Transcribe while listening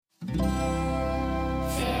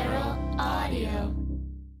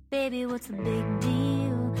Baby, what's the big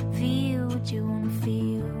deal? Feel what you wanna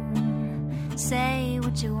feel. Say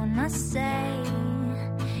what you wanna say.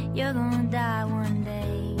 You're gonna die one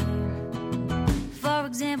day. For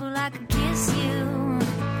example, I could kiss you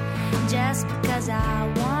just because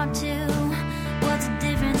I want to. What's the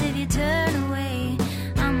difference if you turn away?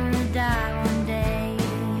 I'm gonna die one day.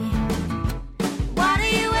 Why do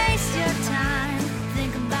you waste your time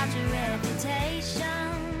thinking about your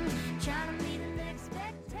reputation, trying to meet an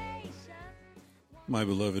expectation? My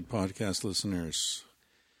beloved podcast listeners,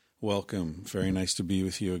 welcome. Very nice to be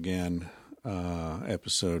with you again.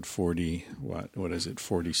 Episode 40, what is it,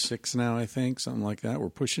 46 now, I think, something like that. We're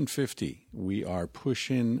pushing 50. We are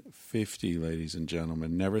pushing 50, ladies and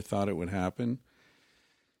gentlemen. Never thought it would happen,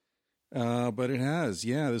 but it has.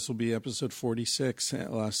 Yeah, this will be episode 46.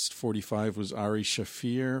 Last 45 was Ari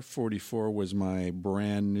Shafir. 44 was my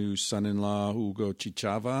brand new son-in-law, Hugo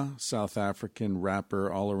Chichava, South African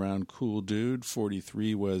rapper, all-around cool dude.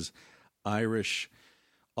 43 was Irish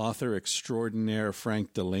author extraordinaire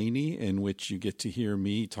Frank Delaney, in which you get to hear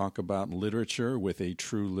me talk about literature with a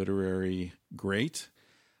true literary great.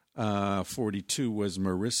 42 was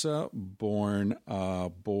Marissa, born a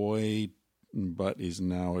boy but is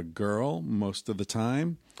now a girl most of the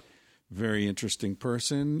time. Very interesting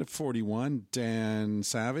person. 41, Dan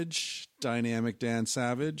Savage, dynamic Dan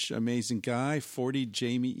Savage, amazing guy. 40,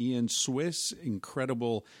 Jamie Ian Swiss,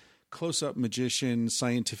 incredible close-up magician,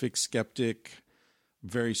 scientific skeptic,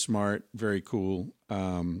 very smart, very cool,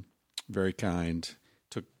 very kind.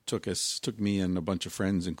 Took me and a bunch of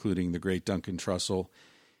friends, including the great Duncan Trussell,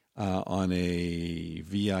 on a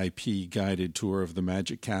VIP guided tour of the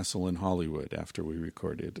Magic Castle in Hollywood after we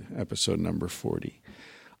recorded episode number 40.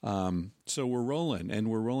 So we're rolling, and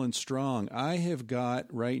we're rolling strong. I have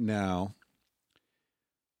got right now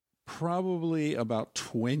probably about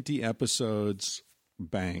 20 episodes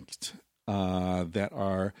banked. That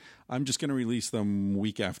are, I'm just going to release them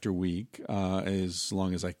week after week, as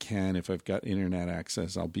long as I can. If I've got internet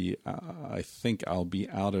access, I think I'll be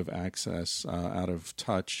out of access, out of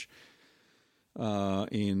touch, for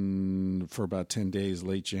about 10 days,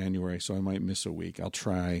 late January. So I might miss a week. I'll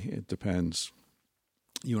try. It depends.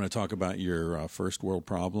 You want to talk about your first world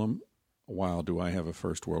problem? Wow, do I have a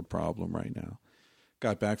first world problem right now?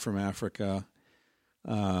 Got back from Africa.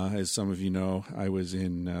 As some of you know, I was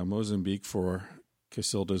in Mozambique for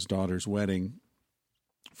Casilda's daughter's wedding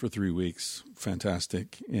for 3 weeks.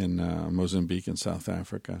 Fantastic in Mozambique and South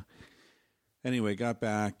Africa. Anyway, got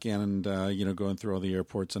back and, going through all the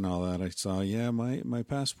airports and all that, I saw, my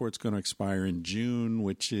passport's going to expire in June,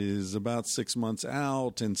 which is about 6 months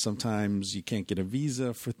out. And sometimes you can't get a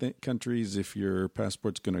visa for countries if your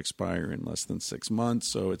passport's going to expire in less than 6 months.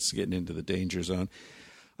 So it's getting into the danger zone.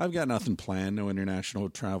 I've got nothing planned, no international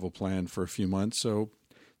travel planned for a few months, so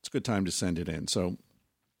it's a good time to send it in. So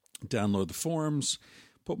download the forms,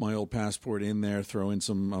 put my old passport in there, throw in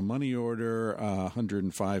some money order,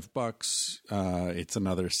 $105. It's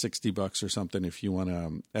another $60 or something if you want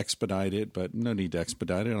to expedite it, but no need to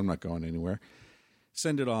expedite it. I'm not going anywhere.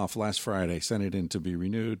 Send it off last Friday, send it in to be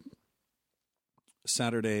renewed.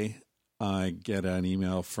 Saturday, I get an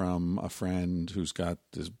email from a friend who's got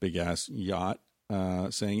this big-ass yacht,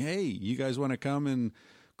 saying, hey, you guys want to come and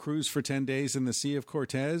cruise for 10 days in the Sea of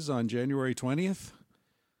Cortez on January 20th?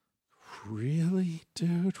 Really,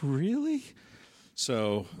 dude? Really?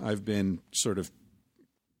 So I've been sort of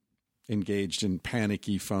engaged in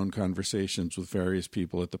panicky phone conversations with various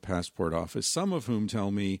people at the passport office, some of whom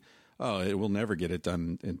tell me, oh, it will never get it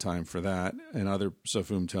done in time for that. And others of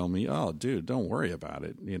whom tell me, oh, dude, don't worry about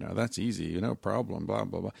it. That's easy. No problem, blah,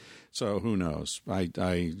 blah, blah. So who knows?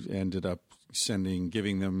 I ended up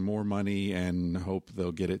giving them more money and hope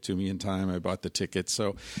they'll get it to me in time. I bought the tickets.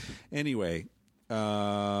 So anyway,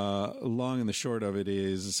 long and the short of it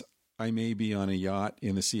is I may be on a yacht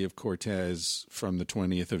in the Sea of Cortez from the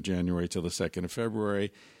 20th of January till the 2nd of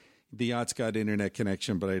February. The yacht's got internet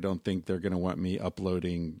connection, but I don't think they're going to want me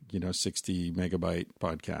uploading, 60 megabyte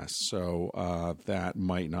podcasts. So that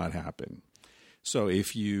might not happen. So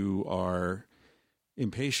if you are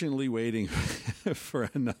impatiently waiting for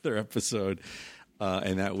another episode,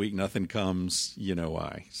 and that week nothing comes, you know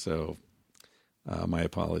why. So my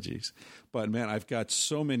apologies. But, man, I've got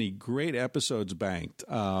so many great episodes banked.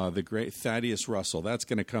 The great Thaddeus Russell, that's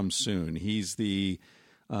going to come soon. He's the,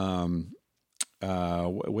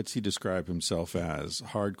 what's he describe himself as?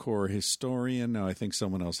 Hardcore historian? No, I think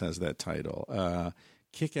someone else has that title.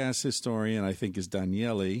 Kick-ass historian, I think, is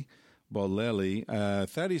Daniele Bolelli.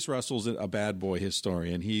 Thaddeus Russell's a bad boy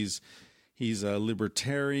historian. He's He's a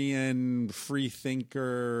libertarian, free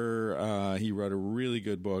thinker. He wrote a really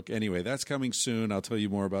good book. Anyway, that's coming soon. I'll tell you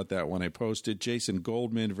more about that when I post it. Jason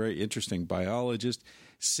Goldman, very interesting biologist.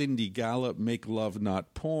 Cindy Gallup, Make Love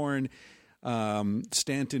Not Porn.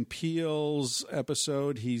 Stanton Peele's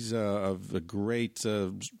episode. He's a great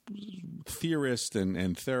theorist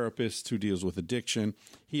and therapist who deals with addiction.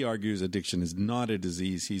 He argues addiction is not a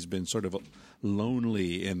disease. He's been sort of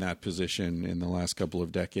lonely in that position in the last couple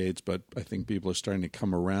of decades, but I think people are starting to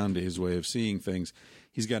come around to his way of seeing things.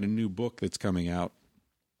 He's got a new book that's coming out,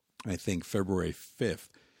 I think, February 5th.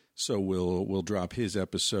 So we'll drop his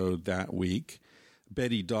episode that week.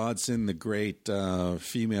 Betty Dodson, the great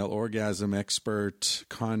female orgasm expert,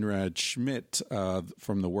 Conrad Schmidt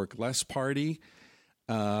from the Work Less Party.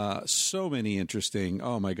 So many interesting.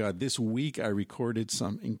 Oh, my God. This week I recorded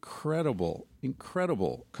some incredible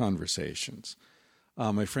conversations.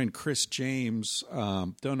 My friend Chris James,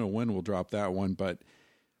 don't know when we'll drop that one, but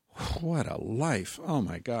what a life. Oh,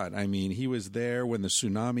 my God. I mean, he was there when the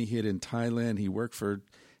tsunami hit in Thailand. He worked for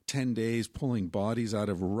 10 days pulling bodies out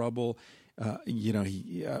of rubble.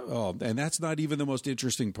 And that's not even the most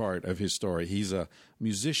interesting part of his story. He's a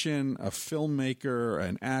musician, a filmmaker,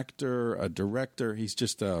 an actor, a director. He's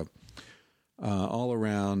just a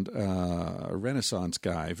all-around Renaissance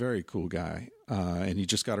guy, very cool guy. And he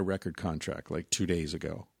just got a record contract like 2 days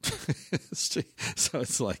ago. So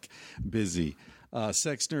it's like busy.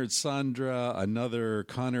 Sex Nerd Sandra, another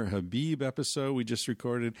Connor Habib episode we just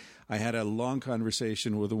recorded. I had a long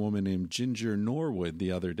conversation with a woman named Ginger Norwood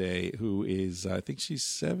the other day, who is, I think she's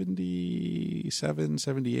 77,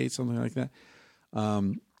 78, something like that.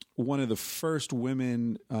 One of the first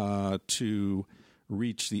women to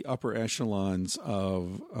reach the upper echelons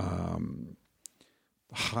of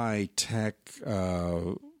high-tech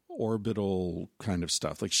orbital kind of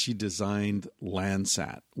stuff. Like, she designed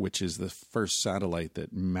Landsat, which is the first satellite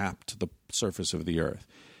that mapped the surface of the Earth.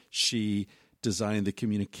 She designed the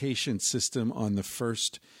communication system on the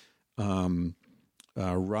first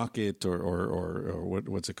rocket or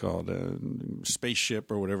what's it called,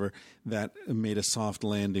 spaceship or whatever, that made a soft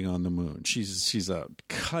landing on the moon. She's a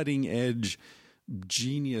cutting edge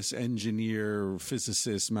genius engineer,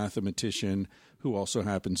 physicist, mathematician who also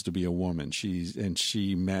happens to be a woman. She's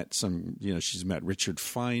met Richard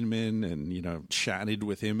Feynman and, chatted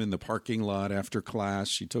with him in the parking lot after class.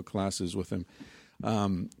 She took classes with him.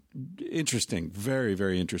 Interesting, very,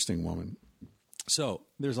 very interesting woman. So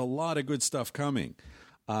there's a lot of good stuff coming.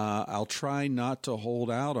 I'll try not to hold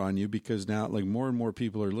out on you because now, like, more and more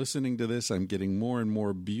people are listening to this. I'm getting more and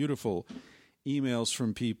more beautiful emails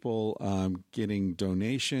from people. I'm getting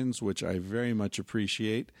donations, which I very much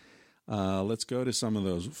appreciate. Let's go to some of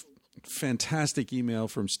those. Fantastic email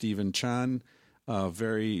from Stephen Chan.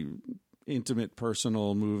 Very intimate,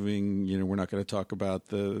 personal, moving. We're not going to talk about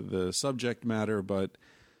the subject matter, but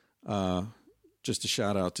just a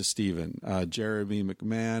shout out to Stephen. Jeremy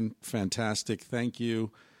McMahon, fantastic. Thank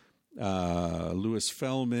you. Louis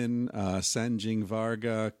Fellman, Sanjing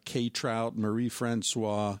Varga, K Trout, Marie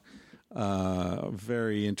Francois.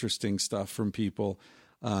 Very interesting stuff from people.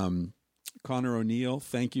 Connor O'Neill,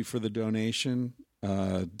 thank you for the donation.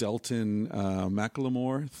 Delton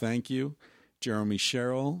McLemore, thank you. Jeremy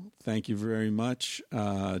Sherrill, thank you very much.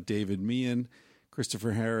 David Meehan,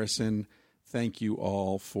 Christopher Harrison, thank you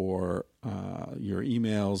all for your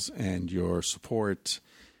emails and your support.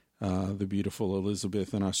 The beautiful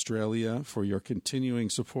Elizabeth in Australia for your continuing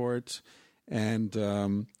support.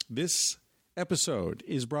 And this episode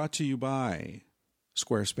is brought to you by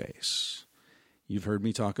Squarespace. You've heard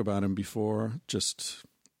me talk about them before. Just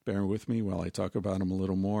bear with me while I talk about them a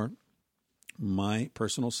little more. My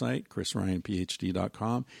personal site,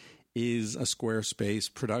 chrisryanphd.com, is a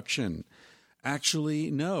Squarespace production.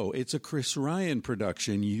 Actually, no, it's a Chris Ryan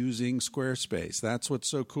production using Squarespace. That's what's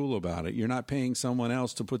so cool about it. You're not paying someone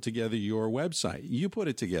else to put together your website. You put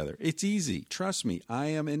it together. It's easy. Trust me, I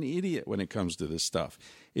am an idiot when it comes to this stuff.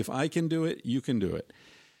 If I can do it, you can do it.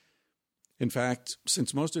 In fact,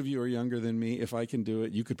 since most of you are younger than me, if I can do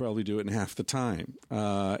it, you could probably do it in half the time.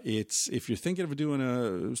 If you're thinking of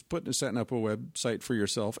setting up a website for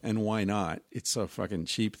yourself, and why not? It's so fucking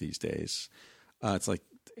cheap these days. It's like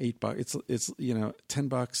 $8. It's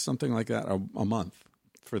 $10, something like that a month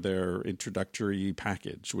for their introductory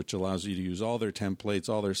package, which allows you to use all their templates,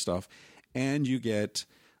 all their stuff, and you get,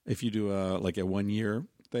 if you do a 1 year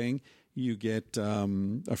thing, you get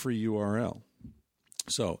a free URL.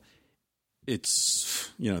 So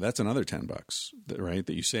it's, that's another $10, right,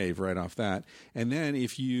 that you save right off that. And then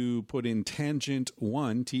if you put in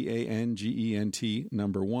Tangent1, TANGENT,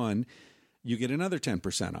 number 1, you get another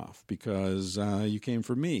 10% off because you came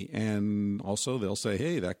from me. And also they'll say,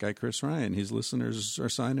 hey, that guy Chris Ryan, his listeners are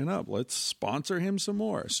signing up. Let's sponsor him some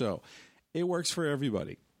more. So it works for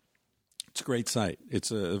everybody. It's a great site. It's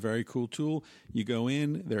a very cool tool. You go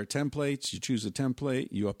in, there are templates. You choose a template.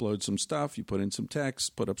 You upload some stuff. You put in some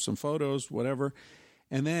text, put up some photos, whatever.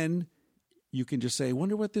 And then you can just say,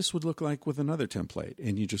 wonder what this would look like with another template.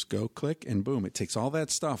 And you just go click and boom, it takes all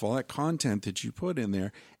that stuff, all that content that you put in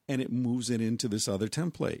there, and it moves it into this other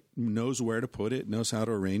template. Knows where to put it, knows how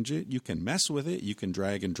to arrange it. You can mess with it. You can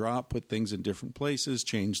drag and drop, put things in different places,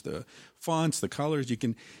 change the fonts, the colors. You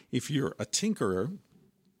can, if you're a tinkerer,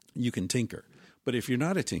 you can tinker. But if you're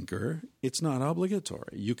not a tinkerer, it's not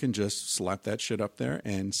obligatory. You can just slap that shit up there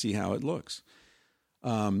and see how it looks.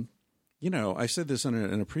 You know, I said this in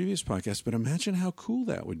a previous podcast, but imagine how cool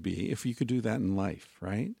that would be if you could do that in life,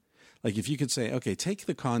 right? Like if you could say, okay, take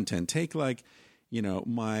the content, take like, you know,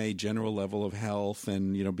 my general level of health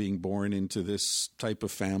and, you know, being born into this type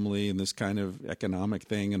of family and this kind of economic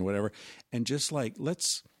thing and whatever, and just like,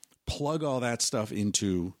 let's plug all that stuff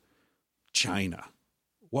into China.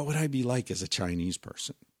 What would I be like as a Chinese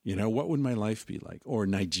person? You know, what would my life be like? Or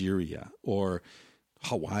Nigeria or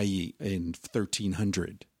Hawaii in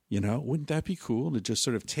 1300. You know, wouldn't that be cool to just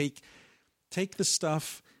sort of take the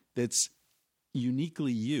stuff that's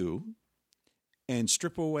uniquely you and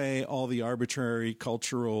strip away all the arbitrary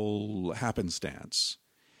cultural happenstance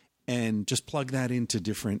and just plug that into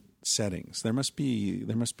different settings? There must be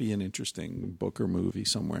an interesting book or movie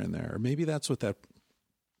somewhere in there. Or maybe that's what that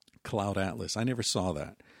Cloud Atlas. I never saw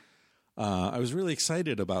that. I was really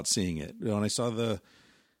excited about seeing it. When I saw the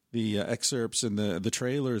excerpts and the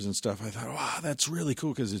trailers and stuff, I thought, wow, that's really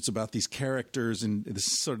cool because it's about these characters and this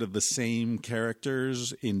sort of the same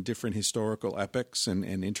characters in different historical epochs and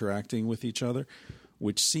interacting with each other,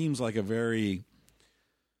 which seems like a very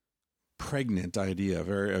pregnant idea, a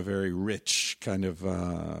very rich kind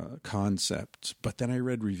of concept. But then I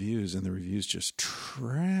read reviews and the reviews just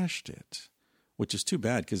trashed it, which is too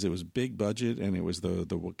bad because it was big budget and it was the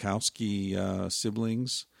Wachowski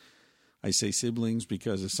siblings. I say siblings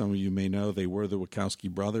because, as some of you may know, they were the Wachowski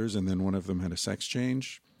brothers, and then one of them had a sex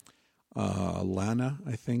change. Lana,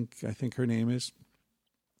 I think her name is.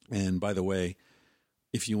 And by the way,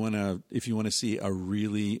 if you want to see a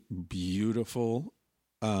really beautiful,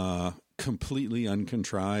 completely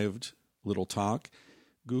uncontrived little talk,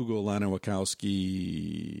 Google Lana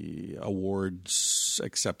Wachowski awards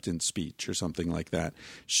acceptance speech or something like that.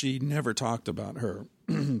 She never talked about her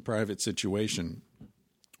private situation,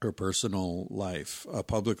 her personal life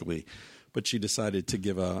publicly, but she decided to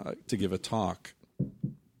give a talk.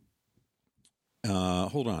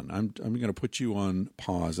 Hold on, I'm going to put you on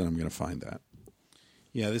pause and I'm going to find that.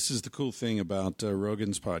 Yeah, this is the cool thing about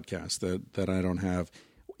Rogan's podcast that I don't have.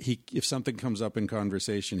 If something comes up in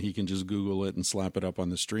conversation, he can just Google it and slap it up on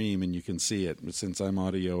the stream and you can see it. But since I'm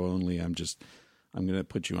audio only, I'm going to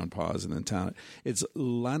put you on pause and then tell it. It's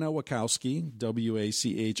Lana Wachowski,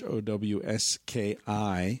 Wachowski.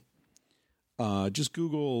 Just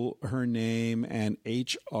Google her name and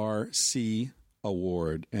HRC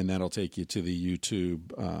award, and that'll take you to the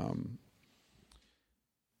YouTube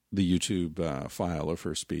file of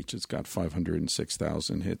her speech. It's got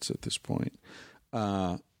 506,000 hits at this point.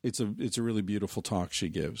 It's a really beautiful talk she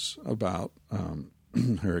gives about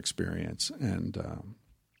her experience, and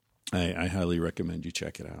I highly recommend you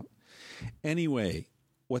check it out. Anyway,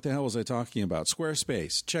 what the hell was I talking about?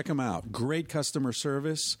 Squarespace. Check them out. Great customer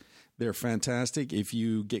service. They're fantastic. If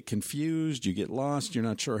you get confused, you get lost, you're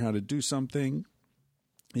not sure how to do something,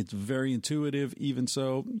 it's very intuitive. Even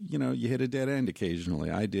so, you know, you hit a dead end occasionally.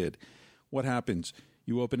 I did. What happens?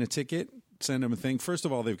 You open a ticket, send them a thing. First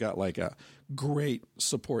of all, they've got like a great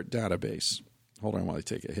support database. Hold on while I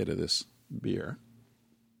take a hit of this beer.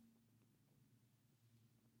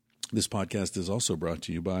 This podcast is also brought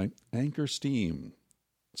to you by Anchor Steam,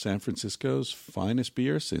 San Francisco's finest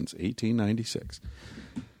beer since 1896.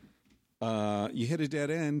 You hit a dead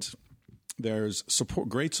end. There's support,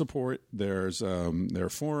 great support. There are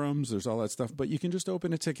forums. There's all that stuff. But you can just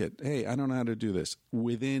open a ticket. Hey, I don't know how to do this.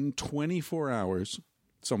 Within 24 hours,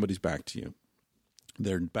 somebody's back to you.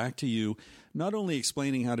 They're back to you, not only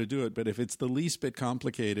explaining how to do it, but if it's the least bit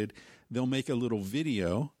complicated, they'll make a little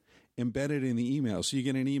video embedded in the email. So you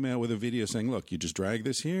get an email with a video saying, look, you just drag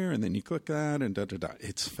this here and then you click that and da-da-da.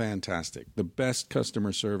 It's fantastic. The best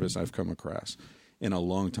customer service I've come across in a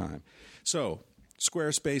long time. So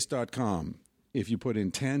squarespace.com. If you put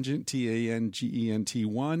in Tangent,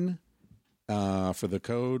 TANGENT1 for the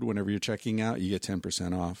code, whenever you're checking out, you get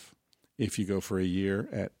 10% off. If you go for a year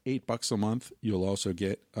at $8 a month, you'll also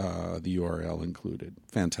get the URL included.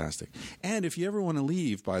 Fantastic. And if you ever want to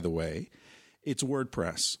leave, by the way, it's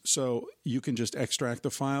WordPress. So you can just extract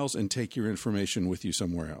the files and take your information with you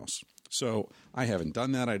somewhere else. So I haven't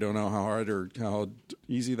done that. I don't know how hard or how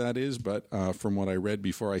easy that is, but from what I read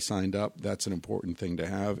before I signed up, that's an important thing to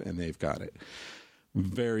have, and they've got it.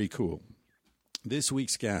 Very cool. This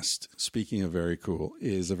week's guest, speaking of very cool,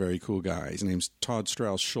 is a very cool guy. His name's Todd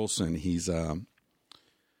Strauss-Schulson. He's a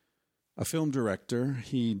film director.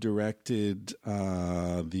 He directed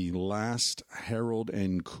the last Harold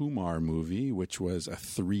and Kumar movie, which was a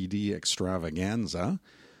 3D extravaganza,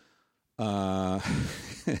 and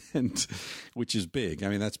which is big. I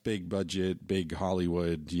mean, that's big budget, big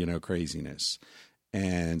Hollywood, craziness.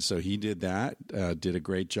 And so he did that, did a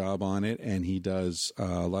great job on it, and he does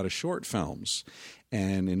a lot of short films.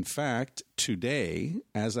 And in fact, today,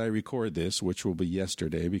 as I record this, which will be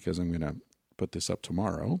yesterday because I'm going to put this up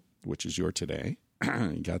tomorrow, which is your today.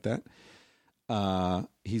 You got that?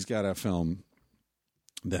 He's got a film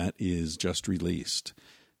that is just released.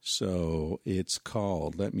 So it's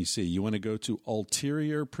called, let me see, you want to go to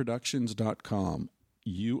ulteriorproductions.com.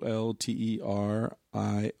 ULTERIOR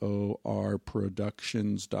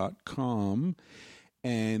productions.com,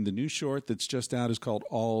 and the new short that's just out is called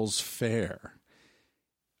All's Fair.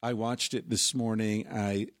 I watched it this morning.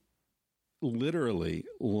 I literally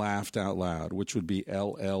laughed out loud, which would be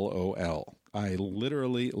LLOL. I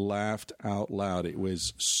literally laughed out loud. It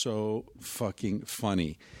was so fucking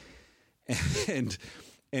funny.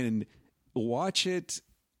 And watch it.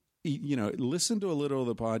 Listen to a little of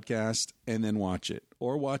the podcast and then watch it,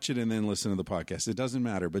 or watch it and then listen to the podcast. It doesn't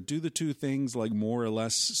matter, but do the two things like more or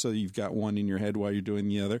less so you've got one in your head while you're doing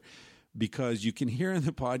the other, because you can hear in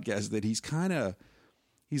the podcast that he's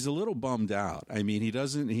a little bummed out. I mean, he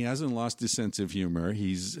hasn't lost his sense of humor.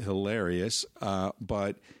 He's hilarious,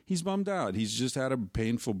 but he's bummed out. He's just had a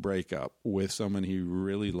painful breakup with someone he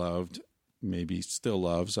really loved, maybe still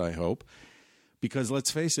loves, I hope. Because let's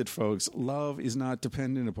face it, folks, love is not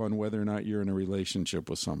dependent upon whether or not you're in a relationship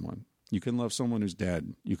with someone. You can love someone who's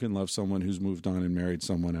dead. You can love someone who's moved on and married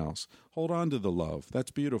someone else. Hold on to the love. That's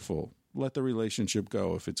beautiful. Let the relationship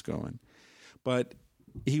go if it's going. But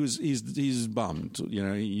he's bummed.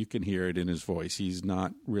 You can hear it in his voice. He's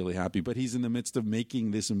not really happy. But he's in the midst of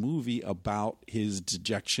making this movie about his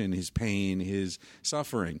dejection, his pain, his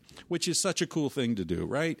suffering, which is such a cool thing to do,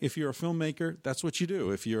 right? If you're a filmmaker, that's what you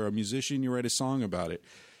do. If you're a musician, you write a song about it.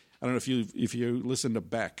 I don't know if you listen to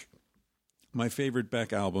Beck. My favorite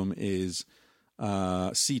Beck album is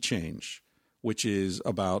Sea Change, which is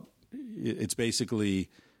about, it's basically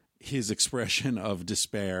his expression of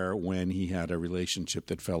despair when he had a relationship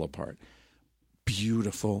that fell apart.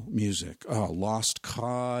 Beautiful music. Oh, Lost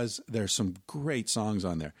Cause. There's some great songs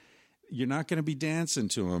on there. You're not going to be dancing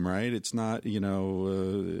to them, right? It's not,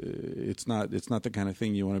 it's not the kind of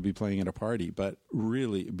thing you want to be playing at a party, but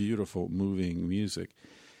really beautiful, moving music.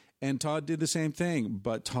 And Todd did the same thing,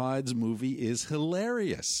 but Todd's movie is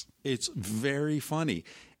hilarious. It's very funny.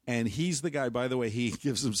 And he's the guy, by the way, he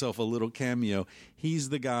gives himself a little cameo. He's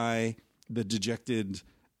the guy, the dejected,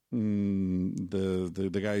 the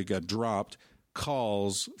guy who got dropped,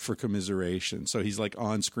 calls for commiseration. So he's like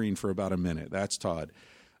on screen for about a minute. That's Todd.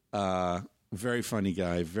 Very funny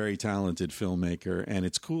guy, very talented filmmaker. And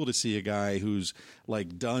it's cool to see a guy who's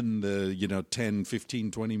like done the, $10,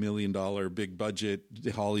 $15, $20 million big budget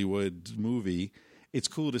Hollywood movie. It's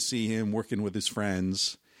cool to see him working with his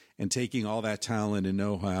friends and taking all that talent and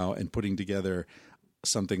know-how and putting together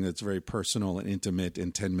something that's very personal and intimate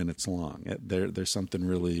and 10 minutes long. There's something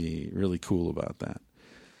really, really cool about that.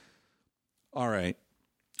 All right.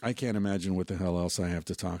 I can't imagine what the hell else I have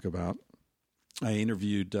to talk about. I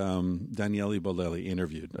interviewed Daniele Bolelli.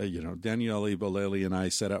 Daniele Bolelli and I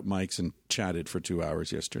set up mics and chatted for 2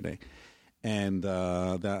 hours yesterday. And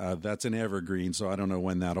that's an evergreen, so I don't know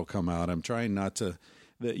when that'll come out. I'm trying not to...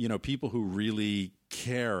 people who really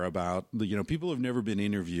care about, people who've never been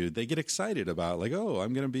interviewed, they get excited about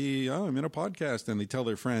I'm in a podcast, and they tell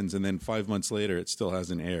their friends, and then 5 months later it still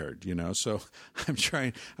hasn't aired, So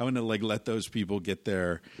I want to let those people get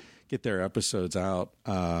their episodes out,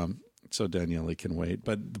 so Daniele can wait.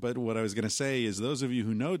 But what I was going to say is, those of you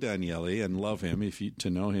who know Daniele and love him, to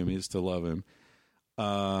know him is to love him,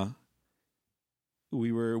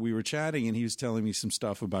 we were chatting, and he was telling me some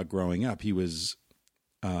stuff about growing up. He was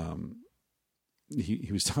he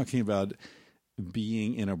was talking about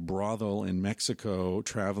being in a brothel in Mexico,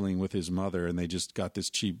 traveling with his mother, and they just got this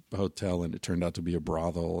cheap hotel, and it turned out to be a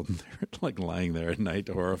brothel, and they're lying there at night,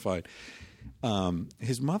 horrified.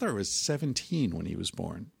 His mother was 17 when he was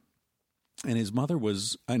born, And his mother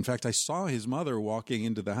was, in fact, I saw his mother walking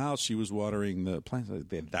into the house. She was watering the plants.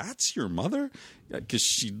 That's your mother? Because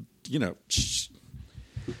she,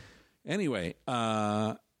 Anyway,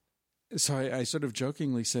 so I sort of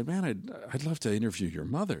jokingly said, man, I'd love to interview your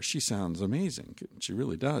mother. She sounds amazing. She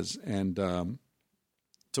really does. And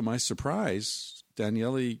to my surprise,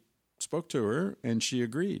 Daniele spoke to her and she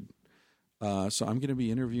agreed. So I'm going to be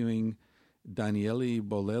interviewing Daniele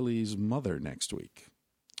Bolelli's mother next week,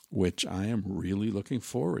 which I am really looking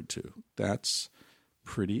forward to. That's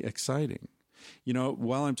pretty exciting.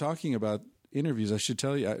 While I'm talking about interviews, I should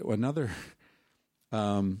tell you another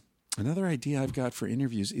idea I've got for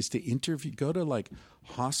interviews is to go to like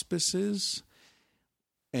hospices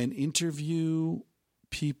and interview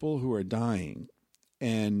people who are dying,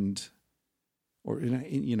 or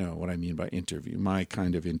what I mean by interview, my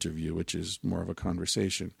kind of interview, which is more of a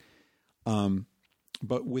conversation.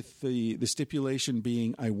 But with the stipulation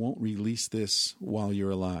being, I won't release this while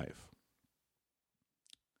you're alive,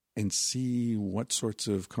 and see what sorts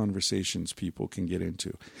of conversations people can get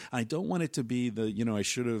into. I don't want it to be I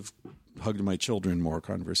should have hugged my children more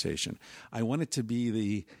conversation. I want it to be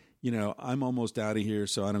the, I'm almost out of here,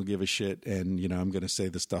 so I don't give a shit, and, I'm going to say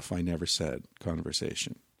the stuff I never said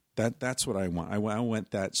conversation. That's what I want. I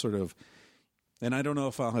want that sort of, and I don't know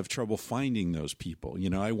if I'll have trouble finding those people.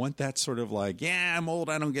 I want that sort of like, yeah, I'm old,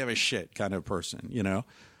 I don't give a shit kind of person,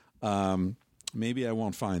 Maybe I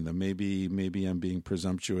won't find them. Maybe I'm being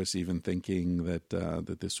presumptuous, even thinking that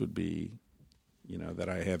this would be, that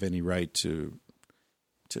I have any right to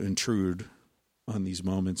intrude on these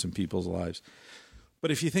moments in people's lives.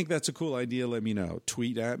 But if you think that's a cool idea, let me know.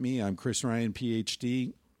 Tweet at me. I'm Chris Ryan,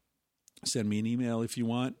 PhD. Send me an email if you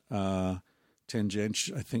want.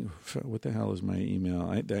 Tangent. I think, what the hell is my email?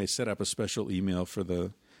 I set up a special email for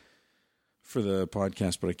the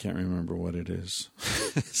podcast, but I can't remember what it is.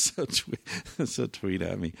 so tweet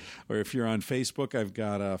at me. Or if you're on Facebook, I've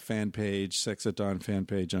got a fan page, Sex at Dawn fan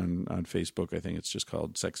page on Facebook. I think it's just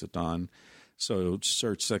called Sex at Dawn. So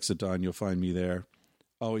search Sex at Dawn. You'll find me there.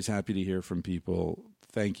 Always happy to hear from people.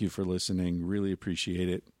 Thank you for listening. Really appreciate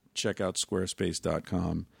it. Check out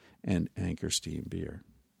squarespace.com and Anchor Steam Beer.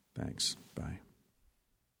 Thanks. Bye.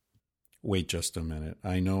 Wait just a minute.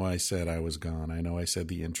 I know I said I was gone. I know I said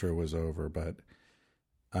the intro was over, but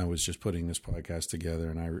I was just putting this podcast together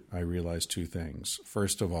and I realized two things.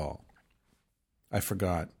 First of all, I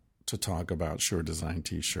forgot to talk about Sure Design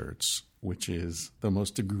t-shirts, which is the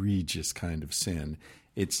most egregious kind of sin.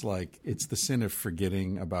 It's the sin of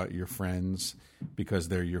forgetting about your friends because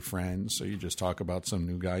they're your friends. So you just talk about some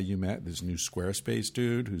new guy you met, this new Squarespace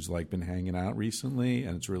dude who's been hanging out recently,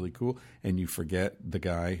 and it's really cool. And you forget the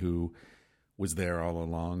guy who was there all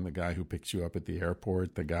along, the guy who picks you up at the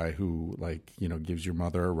airport, the guy who gives your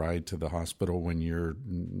mother a ride to the hospital when you're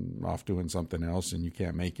off doing something else and you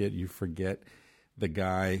can't make it. You forget the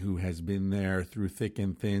guy who has been there through thick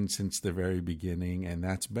and thin since the very beginning, and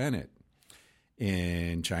that's Bennett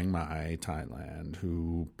in Chiang Mai, Thailand,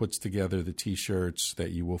 who puts together the t-shirts that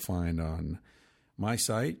you will find on my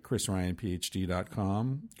site,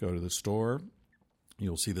 chrisryanphd.com. Go to the store.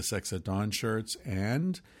 You'll see the Sex at Dawn shirts,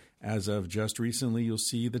 and as of just recently, you'll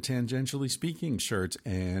see the Tangentially Speaking shirts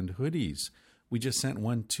and hoodies. We just sent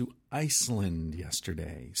one to Iceland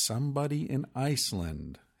yesterday. Somebody in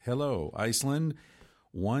Iceland. Hello, Iceland.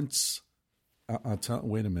 Wait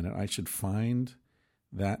a minute. I should find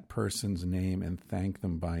that person's name and thank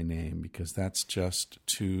them by name, because that's just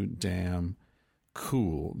too damn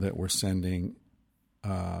cool that we're sending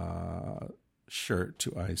a shirt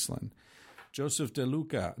to Iceland. Joseph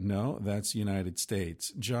DeLuca, no, that's United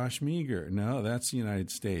States. Josh Meager, no, that's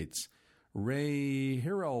United States. Ray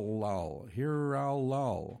Hiralal.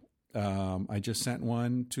 I just sent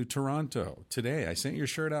one to Toronto today. I sent your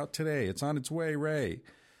shirt out today. It's on its way, Ray.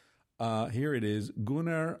 Here it is.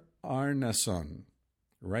 Gunnar Arnason,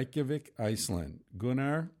 Reykjavik, Iceland.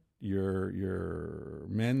 Gunnar, your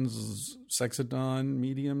men's Sex at Dawn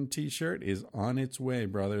medium t-shirt is on its way,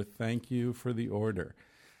 brother. Thank you for the order.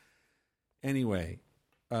 Anyway,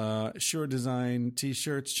 Sure Design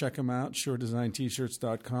t-shirts, check them out,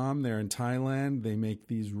 suredesigntshirts.com. They're in Thailand. They make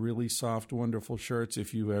these really soft, wonderful shirts.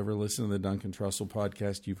 If you've ever listened to the Duncan Trussell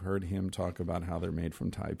podcast, you've heard him talk about how they're made from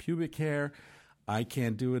Thai pubic hair. I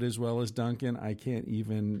can't do it as well as Duncan.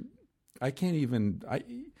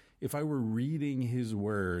 If I were reading his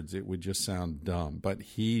words, it would just sound dumb, but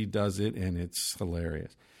he does it and it's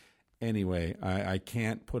hilarious. Anyway, I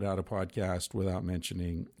can't put out a podcast without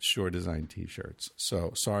mentioning Sure Design t-shirts.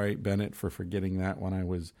 So sorry, Bennett, for forgetting that when I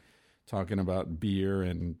was talking about beer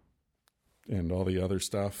and all the other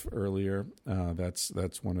stuff earlier.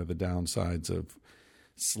 That's one of the downsides of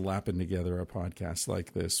slapping together a podcast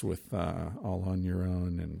like this with All on Your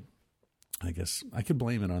Own. And I guess I could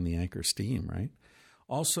blame it on the Anchor Steam, right?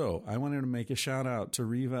 Also, I wanted to make a shout out to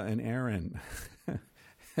Riva and Aaron.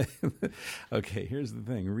 Okay, here's the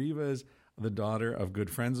thing. Riva is the daughter of good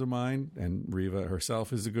friends of mine, and Riva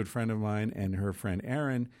herself is a good friend of mine, and her friend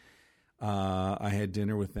Aaron. I had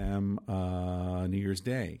dinner with them New Year's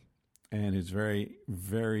Day, and it's very,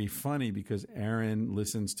 very funny because Aaron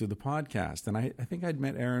listens to the podcast. And I think I'd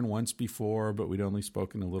met Aaron once before, but we'd only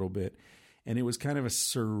spoken a little bit. And it was kind of a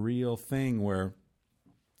surreal thing where,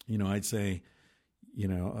 I'd say,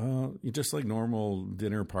 just like normal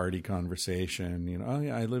dinner party conversation, oh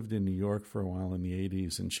yeah, I lived in New York for a while in the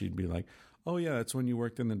 80s. And she'd be like, oh yeah, that's when you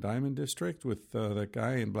worked in the Diamond District with that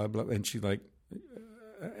guy and blah, blah. And she like,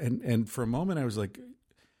 and for a moment I was like,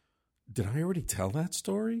 did I already tell that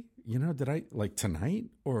story? Did I, like, tonight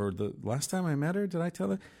or the last time I met her, did I tell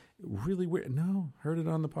that? Really weird. No, heard it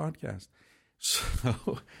on the podcast.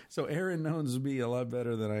 So Aaron knows me a lot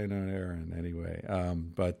better than I know Aaron anyway.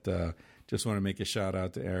 But just want to make a shout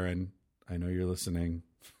out to Aaron. I know you're listening.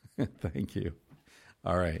 Thank you.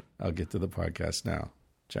 All right. I'll get to the podcast now.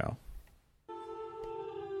 Ciao.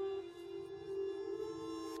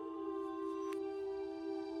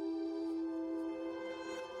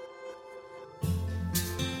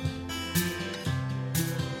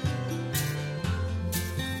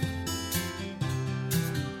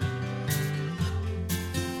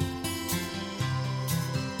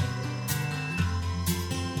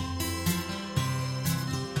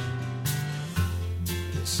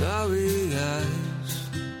 Sorry eyes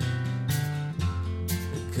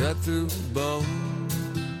that cut through bone,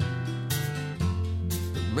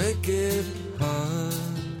 that make it hard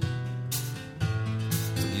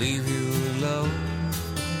to leave you alone,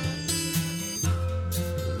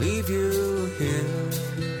 leave you here,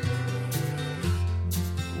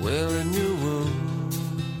 wearing your wounds,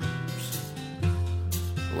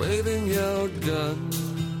 waving your guns.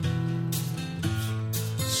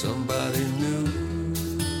 Somebody new.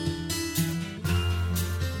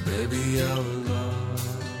 Baby, you're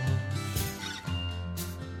lost.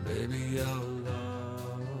 Baby, you're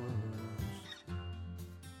lost.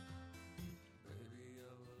 Baby,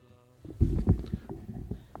 you're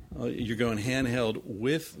lost. You're going handheld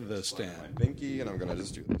with the stand. My pinky, and I'm gonna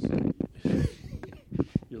just do this.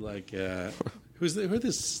 You're like, who are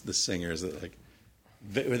the singers that like?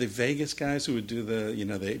 Were they Vegas guys who would do the?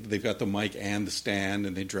 They've got the mic and the stand,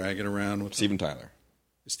 and they drag it around with Steven Tyler.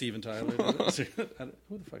 Steven Tyler? Who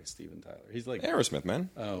the fuck is Steven Tyler? He's like Aerosmith,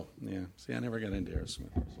 man. Oh, yeah. See, I never got into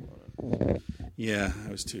Aerosmith. Yeah,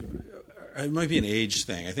 I was too. It might be an age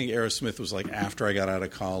thing. I think Aerosmith was like after I got out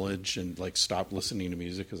of college and like stopped listening to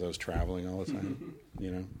music because I was traveling all the time.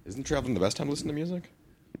 Isn't traveling the best time to listen to music?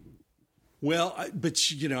 Well, but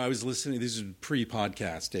I was listening. These are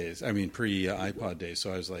pre-podcast days. I mean, pre-iPod days.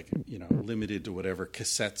 So I was like, limited to whatever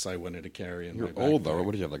cassettes I wanted to carry. In You're my old backpack. though.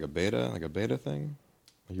 What did you have? Like a beta thing?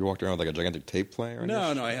 You walked around with like a gigantic tape player?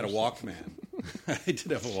 No, I had a Walkman. I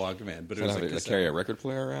did have a Walkman, but it was like to carry a record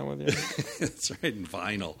player around with you. That's right, and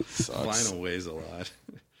vinyl. Sucks. Vinyl weighs a lot.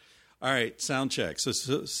 All right, sound check. So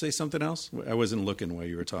say something else. I wasn't looking while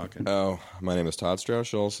you were talking. Oh, my name is Todd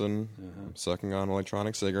Strauss-Olson. I'm sucking on an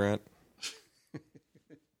electronic cigarette.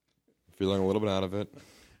 Feeling a little bit out of it.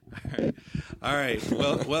 All right.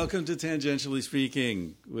 Well, welcome to Tangentially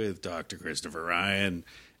Speaking with Dr. Christopher Ryan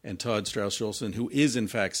and Todd Strauss-Olson, who is in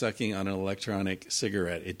fact sucking on an electronic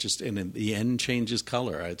cigarette. It just, and the end changes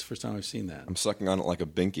color. It's the first time I've seen that. I'm sucking on it like a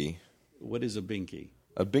binky. What is a binky?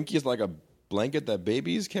 A binky is like a blanket that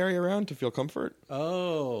babies carry around to feel comfort.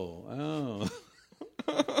 Oh.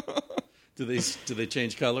 Do they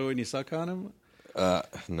change color when you suck on them? No.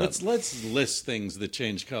 Let's list things that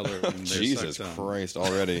change color when they're Jesus sucked on. Christ,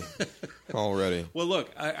 already. Well,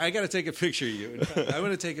 look, I got to take a picture of you. In fact, I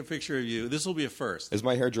want to take a picture of you. This will be a first. Is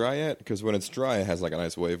my hair dry yet? Because when it's dry, it has like a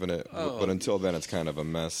nice wave in it. Oh. But until then, it's kind of a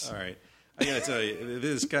mess. All right. I got to tell you,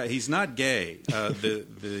 this guy, he's not gay.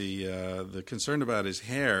 The concern about his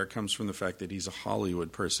hair comes from the fact that he's a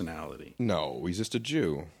Hollywood personality. No, he's just a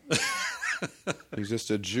Jew. He's just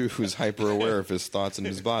a Jew who's hyper aware of his thoughts and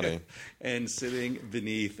his body. And sitting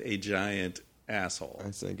beneath a giant asshole. I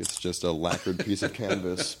think it's just a lacquered piece of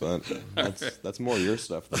canvas, but that's more your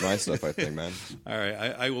stuff than my stuff, I think, man. All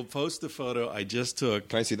right, I will post the photo I just took.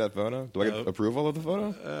 Can I see that photo? Do I get approval of the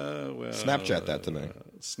photo? Well, Snapchat that to me.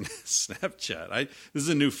 Snapchat. This is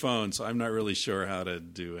a new phone, so I'm not really sure how to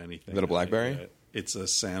do anything. Is that a BlackBerry? It's a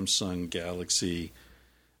Samsung Galaxy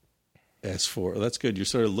S4. That's good. You're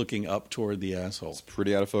sort of looking up toward the asshole.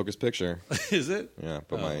 Pretty out of focus picture. Is it? Yeah,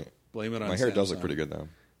 but blame it on my hair does Samsung. look pretty good though.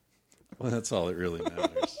 Well, that's all that really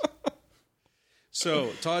matters.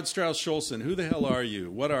 So, Todd Strauss-Scholson, who the hell are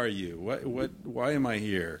you? What are you? Why am I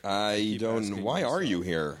here? I don't. asking Why are myself. you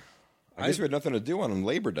here? I guess we had nothing to do on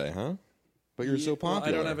Labor Day, huh? But you're so Well, popular.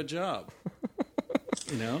 I don't have a job.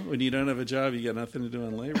 When you don't have a job, you got nothing to do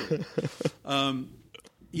on Labor Day.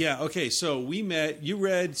 Yeah, okay, so we met. You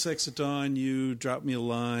read Sex at Dawn. You dropped me a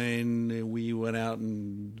line. And we went out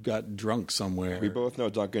and got drunk somewhere. We both know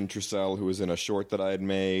Duncan Trussell, who was in a short that I had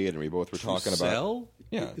made, and we both were talking about. Trussell?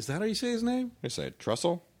 Yeah. Is that how you say his name? I say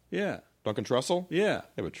Trussell, Yeah. Duncan Trussell. Yeah.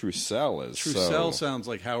 Yeah, but Trussell is Trussell so. sounds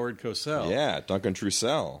like Howard Cosell. Yeah, Duncan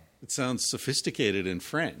Trussell. It sounds sophisticated in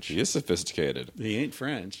French. He is sophisticated. He ain't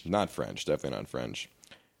French. Not French, definitely not French.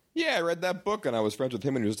 Yeah, I read that book, and I was friends with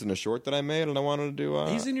him, and he was just in a short that I made, and I wanted to do.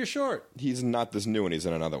 He's in your short. He's not this new one; he's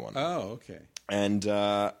in another one. Oh, okay. And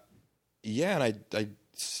yeah, and I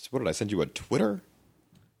what did I send you a Twitter?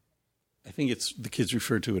 I think it's the kids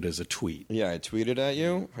refer to it as a tweet. Yeah, I tweeted at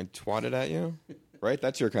you. I twatted at you. Right?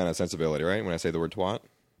 That's your kind of sensibility, right? When I say the word twat.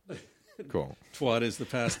 Cool. Twat is the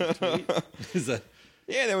past of tweet. Is that?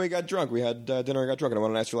 Yeah, then we got drunk. We had dinner and got drunk, and I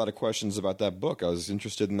wanted to ask you a lot of questions about that book. I was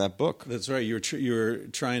interested in that book. That's right. You were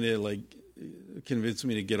trying to like convince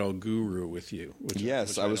me to get all guru with you.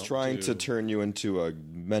 Yes, I was don't trying do. to turn you into a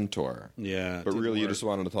mentor. Yeah, it But didn't really, you work. just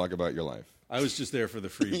wanted to talk about your life. I was just there for the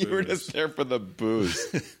free booze. You were just there for the booze.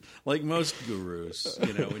 Like most gurus,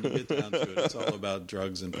 when you get down to it, it's all about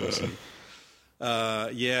drugs and pussy.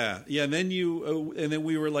 Yeah. And then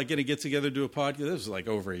we were like going to get together, do a podcast. This was like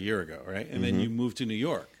over a year ago, right? And then you moved to New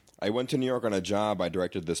York. I went to New York on a job. I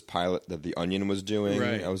directed this pilot that The Onion was doing.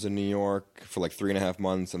 Right. I was in New York for like 3.5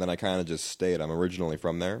 months, and then I kind of just stayed. I'm originally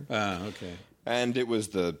from there. Okay. And it was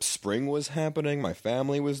the spring was happening. My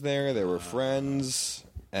family was there. There were friends.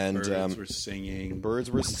 And Birds were singing. birds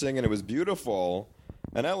were singing. It was beautiful.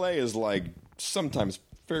 And L.A. is like sometimes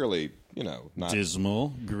fairly, not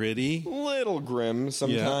Dismal, gritty. little grim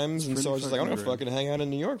sometimes. it's And so I was pretty just like, I'm going to fucking fucking hang out in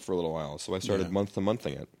New York for a little while. So I started Yeah.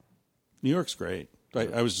 month-to-monthing it. New York's great.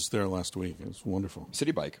 I was just there last week. It was wonderful.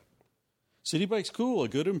 City Bike. City Bike's cool. A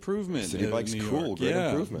good improvement. City in Bike's New cool, York. great Yeah,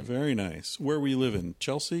 improvement. Very nice. Where were you living?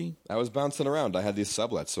 Chelsea? I was bouncing around. I had these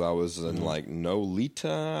sublets. So I was Mm-hmm. in like Nolita.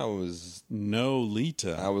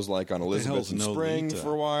 I was like on Elizabeth and hell's Spring Nolita?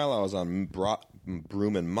 for a while. I was on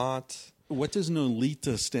Broome and Mott, What does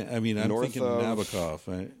Nolita stand? I mean, I'm North thinking of- Nabokov.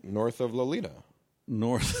 Right? north of Lolita.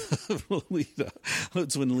 North of Lolita.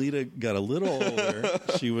 It's when Lita got a little older.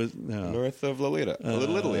 She was North of Lolita.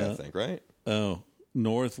 Little Italy, I think, right?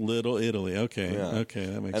 North Little Italy. Okay, Yeah. okay,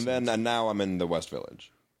 that makes And sense. then now I'm in the West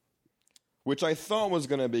Village, which I thought was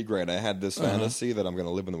going to be great. I had this fantasy that I'm going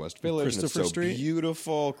to live in the West Village. and it's Christopher so Street?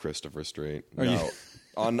 beautiful. Christopher Street. Are no. you-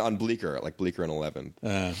 on Bleecker, like Bleecker and 11th.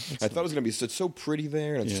 I thought it was going to be so pretty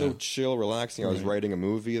there, and it's so Yeah. chill, relaxing. I was writing a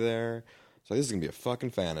movie there. So this is going to be a fucking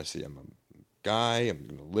fantasy. I'm a guy. I'm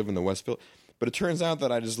going to live in the West Village. But it turns out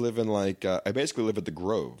that I just live in I basically live at the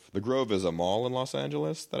Grove. The Grove is a mall in Los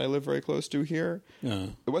Angeles that I live very close to here.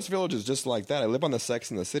 The West Village is just like that. I live on the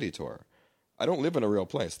Sex and the City tour. I don't live in a real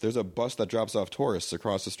place. There's a bus that drops off tourists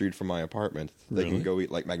across the street from my apartment. They can go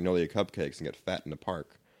eat like Magnolia cupcakes and get fat in the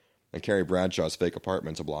park. And Carrie Bradshaw's fake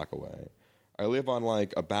apartment's a block away. I live on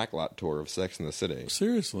like a backlot tour of Sex and the City.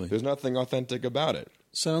 Seriously, There's nothing authentic about it.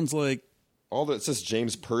 sounds like All that, it's just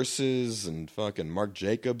James Purse's and fucking Marc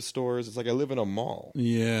Jacobs stores. It's like I live in a mall.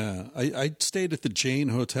 yeah. I stayed at the Jane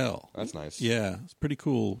Hotel. That's nice. Yeah, it's pretty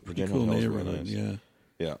cool. Pretty Jane cool Hotel's really neighborhood. nice. Yeah,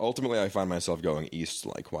 Yeah. Ultimately, I find myself going east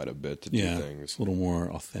like quite a bit to do yeah. things. It's a little more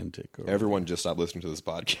authentic. Everyone just stopped listening to this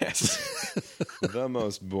podcast. The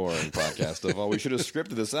most boring podcast of all. We should have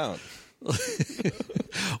scripted this out.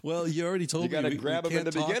 Well, you already told You gotta me grab 'em can't in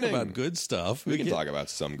the talk beginning. about good stuff. We can talk about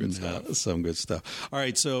some good stuff. Some good stuff. All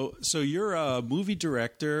right, so you're a movie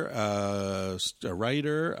director, a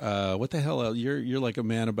writer. What the hell else? You're like a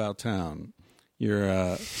man about town.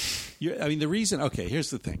 I mean, the reason. Okay, here's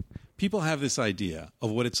the thing. People have this idea of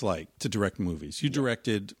what it's like to direct movies. You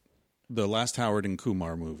directed the last Howard and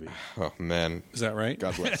Kumar movie. Oh, man. Is that right?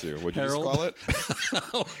 God bless you. What'd you just Harold? call it?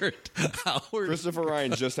 Howard. Christopher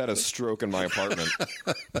Ryan just had a stroke in my apartment.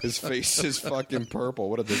 His face is fucking purple.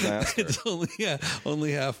 What a disaster. It's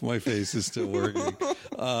only half my face is still working.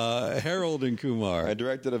 Harold and Kumar. I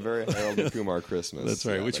directed a very Harold and Kumar Christmas. That's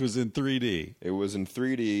right, Yeah, which was in 3D. It was in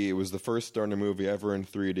 3D. It was the first Stoner movie ever in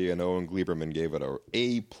 3D, and Owen Gleiberman gave it a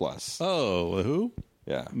A+. Oh, who?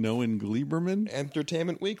 Yeah. Noah Gleiberman?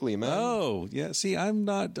 Entertainment Weekly, man. Oh, yeah. See, I'm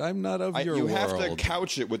not of your you world. have to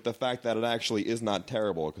couch it with the fact that it actually is not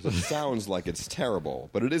terrible, because it sounds like it's terrible,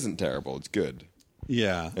 but it isn't terrible. It's good.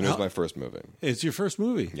 Yeah. And it was my first movie. It's your first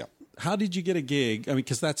movie? Yeah. How did you get a gig? I mean,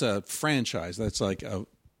 because that's a franchise. That's like a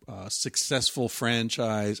successful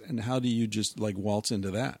franchise, and how do you just like waltz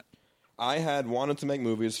into that? I had wanted to make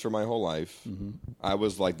movies for my whole life. I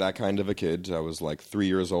was like that kind of a kid. I was like 3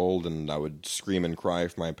 years old, and I would scream and cry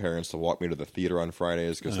for my parents to walk me to the theater on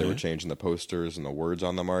Fridays because they were changing the posters and the words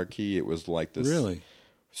on the marquee. It was like this Really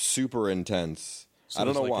super intense. So I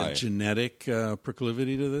don't know there's like why. a genetic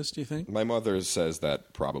proclivity to this. Do you think? My mother says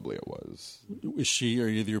that probably it was. Is she or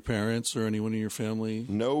either your parents or anyone in your family?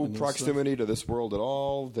 No in this proximity to this world at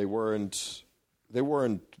all. They weren't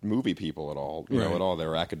movie people at all, you know, Right. at all. They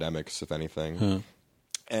were academics, if anything.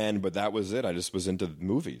 But that was it. I just was into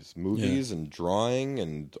movies and drawing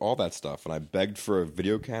and all that stuff. And I begged for a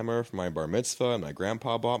video camera for my bar mitzvah, and my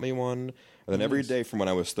grandpa bought me one. And then every day from when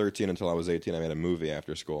I was 13 until I was 18, I made a movie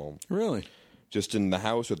after school. Really? Just in the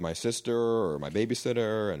house with my sister or my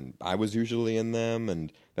babysitter, and I was usually in them. And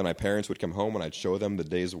then my parents would come home, and I'd show them the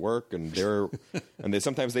day's work, and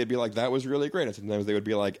sometimes they'd be like, "That was really great," and sometimes they would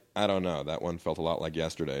be like, "I don't know, that one felt a lot like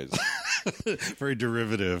yesterday's." Very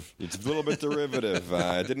derivative. It's a little bit derivative.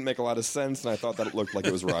 It didn't make a lot of sense, and I thought that it looked like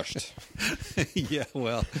it was rushed. Yeah,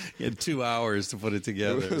 well, you had 2 hours to put it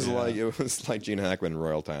together. It was like Gene Hackman and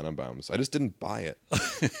Royal Tenenbaums. I just didn't buy it.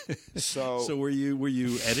 So were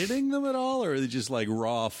you editing them at all, or are they just like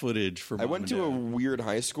raw footage for? I went to a weird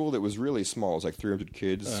high school that was really small. It was like 300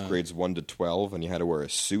 kids, grades 1 to 12, and you had to wear a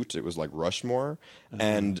suit. It was like Rushmore,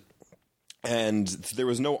 and there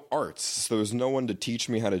was no arts. So there was no one to teach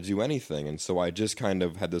me how to do anything, and so I just kind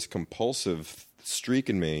of had this compulsive streak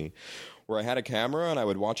in me where I had a camera and I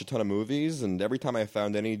would watch a ton of movies, and every time I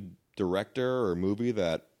found any director or movie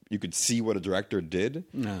that you could see what a director did,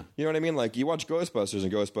 you know what I mean? Like, you watch Ghostbusters,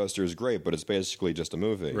 and Ghostbusters is great, but it's basically just a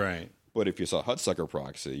movie. Right. But if you saw Hudsucker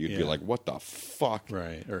Proxy, you'd be like, what the fuck?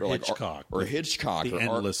 Right. Or like, Hitchcock. Or Hitchcock. The or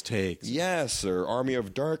endless takes. Yes, or Army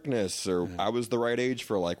of Darkness, or I was the right age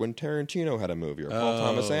for like when Tarantino had a movie, or Paul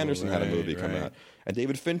Thomas Anderson had a movie come out, and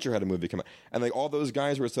David Fincher had a movie come out. And like all those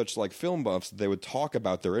guys were such like film buffs that they would talk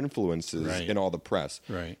about their influences in all the press.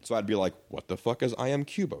 Right. So I'd be like, what the fuck is I Am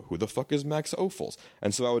Cuba? Who the fuck is Max Ophuls?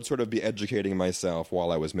 And so I would sort of be educating myself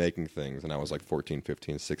while I was making things, and I was like 14,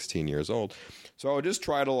 15, 16 years old. So I would just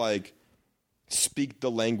try to like speak the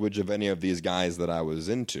language of any of these guys that I was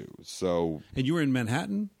into. So, and you were in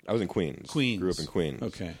Manhattan? I was in Queens. Grew up in Queens.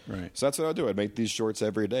 Okay, right. So that's what I'd do. I'd make these shorts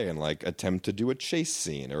every day and like attempt to do a chase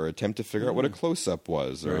scene, or attempt to figure out what a close-up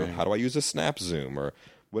was, or how do I use a snap zoom, or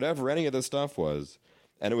whatever any of this stuff was.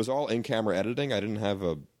 And it was all in-camera editing. I didn't have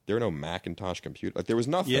there were no Macintosh computer. Like, there was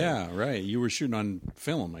nothing. Yeah, right. You were shooting on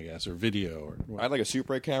film, I guess, or video, or what? I had like a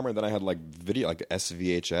Super 8 camera, and then I had like video, like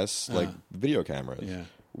SVHS, like video cameras. Yeah.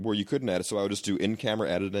 Where you couldn't edit, so I would just do in-camera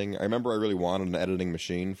editing. I remember I really wanted an editing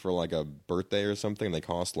machine for like a birthday or something. And they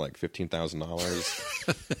cost like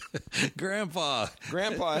 $15,000. Grandpa,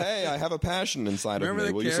 hey, I have a passion inside remember of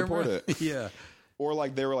me. the Will camera? you support it? Yeah. Or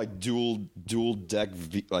like they were like dual deck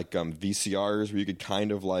VCRs where you could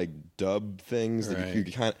kind of like dub things that you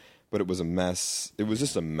could kind of, but it was a mess. It was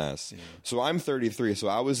just a mess. Yeah. So I'm 33, so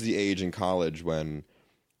I was the age in college when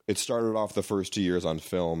it started off the first 2 years on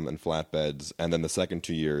film and flatbeds, and then the second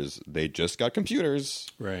 2 years, they just got computers.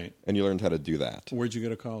 Right. And you learned how to do that. Where'd you go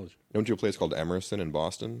to college? I went to a place called Emerson in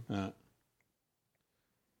Boston.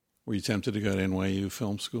 Were you tempted to go to NYU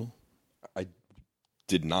Film School? I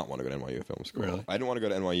did not want to go to NYU Film School. Really? I didn't want to go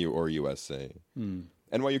to NYU or USC.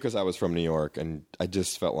 NYU because I was from New York, and I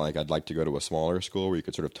just felt like I'd like to go to a smaller school where you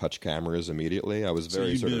could sort of touch cameras immediately. I was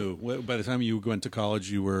very so you knew by the time you went to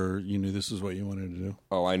college, you knew this is what you wanted to do.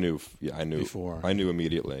 Oh, I knew. Yeah, I knew before. I knew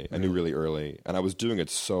immediately. I knew really early, and I was doing it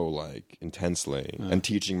so like intensely and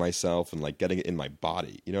teaching myself and like getting it in my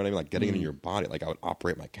body. You know what I mean? Like getting it in your body. Like I would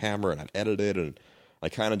operate my camera and I'd edit it, and I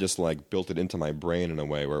kind of just like built it into my brain in a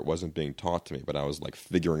way where it wasn't being taught to me, but I was like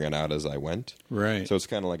figuring it out as I went. Right. So it's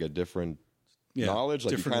kind of like a different knowledge,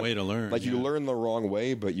 like different way to learn. Like you learn the wrong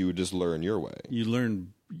way, but you just learn your way. You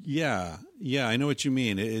learn, yeah. I know what you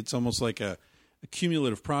mean. It's almost like a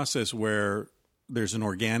cumulative process where there's an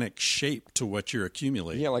organic shape to what you're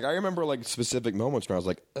accumulating. Yeah, like I remember like specific moments where I was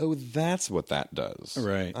like, "Oh, that's what that does."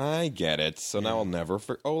 Right. I get it. So now I'll never.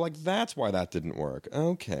 like that's why that didn't work.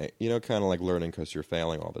 Okay, kind of like learning because you're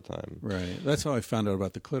failing all the time. Right. That's how I found out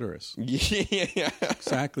about the clitoris. Yeah.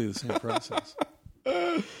 Exactly the same process.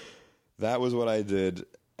 That was what I did,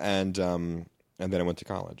 and then I went to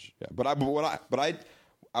college. Yeah, but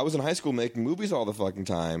I was in high school making movies all the fucking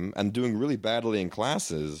time and doing really badly in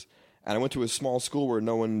classes. And I went to a small school where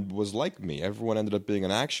no one was like me. Everyone ended up being an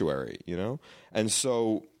actuary, And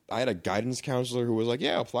so I had a guidance counselor who was like,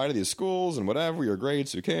 yeah, apply to these schools and whatever, your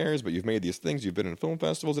grades, who cares? But you've made these things, you've been in film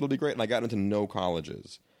festivals, it'll be great. And I got into no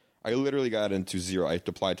colleges. I literally got into zero. I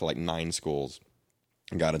applied to like 9 schools.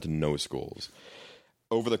 and got into no schools.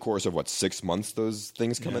 Over the course of 6 months, those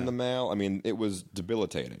things come in the mail. I mean, it was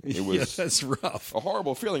debilitating. It was that's rough. a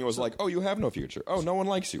horrible feeling. It was like, oh, you have no future. Oh, no one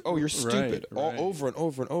likes you. Oh, you're stupid. Right. All over and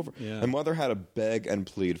over and over. Yeah. My mother had to beg and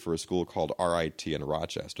plead for a school called RIT in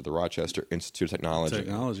Rochester, the Rochester Institute of Technology.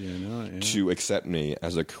 Technology, I know it. Yeah. To accept me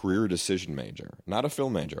as a career decision major, not a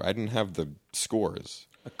film major. I didn't have the scores.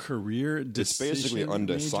 A career It's decision basically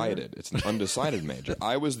undecided. major? It's an undecided major.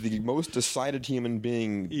 I was the most decided human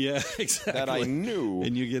being Yeah, exactly. that I knew.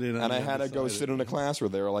 And you get in on and I the had to go undecided. sit in a class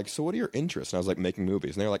where they were like, so what are your interests? And I was like, making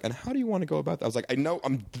movies. And they were like, and how do you want to go about that? I was like, I know,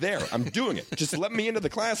 I'm there. I'm doing it. Just let me into the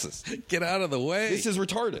classes. Get out of the way. This is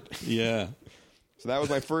retarded. Yeah. So that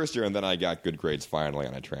was my first year, and then I got good grades finally,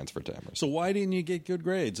 and I transferred to Emory. So why didn't you get good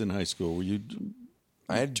grades in high school? Were you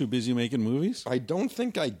too busy making movies? I don't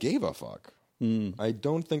think I gave a fuck. I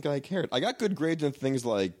don't think I cared. I got good grades in things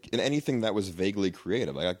like, in anything that was vaguely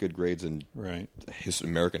creative. I got good grades in Right.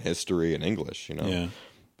 American history and English, Yeah.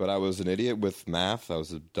 But I was an idiot with math. I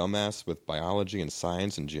was a dumbass with biology and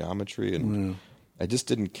science and geometry, and I just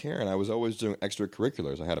didn't care. And I was always doing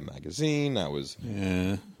extracurriculars. I had a magazine. I was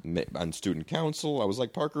Yeah. on student council. I was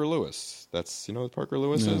like Parker Lewis. That's, you know what Parker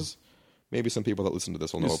Lewis is? Maybe some people that listen to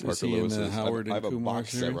this will know Is what Parker he in Lewis the is. Howard I have a and Kumar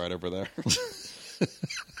box set series? right over there.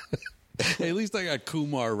 Hey, at least I got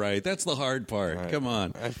Kumar right. That's the hard part. Right. Come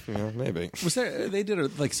on. Maybe. Was there? They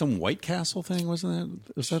did like some White Castle thing, wasn't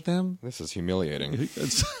that? Was that them? This is humiliating.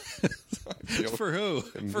 For who?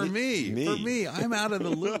 For me. Me. For me. I'm out of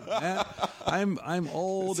the loop, man. I'm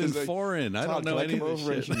old This and is like, foreign. I don't Todd, know can any I come of this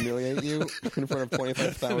over and shit. humiliate you in front of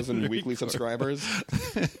 25,000 weekly subscribers?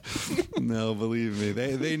 No, believe me,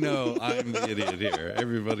 they know I'm the idiot here.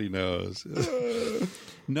 Everybody knows.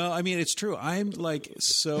 No, I mean it's true. I'm like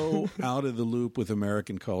so out of the loop with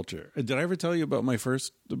American culture. Did I ever tell you about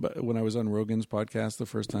when I was on Rogan's podcast the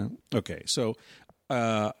first time? Okay, so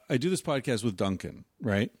I do this podcast with Duncan,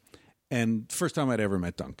 right? And first time I'd ever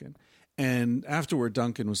met Duncan, and afterward,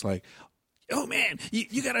 Duncan was like, oh man,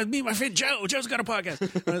 you got to meet my friend Joe. Joe's got a podcast.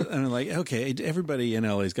 And I'm like, okay, everybody in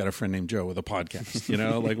LA's got a friend named Joe with a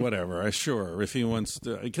podcast, like whatever. Sure. If he wants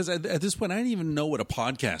to, because at this point, I didn't even know what a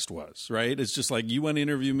podcast was, right? It's just like, you want to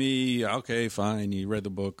interview me? Okay, fine. You read the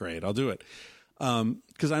book. Great. I'll do it.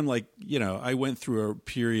 Because I'm like, I went through a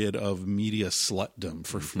period of media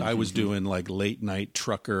slutdom. I was doing like late night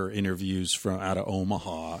trucker interviews out of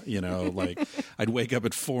Omaha, like I'd wake up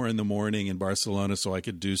at 4 a.m. in Barcelona so I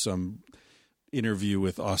could do some interview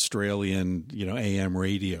with Australian, AM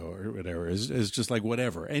radio or whatever. Is just like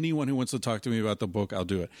whatever. Anyone who wants to talk to me about the book, I'll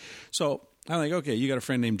do it. So I'm like, okay, you got a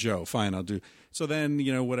friend named Joe. Fine, I'll do. So then,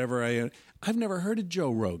 whatever I've never heard of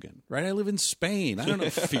Joe Rogan, right? I live in Spain. I don't know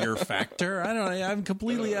Fear Factor. I'm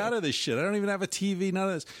completely out of this shit. I don't even have a TV, none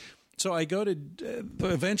of this. So I go to,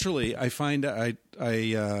 eventually I find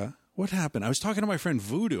what happened? I was talking to my friend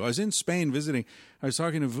Voodoo. I was in Spain visiting. I was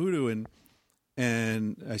talking to Voodoo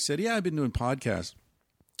and I said, yeah, I've been doing podcasts.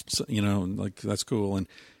 So, like, that's cool.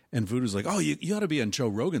 And Voodoo's like, oh, you ought to be on Joe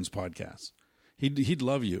Rogan's podcast. He'd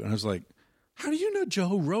love you. And I was like, how do you know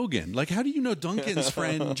Joe Rogan? Like, how do you know Duncan's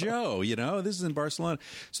friend Joe? This is in Barcelona.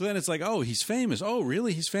 So then it's like, oh, he's famous. Oh,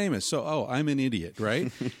 really? He's famous. So, I'm an idiot,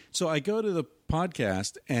 right? So I go to the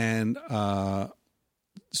podcast and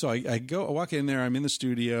so I walk in there. I'm in the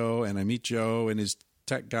studio and I meet Joe and his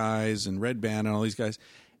tech guys and Red Band and all these guys.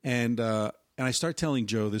 And I start telling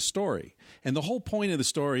Joe this story. And the whole point of the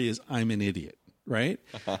story is I'm an idiot. Right.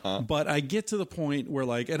 But I get to the point where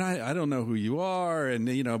and I don't know who you are and,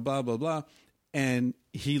 blah, blah, blah. And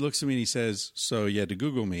he looks at me and he says, so you had to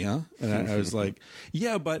Google me, huh? And I was like,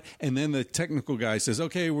 yeah, but, and then the technical guy says,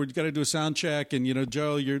 okay, we've got to do a sound check. And,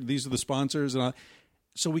 Joe, these are the sponsors. And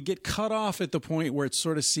so we get cut off at the point where it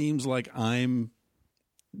sort of seems like I'm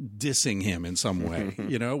dissing him in some way,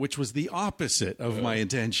 which was the opposite of my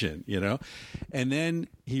intention, and then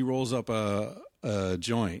he rolls up a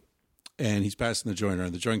joint. And he's passing the joint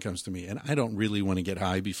around. The joint comes to me, and I don't really want to get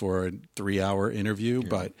high before a 3-hour interview. Yeah.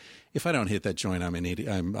 But if I don't hit that joint, I'm an idiot.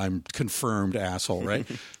 I'm confirmed asshole, right?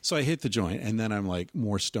 So I hit the joint, and then I'm like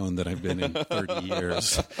more stoned than I've been in 30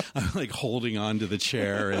 years. I'm like holding on to the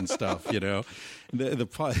chair and stuff, So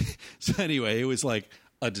anyway, it was like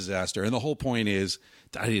a disaster. And the whole point is,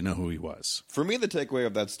 I didn't know who he was. For me, the takeaway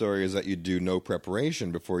of that story is that you do no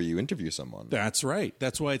preparation before you interview someone. That's right.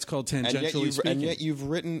 That's why it's called Tangentially Speaking. And yet you've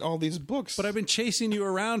written all these books. But I've been chasing you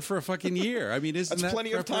around for a fucking year. I mean, isn't That's that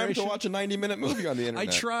plenty of time to watch a 90-minute movie on the internet.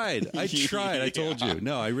 I tried. I told you.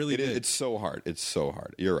 No, I really did. It's so hard. It's so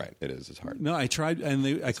hard. You're right. It is. It's hard. No, I tried,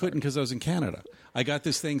 and I couldn't because I was in Canada. I got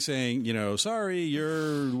this thing saying, sorry,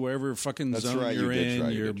 you're wherever fucking That's zone right, you're you did in. try,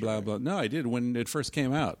 You're you did blah, try. blah. No, I did. When it first came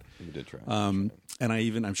him out. You did try. And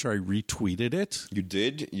I'm sure I retweeted it. You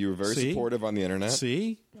did. You were very supportive on the internet.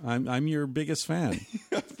 See, I'm your biggest fan.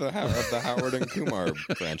 of the Howard and Kumar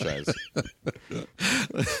franchise.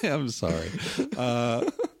 I'm sorry.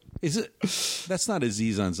 Is it? That's not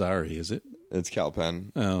Aziz Ansari, is it? It's Kal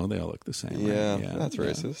Penn. Oh, they all look the same. Yeah, right? that's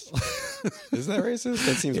racist. Is that racist?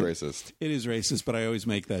 That seems racist. It is racist, but I always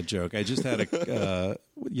make that joke. I just had to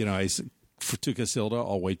Casilda,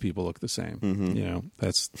 all white people look the same. Mm-hmm. You know,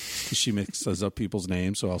 she mixes up people's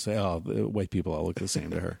names, so I'll say, oh, the white people all look the same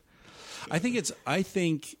to her. I think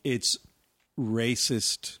it's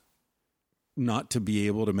racist not to be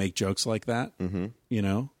able to make jokes like that. Mm-hmm. You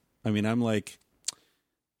know, I mean,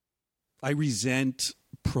 I resent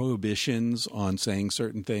prohibitions on saying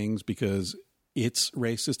certain things because it's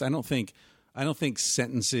racist. I don't think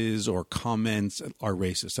sentences or comments are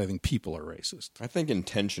racist. I think people are racist. I think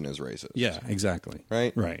intention is racist. Yeah, exactly.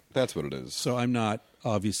 Right? Right. That's what it is. So I'm not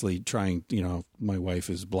obviously trying, my wife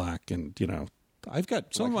is black and, I've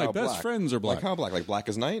got some of my best friends are black. Like how black? Like black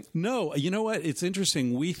as night? No, you know what? It's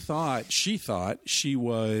interesting. She thought she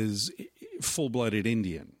was full-blooded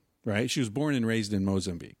Indian, right? She was born and raised in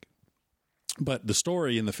Mozambique. But the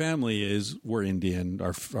story in the family is we're Indian.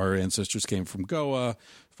 Our ancestors came from Goa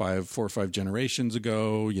 4 or 5 generations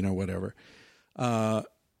ago, whatever. A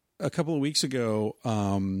couple of weeks ago,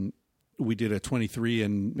 we did a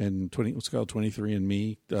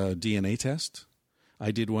 23andMe DNA test.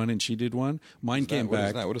 I did one and she did one. Mine came back. What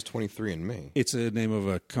is that? What is 23andMe? It's a name of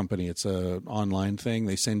a company. It's an online thing.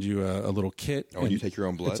 They send you a little kit. Oh, and you take your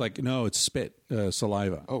own blood? It's like, no, it's spit,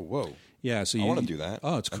 saliva. Oh, whoa. Yeah, so I want to do that.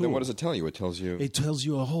 Oh, it's cool. And then what does it tell you? It tells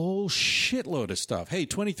you a whole shitload of stuff. Hey,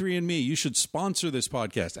 23andMe, you should sponsor this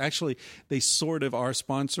podcast. Actually, they sort of are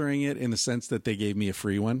sponsoring it in the sense that they gave me a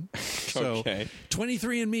free one. So, okay.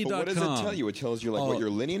 23andme.com. But what does it tell you? It tells you what your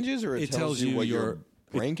lineage is, or it tells you what your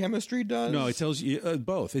brain chemistry does? No, it tells you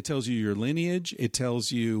both. It tells you your lineage. It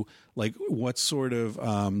tells you what sort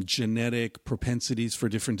of genetic propensities for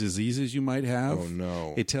different diseases you might have. Oh,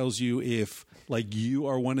 no. It tells you if you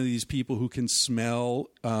are one of these people who can smell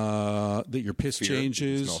that your piss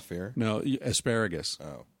changes. You smell fear? No, asparagus.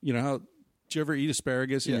 Oh. You know how? Did you ever eat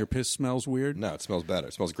asparagus and your piss smells weird? No, it smells better.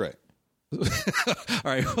 It smells great. All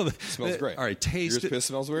right. Well, it smells great. All right. Taste Your piss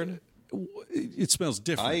smells weird? It smells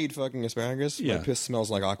different. I eat fucking asparagus. Yeah. My piss smells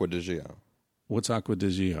like Aqua di Gio. What's Aqua di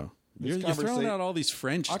Gio? You're throwing out all these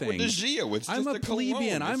French Aqua things. di Gio. It's just I'm a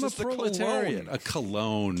plebeian. I'm a proletariat. A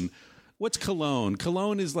cologne. What's cologne?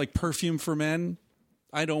 Cologne is like perfume for men.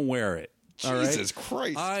 I don't wear it. Jesus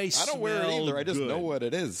Christ. I don't wear it either. I just know what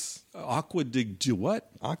it is. Aqua di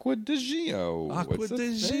what? Aqua di Gio. Aqua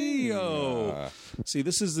di Gio. See,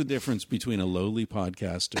 this is the difference between a lowly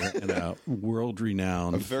podcaster and a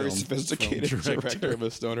world-renowned, a very sophisticated director of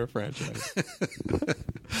a stoner franchise.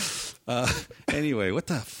 Anyway, what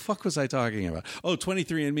the fuck was I talking about? Oh,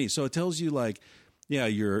 23andMe. So it tells you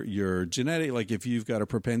your genetic, like if you've got a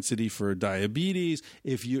propensity for diabetes,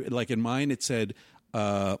 if you in mine it said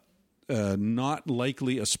not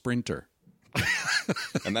likely a sprinter.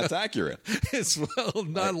 And that's accurate. It's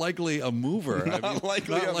not likely a mover. Not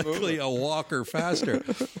likely a walker faster.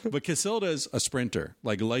 But Casilda's a sprinter,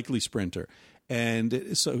 likely sprinter.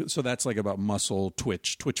 And so that's about muscle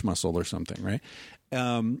twitch muscle or something, right?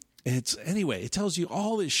 It tells you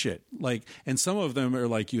all this shit. And some of them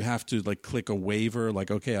are you have to click a waiver,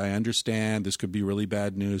 okay, I understand this could be really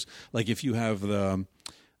bad news. If you have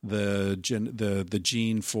the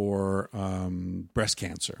gene for breast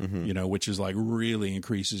cancer, which is really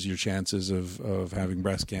increases your chances of having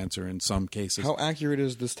breast cancer in some cases. How accurate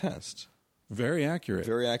is this test? Very accurate.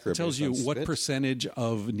 Very accurate. It tells you what percentage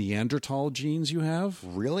of Neanderthal genes you have.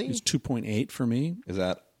 Really? It's 2.8 for me. Is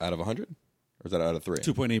that out of 100? Or is that out of 3?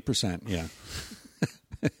 2.8%, yeah.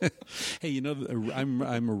 Hey,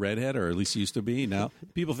 I'm a redhead, or at least used to be. Now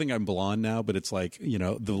people think I'm blonde now, but it's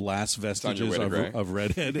the last vestiges of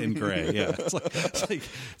redhead and gray. Yeah, it's like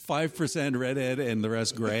 5% redhead and the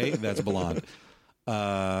rest gray. That's blonde.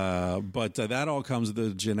 But that all comes with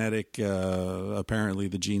the genetic. Apparently,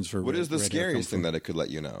 the genes for what is the scariest thing that it could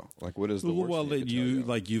let you know? What is the worst thing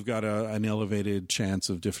you've got an elevated chance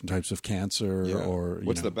of different types of cancer, or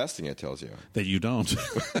what's the best thing it tells you? That you don't.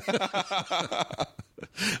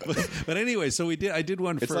 but anyway, so I did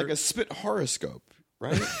one. It's like a spit horoscope.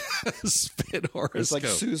 Right? Spit horoscope. It's like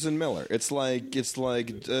Susan Miller. It's like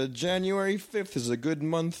January 5th is a good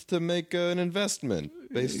month to make an investment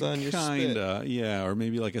based on your spit. Yeah, or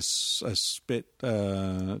maybe a spit,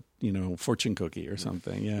 fortune cookie or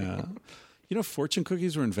something. Yeah. Fortune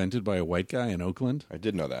cookies were invented by a white guy in Oakland. I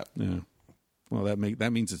did know that. Yeah. Well,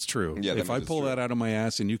 that means it's true. Yeah, if I pull that out of my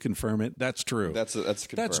ass and you confirm it, that's true. That's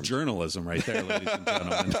confirmed. That's journalism right there, ladies and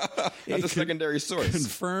gentlemen. That's a secondary source.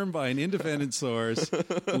 Confirmed by an independent source.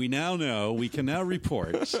 We now know. We can now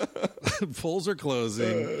report. Polls are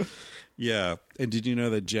closing. Yeah. And did you know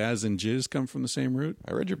that jazz and jizz come from the same root?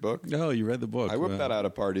 I read your book. Oh, you read the book. I whip that out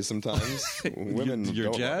at parties sometimes. Women your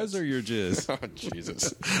don't jazz like or your jizz? Oh,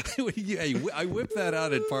 Jesus. Hey, I whip that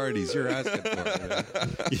out at parties. You're asking for it.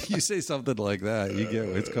 Right? You say something like that, you get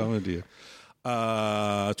it's coming to you.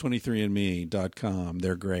 23andme.com.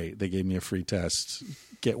 They're great. They gave me a free test.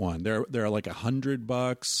 Get one. They're like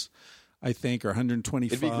 $100, I think, or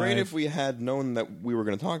 125. It'd be great if we had known that we were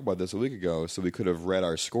going to talk about this a week ago, so we could have read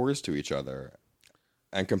our scores to each other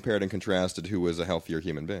and compared and contrasted who was a healthier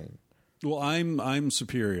human being. Well, I'm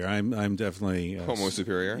superior. I'm definitely Homo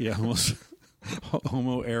superior. Yeah, almost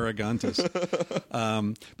Homo arrogantis.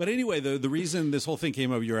 But anyway, the reason this whole thing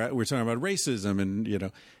came up, we're talking about racism,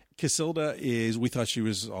 and Casilda we thought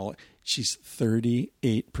she's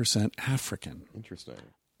 38% African. Interesting.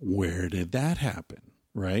 Where did that happen?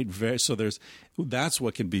 Right. So that's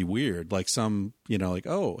what can be weird. Like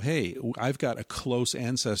oh, hey, I've got a close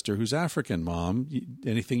ancestor who's African, Mom.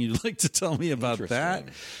 Anything you'd like to tell me about that?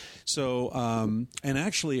 So, and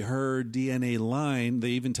actually her DNA line, they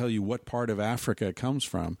even tell you what part of Africa it comes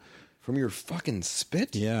from. From your fucking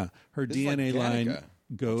spit? Yeah. Her DNA line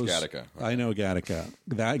goes. Gattaca. I know Gattaca.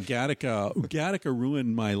 Gattaca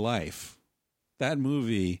ruined my life. That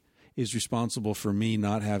movie is responsible for me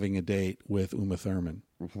not having a date with Uma Thurman.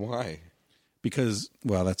 Why? Because,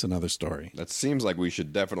 well, that's another story. That seems like we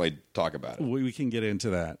should definitely talk about it. We can get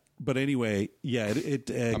into that. But anyway, yeah.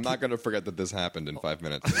 I'm not going to forget that this happened in 5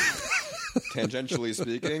 minutes. Tangentially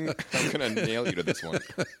speaking, I'm going to nail you to this one.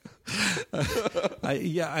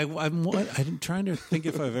 I'm trying to think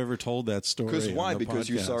if I've ever told that story. Because why? Because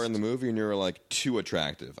you saw her in the movie and you were like, too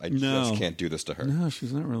attractive. I just can't do this to her. No,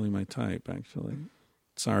 she's not really my type, actually.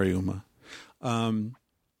 Sorry, Uma.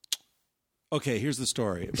 Okay, here's the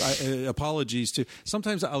story. Apologies to.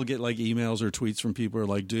 Sometimes I'll get like emails or tweets from people who are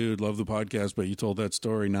like, "Dude, love the podcast, but you told that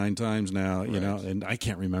story 9 times now, you know, and I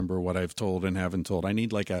can't remember what I've told and haven't told." I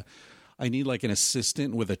need like an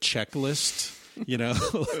assistant with a checklist.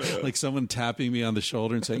 Like someone tapping me on the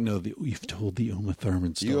shoulder and saying, "No, you've told the Uma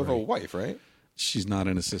Thurman story." You have a wife, right? She's not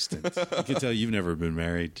an assistant. I can tell you've never been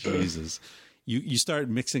married. Jesus. You start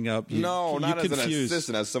mixing up. Not as an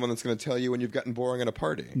assistant, as someone that's going to tell you when you've gotten boring at a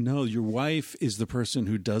party. No, your wife is the person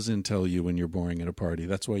who doesn't tell you when you're boring at a party.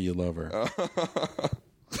 That's why you love her.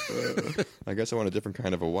 I guess I want a different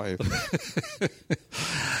kind of a wife.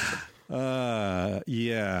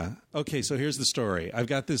 Yeah. Okay, so here's the story. I've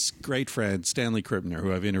got this great friend, Stanley Krippner,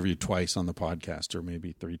 who I've interviewed twice on the podcast, or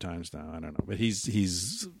maybe 3 times now. I don't know. But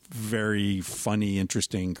he's very funny,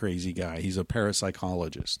 interesting, crazy guy. He's a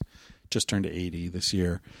parapsychologist. Just turned 80 this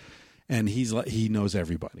year, and he knows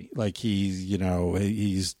everybody. Like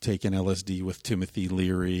he's taken LSD with Timothy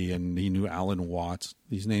Leary, and he knew Alan Watts.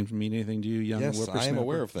 These names mean anything to you, young whippersnapper? Yes, I am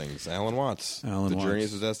aware of things. Alan Watts. The journey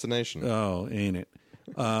is the destination. Oh, ain't it?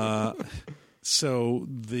 So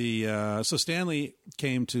Stanley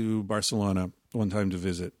came to Barcelona one time to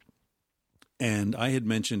visit, and I had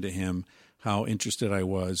mentioned to him how interested I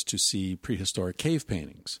was to see prehistoric cave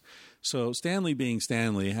paintings. So Stanley, being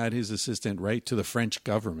Stanley, had his assistant write to the French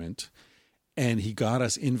government, and he got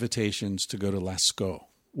us invitations to go to Lascaux,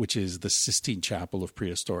 which is the Sistine Chapel of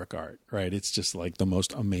prehistoric art, right? It's just like the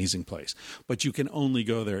most amazing place. But you can only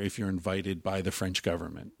go there if you're invited by the French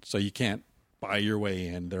government. So you can't buy your way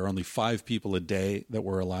in. There are only 5 people a day that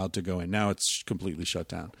were allowed to go in. Now it's completely shut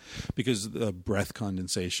down because the breath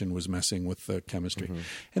condensation was messing with the chemistry. Mm-hmm.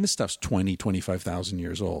 And this stuff's 25,000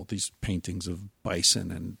 years old, these paintings of bison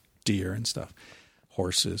and deer and stuff,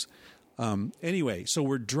 horses. Anyway, so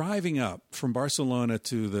we're driving up from Barcelona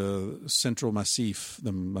to the Central Massif,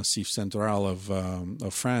 the Massif Central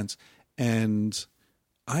of France, and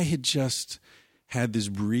I had just had this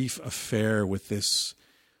brief affair with this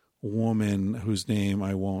woman whose name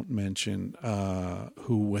I won't mention,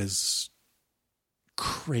 who was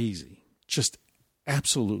crazy, just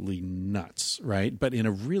absolutely nuts, right? But in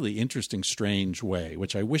a really interesting, strange way,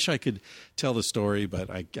 which I wish I could tell the story,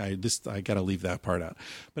 but I got to leave that part out.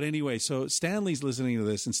 But anyway, so Stanley's listening to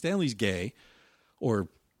this, and Stanley's gay or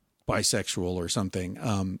bisexual or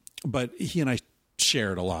something. But he and I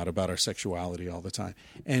shared a lot about our sexuality all the time.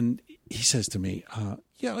 And he says to me, I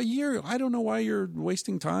don't know why you're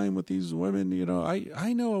wasting time with these women.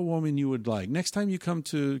 I know a woman you would like. Next time you come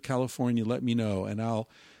to California, let me know, and I'll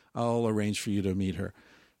arrange for you to meet her.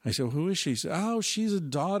 I said, well, who is she? She said, oh, she's a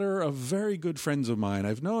daughter of very good friends of mine.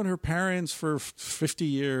 I've known her parents for 50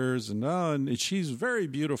 years, and she's very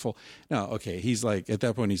beautiful. Now, okay, he's like, at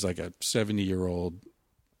that point, he's like a 70-year-old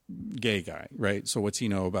gay guy, right? So what's he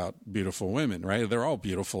know about beautiful women, right? They're all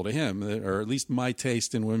beautiful to him, or at least my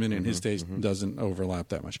taste in women and his taste doesn't overlap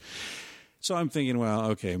that much. So I'm thinking, well,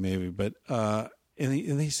 okay, maybe. But, and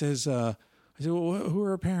he says, I said, well, who are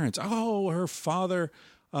her parents? Oh, her father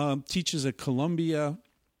teaches at Columbia.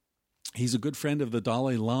 He's a good friend of the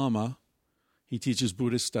Dalai Lama. He teaches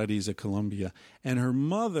Buddhist studies at Columbia. And her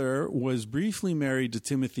mother was briefly married to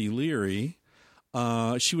Timothy Leary.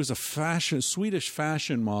 She was a Swedish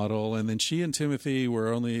fashion model. And then she and Timothy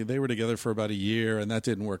were together for about a year, and that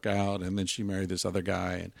didn't work out. And then she married this other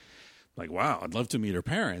guy. And like, wow, I'd love to meet her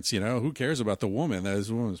parents. Who cares about the woman? This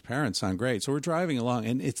woman's parents sound great. So we're driving along,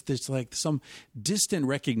 and there's like some distant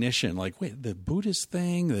recognition. Like, wait, the Buddhist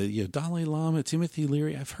thing, the Dalai Lama, Timothy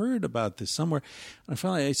Leary. I've heard about this somewhere. And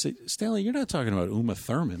finally, I said, Stanley, you're not talking about Uma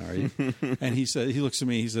Thurman, are you? And he looks at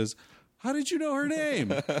me. He says, how did you know her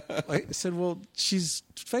name? I said, well, she's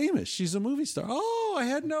famous. She's a movie star. Oh, I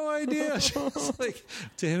had no idea. Like,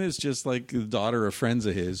 to him, it's just like the daughter of friends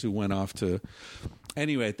of his who went off to.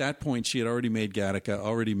 Anyway, at that point, she had already made Gattaca,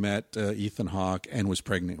 already met Ethan Hawke, and was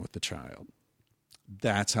pregnant with the child.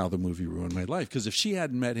 That's how the movie ruined my life. Because if she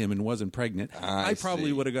hadn't met him and wasn't pregnant, I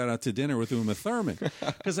probably would have gone out to dinner with Uma Thurman.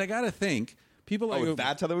 Because I got to think, people like...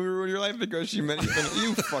 that's how the movie ruined your life? Because she met Ethan...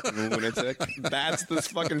 You fucking lunatic. That's this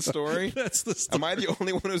fucking story? That's the story. Am I the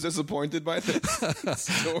only one who's disappointed by this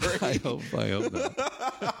story? I hope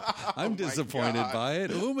not. I'm disappointed by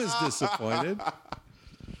it. Uma's disappointed.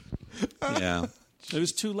 Yeah. It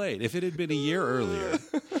was too late. If it had been a year earlier.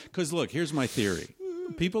 Because, look, here's my theory.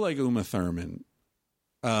 People like Uma Thurman,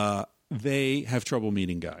 they have trouble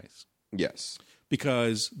meeting guys. Yes.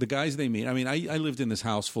 Because the guys they meet, I mean, I lived in this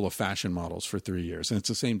house full of fashion models for 3 years, and it's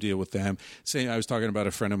the same deal with them. I was talking about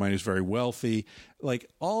a friend of mine who's very wealthy. Like,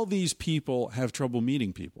 all these people have trouble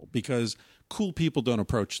meeting people because cool people don't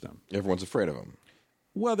approach them. Everyone's afraid of them.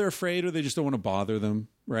 Well, they're afraid or they just don't want to bother them,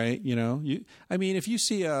 right? I mean, if you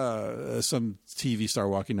see some TV star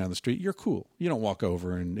walking down the street, you're cool. You don't walk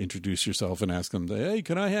over and introduce yourself and ask them, hey,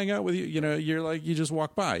 can I hang out with you? You're like, you just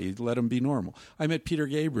walk by. You let them be normal. I met Peter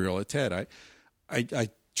Gabriel at TED. I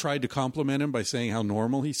tried to compliment him by saying how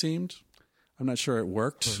normal he seemed. I'm not sure it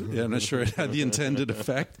worked. I'm not sure it had the intended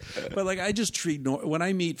effect. But like, I just treat when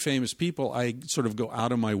I meet famous people, I sort of go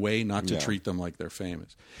out of my way not to treat them like they're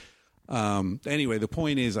famous. Anyway, the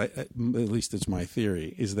point is, at least it's my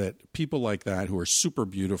theory, is that people like that who are super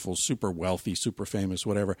beautiful, super wealthy, super famous,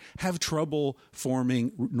 whatever, have trouble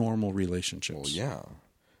forming normal relationships. Well, yeah,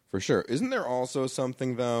 for sure. Isn't there also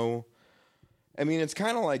something, though? I mean, it's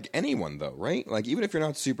kind of like anyone, though, right? Like, even if you're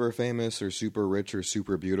not super famous or super rich or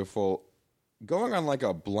super beautiful, going on like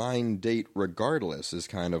a blind date regardless is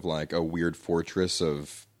kind of like a weird fortress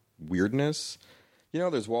of weirdness.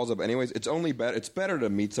 There's walls up anyways. It's better to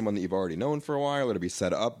meet someone that you've already known for a while or to be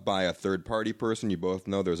set up by a third-party person. You both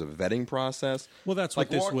know there's a vetting process. Well, that's what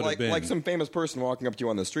this would have been. Like some famous person walking up to you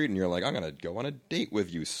on the street and you're like, I'm going to go on a date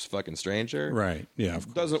with you, fucking stranger. Right, yeah, of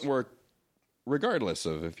course. Doesn't work regardless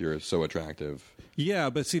of if you're so attractive. Yeah,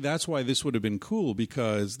 but see, that's why this would have been cool,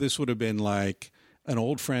 because this would have been like an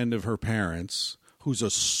old friend of her parents who's a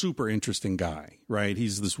super interesting guy, right?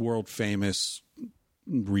 He's this world-famous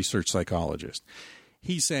research psychologist.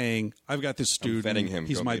 He's saying, I've got this student. I'm vetting him.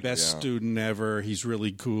 He's my best student ever. He's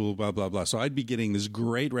really cool, blah, blah, blah. So I'd be getting this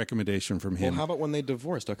great recommendation from him. Well, how about when they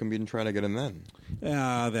divorced? How come you didn't try to get in then?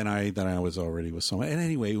 Then I was already with someone. And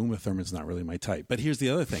anyway, Uma Thurman's not really my type. But here's the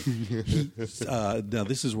other thing. Now,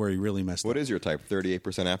 this is where he really messed up. What is your type?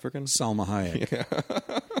 38% African? Salma Hayek.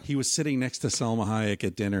 Yeah. He was sitting next to Salma Hayek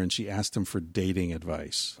at dinner, and she asked him for dating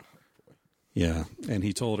advice. Yeah, and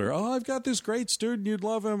he told her, I've got this great student, you'd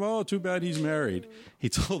love him. Oh, too bad he's married. He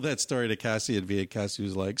told that story to Cassie at Viet. Cassie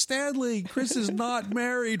was like, Stanley, Chris is not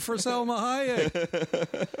married for Salma Hayek.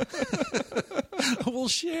 We'll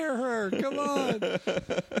share her. Come on.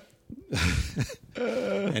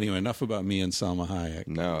 Anyway, enough about me and Salma Hayek.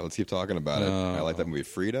 No, let's keep talking about it. I like that movie.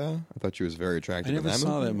 Frida, I thought she was very attractive. I never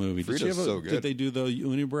saw that movie. Frida's so good. Did they do the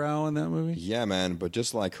unibrow in that movie? Yeah, man, but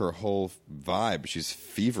just like her whole vibe, she's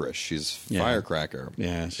feverish. She's firecracker.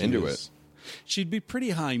 Yeah, into it. She'd be pretty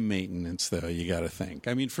high maintenance, though, you got to think.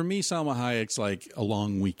 I mean, for me, Salma Hayek's like a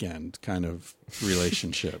long weekend kind of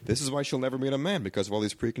relationship. This is why she'll never meet a man, because of all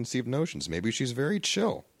these preconceived notions. Maybe she's very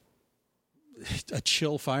chill. A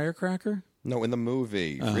chill firecracker? No, in the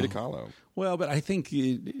movie, Frida Kahlo. Well, but I think,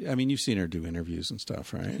 you've seen her do interviews and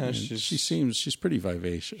stuff, right? Yeah, she's pretty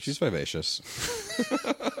vivacious. She's vivacious.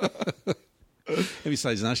 And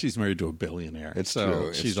besides, now she's married to a billionaire. It's so true.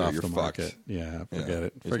 It's she's true. off You're the market. fucked. Yeah, forget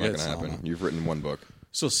it. It's Forget not going to Selma. happen. You've written one book,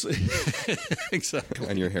 Exactly.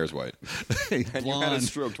 and your hair's white. And Blonde. you had a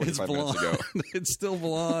stroke 25 minutes ago. It's still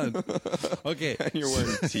blonde. Okay. And you're wearing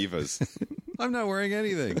Tevas. I'm not wearing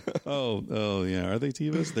anything. Oh, yeah. Are they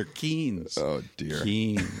Tevas? They're Keens. Oh, dear.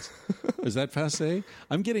 Keens. Is that passe?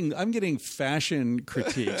 I'm getting fashion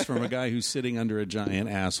critiques from a guy who's sitting under a giant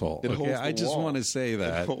asshole. It holds the I just wall. want to say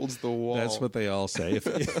that. It holds the wall. That's what they all say.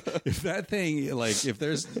 If that thing, like, if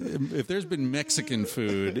there's been Mexican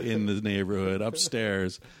food in the neighborhood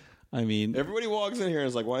upstairs, I mean, Everybody walks in here and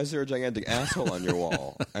is like, why is there a gigantic asshole on your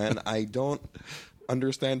wall? And I don't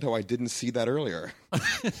understand how I didn't see that earlier.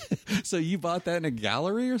 so you bought that in a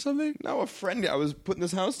gallery or something? No, a friend, I was putting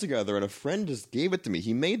this house together and a friend just gave it to me.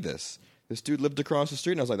 He made this. This dude lived across the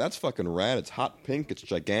street and I was like, that's fucking rad. It's hot pink. It's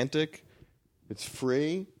gigantic. It's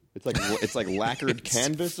free. It's like lacquered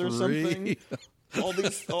canvas or something. All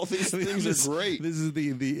these things are great. This is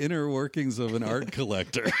the inner workings of an art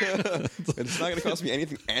collector. It's not going to cost me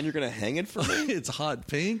anything, and you're going to hang it for me. It's hot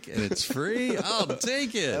pink and it's free. I'll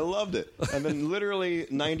take it. I loved it. And then literally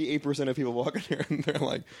 98% of people walk in here and they're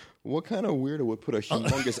like, "What kind of weirdo would put a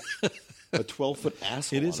 12-foot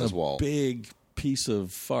asshole It is on his a wall?" big piece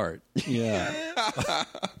of fart. Yeah,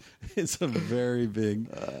 it's a very big.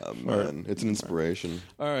 Man, it's an inspiration.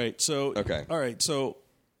 All right, so Okay. All right, so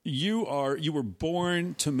you were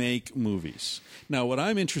born to make movies. Now, what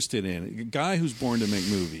I'm interested in, a guy who's born to make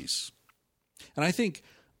movies, and I think,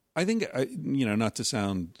 not to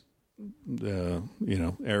sound,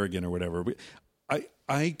 arrogant or whatever, but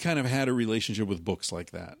I kind of had a relationship with books like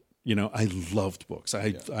that. I loved books.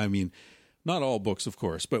 I mean, not all books, of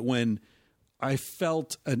course, but when I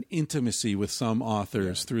felt an intimacy with some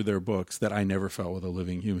authors through their books that I never felt with a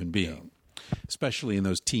living human being. Especially in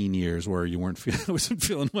those teen years where you wasn't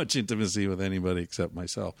feeling much intimacy with anybody except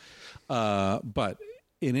myself. But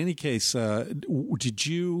in any case, do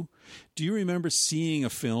you remember seeing a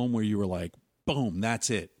film where you were like, boom, that's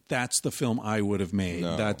it. That's the film I would have made.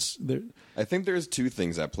 No. I think there's two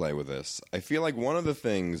things at play with this. I feel like one of the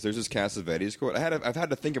things, there's this Cassavetes quote. I've had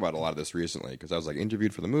to think about a lot of this recently because I was like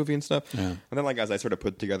interviewed for the movie and stuff. Yeah. And then like as I sort of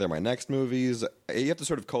put together my next movies, you have to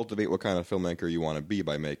sort of cultivate what kind of filmmaker you want to be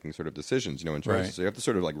by making sort of decisions, and choices. Right. So you have to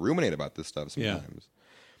sort of like ruminate about this stuff sometimes.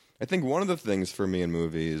 Yeah. I think one of the things for me in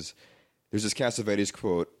movies, there's this Cassavetes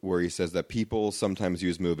quote where he says that people sometimes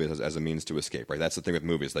use movies as a means to escape, right? That's the thing with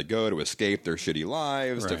movies. They go to escape their shitty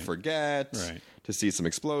lives, to forget, to see some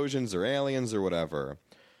explosions or aliens or whatever.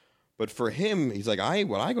 But for him, he's like,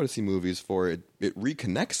 what I go to see movies for, it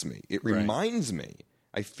reconnects me. It reminds me.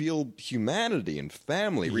 I feel humanity and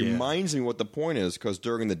family. It reminds me what the point is, because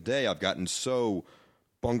during the day I've gotten so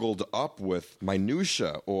bungled up with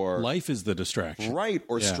minutia or life is the distraction, right?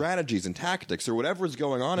 Or strategies and tactics or whatever is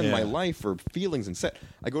going on in my life or feelings and set.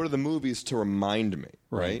 I go to the movies to remind me,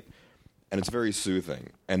 right? And it's very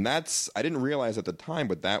soothing. And I didn't realize at the time,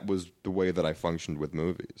 but that was the way that I functioned with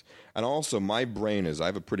movies. And also my brain I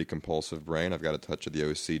have a pretty compulsive brain. I've got a touch of the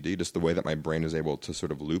OCD, just the way that my brain is able to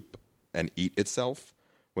sort of loop and eat itself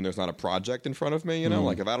when there's not a project in front of me,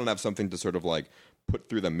 like if I don't have something to sort of like put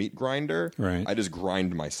through the meat grinder, I just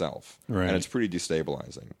grind myself. And it's pretty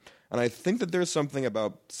destabilizing. And I think that there's something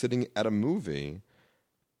about sitting at a movie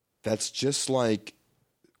that's just like,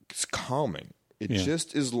 it's calming. It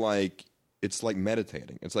just is like, it's like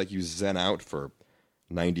meditating. It's like you zen out for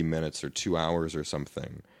 90 minutes or 2 hours or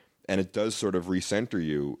something. And it does sort of recenter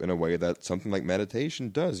you in a way that something like meditation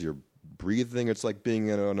does. You're breathing. It's like being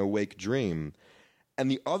in an awake dream. And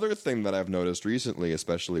the other thing that I've noticed recently,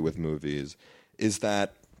 especially with movies, is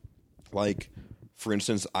that, like, for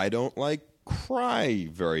instance, I don't, like, cry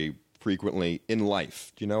very frequently in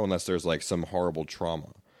life, unless there's, like, some horrible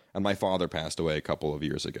trauma. And my father passed away a couple of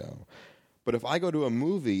years ago. But if I go to a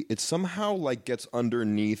movie, it somehow, like, gets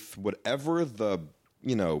underneath whatever the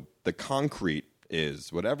concrete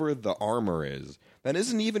is, whatever the armor is, that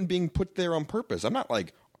isn't even being put there on purpose. I'm not,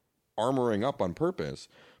 like, armoring up on purpose.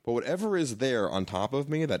 But whatever is there on top of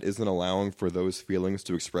me that isn't allowing for those feelings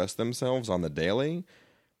to express themselves on the daily,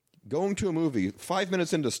 going to a movie, 5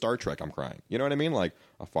 minutes into Star Trek, I'm crying. You know what I mean? Like,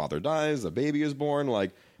 a father dies, a baby is born, like,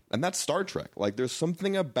 and that's Star Trek. Like, there's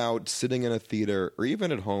something about sitting in a theater or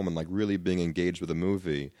even at home and, like, really being engaged with a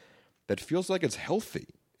movie that feels like it's healthy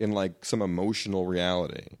in, like, some emotional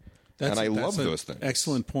reality. And I love those things.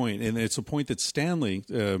 Excellent point. And it's a point that Stanley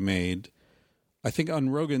made. I think on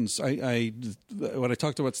Rogan's, when I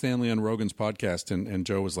talked about Stanley on Rogan's podcast, and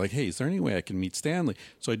Joe was like, "Hey, is there any way I can meet Stanley?"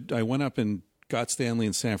 So I went up and got Stanley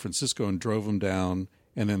in San Francisco and drove him down,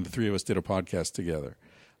 and then the three of us did a podcast together.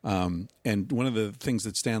 And one of the things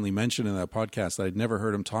that Stanley mentioned in that podcast that I'd never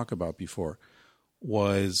heard him talk about before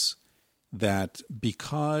was that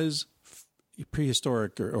because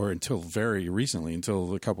prehistoric or until very recently,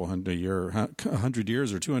 until a couple 100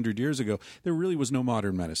 years or 200 years ago, there really was no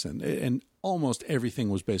modern medicine. And almost everything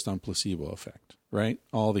was based on placebo effect, right?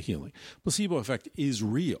 All the healing. Placebo effect is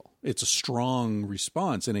real. It's a strong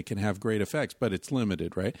response and it can have great effects, but it's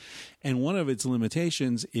limited, right? And one of its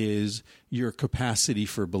limitations is your capacity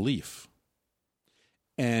for belief.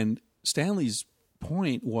 And Stanley's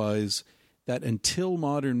point was that until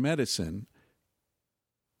modern medicine,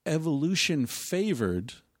 evolution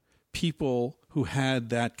favored people who had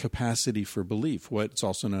that capacity for belief, what's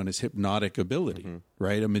also known as hypnotic ability,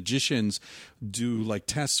 right? Magicians do like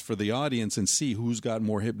tests for the audience and see who's got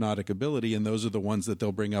more hypnotic ability, and those are the ones that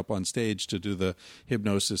they'll bring up on stage to do the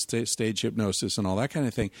hypnosis, stage hypnosis and all that kind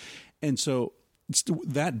of thing. And so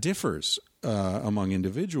that differs among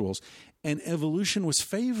individuals. And evolution was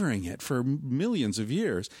favoring it for millions of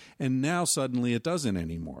years, and now suddenly it doesn't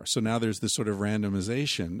anymore. So now there's this sort of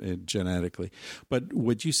randomization genetically. But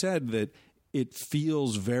what you said, that it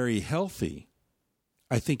feels very healthy,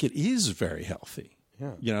 I think it is very healthy.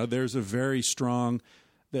 Yeah. You know, there's a very strong...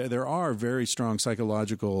 There are very strong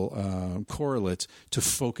psychological correlates to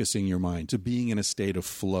focusing your mind, to being in a state of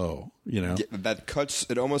flow, you know?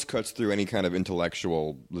 It almost cuts through any kind of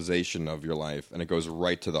intellectualization of your life, and it goes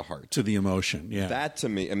right to the heart. To the emotion, yeah. That to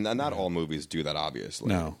me, and not all movies do that, obviously.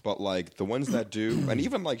 No. But like the ones that do, and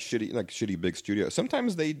even like shitty big studios,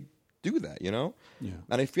 sometimes they do that, you know? Yeah.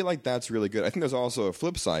 And I feel like that's really good. I think there's also a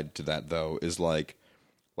flip side to that, though, is like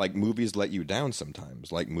movies let you down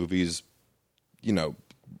sometimes. Like movies, you know,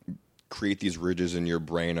 create these ridges in your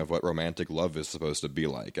brain of what romantic love is supposed to be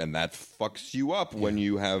like, and that fucks you up when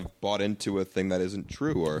you have bought into a thing that isn't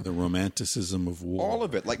true, or the romanticism of war. All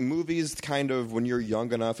of it. Like movies kind of, when you're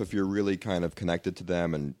young enough, if you're really kind of connected to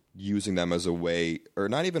them and using them as a way, or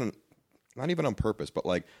not even on purpose, but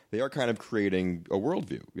like they are kind of creating a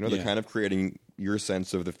worldview. You know, they're kind of creating your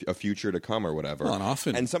sense of a future to come or whatever. Well, and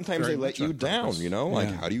often, and sometimes they let you down, you know? Like,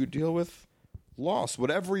 how do you deal with loss,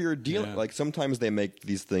 whatever you're dealing, like sometimes they make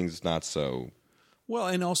these things not so. Well,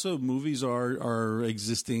 and also movies are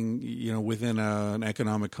existing, you know, within an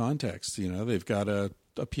economic context. You know, they've got to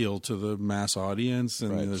appeal to the mass audience,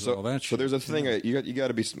 and there's all that shit. So there's a thing you got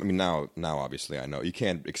to be. I mean, now obviously I know you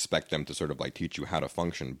can't expect them to sort of like teach you how to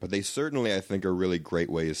function, but they certainly, I think, are really great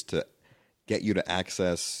ways to get you to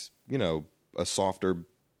access, you know, a softer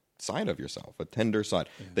side of yourself, a tender side.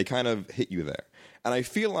 They kind of hit you there, and I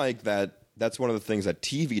feel like that's one of the things that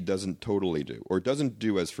TV doesn't totally do, or doesn't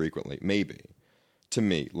do as frequently, maybe, to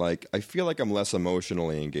me. Like, I feel like I'm less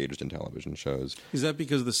emotionally engaged in television shows. Is that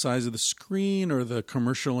because of the size of the screen or the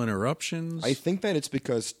commercial interruptions? I think that it's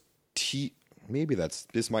because maybe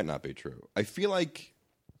this might not be true. I feel like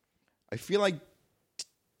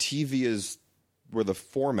TV is where the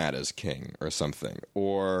format is king or something,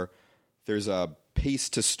 or there's a pace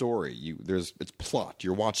to story. It's plot.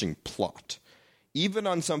 You're watching plot. Even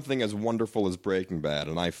on something as wonderful as Breaking Bad,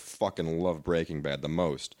 and I fucking love Breaking Bad the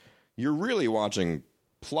most, you're really watching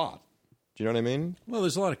plot. Do you know what I mean? Well,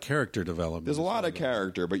 there's a lot of character development. There's a lot of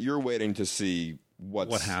character, but you're waiting to see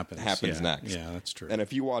what happens next. Yeah, that's true. And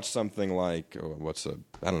if you watch something like,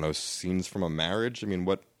 Scenes from a Marriage, I mean,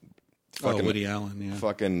 what... Fucking, Woody Allen, yeah.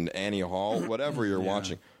 Fucking Annie Hall, whatever you're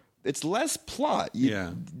watching. It's less plot.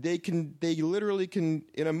 They literally can,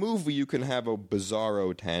 in a movie, you can have a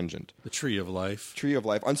bizarro tangent. The Tree of Life.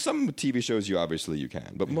 On some TV shows, you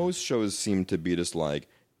can. But most shows seem to be just like,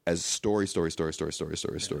 as story, forcing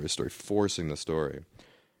the story.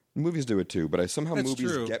 Movies do it too, but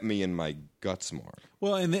movies get me in my guts more.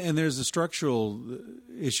 Well, and there's a structural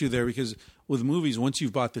issue there, because with movies, once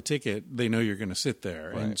you've bought the ticket, they know you're going to sit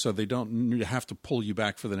there, and so they don't have to pull you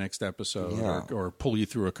back for the next episode or pull you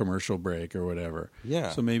through a commercial break or whatever. Yeah.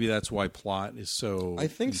 So maybe that's why plot is so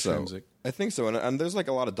intrinsic. I think so, and there's like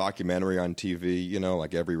a lot of documentary on TV, you know,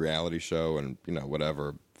 like every reality show and, you know,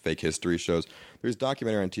 whatever, fake history shows. There's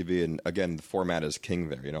documentary on TV, and again, the format is king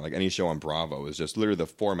there. You know, like any show on Bravo is just literally the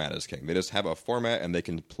format is king. They just have a format, and they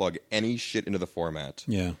can plug any shit into the format.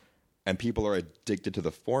 Yeah. And people are addicted to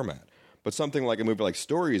the format. But something like a movie like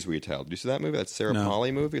Stories We Tell. Did you see that movie? That Sarah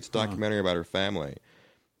Polley movie? It's a documentary about her family.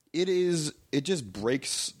 It just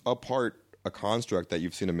breaks apart a construct that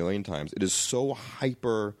you've seen a million times. It is so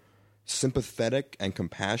hyper sympathetic and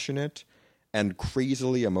compassionate and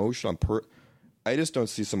crazily emotional. I just don't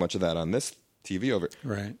see so much of that on this TV over.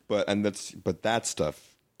 Right. But that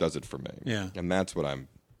stuff does it for me. Yeah. And that's what I'm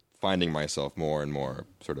finding myself more and more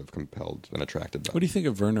sort of compelled and attracted by. What do you think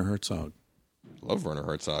of Werner Herzog? Love Werner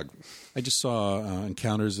Herzog. I just saw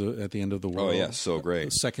Encounters at the End of the World. Oh, yeah, so great.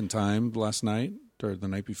 The second time last night or the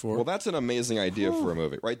night before. Well, that's an amazing idea for a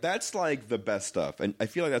movie, right? That's like the best stuff. And I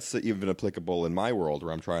feel like that's even applicable in my world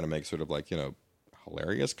where I'm trying to make sort of like,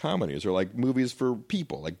 hilarious comedies or like movies for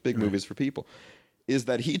people, like big movies for people. Is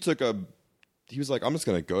that he was like, I'm just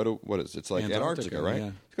going to go to, it's like Antarctica, right? Yeah.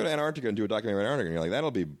 Let's go to Antarctica and do a documentary on Antarctica. And you're like,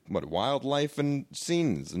 that'll be, wildlife and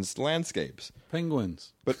scenes and landscapes.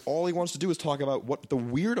 Penguins. But all he wants to do is talk about what the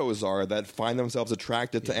weirdos are that find themselves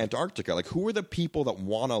attracted to Antarctica. Like, who are the people that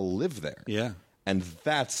want to live there? Yeah. And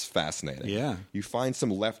that's fascinating. Yeah. You find some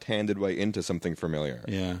left-handed way into something familiar.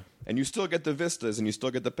 Yeah. And you still get the vistas and you still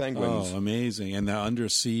get the penguins. Oh, amazing. And the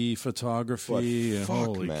undersea photography. But fuck,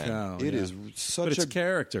 Holy man. cow. It is such but it's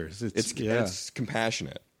characters. It's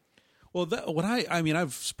compassionate. Well,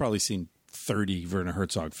 I've probably seen 30 Werner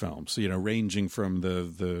Herzog films, ranging from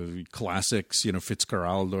the classics,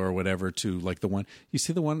 Fitzcarraldo or whatever, to like the one, you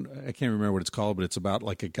see the one, I can't remember what it's called, but it's about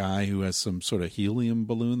like a guy who has some sort of helium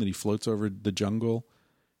balloon that he floats over the jungle.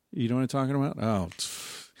 You know what I'm talking about? Oh,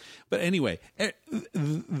 but anyway,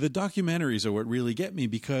 the documentaries are what really get me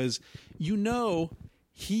because,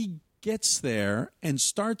 he gets there and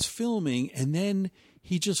starts filming and then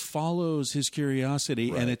he just follows his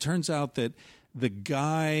curiosity. Right. And it turns out that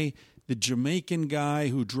the Jamaican guy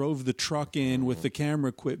who drove the truck in with the camera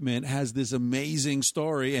equipment has this amazing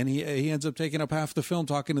story, and he ends up taking up half the film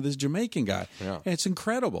talking to this Jamaican guy. Yeah. And it's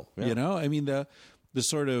incredible, I mean, the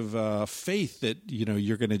sort of faith that,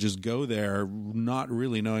 you're going to just go there not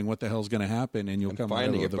really knowing what the hell's going to happen, and you'll come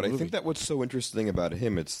finding it. But I think that what's so interesting about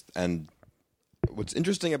him, what's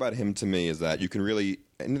interesting about him to me is that you can really,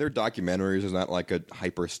 in their documentaries, there's not like a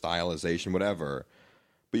hyper stylization, whatever.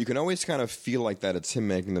 But you can always kind of feel like that it's him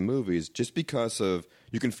making the movies just because of,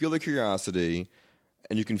 you can feel the curiosity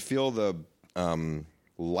and you can feel the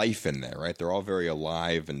life in there, right? They're all very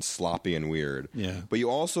alive and sloppy and weird. Yeah. But you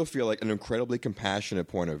also feel like an incredibly compassionate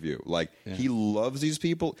point of view. Like, he loves these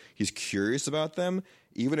people. He's curious about them.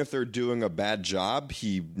 Even if they're doing a bad job,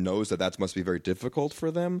 he knows that must be very difficult for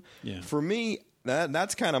them. Yeah. For me,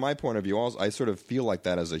 that's kind of my point of view. I sort of feel like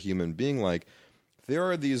that as a human being. Like, there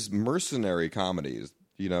are these mercenary comedies,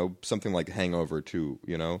 something like Hangover 2,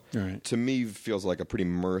 right. To me feels like a pretty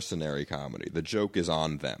mercenary comedy. The joke is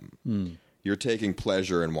on them. You're taking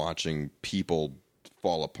pleasure in watching people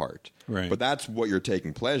fall apart. Right. But that's what you're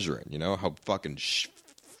taking pleasure in, how fucking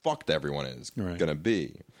fucked everyone is going to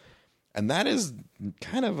be. And that is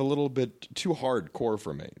kind of a little bit too hardcore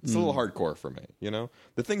for me. It's a little hardcore for me,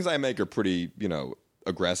 The things I make are pretty,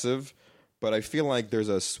 aggressive, but I feel like there's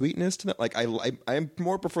a sweetness to that. Like, I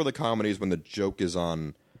more prefer the comedies when the joke is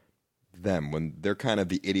on them, when they're kind of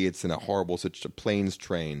the idiots in a horrible situation, planes,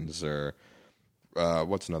 trains, or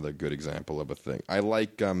what's another good example of a thing? I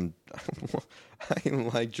like I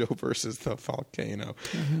like Joe versus the Volcano,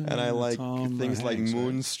 and I like things like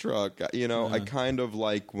Moonstruck. I kind of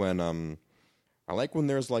like when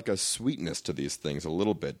there's like a sweetness to these things a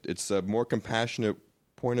little bit. It's a more compassionate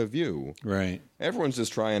point of view. Right. Everyone's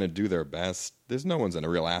just trying to do their best. There's no one's in a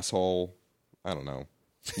real asshole. I don't know.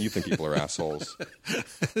 You think people are assholes.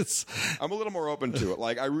 I'm a little more open to it.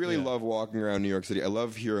 Like, I really love walking around New York City. I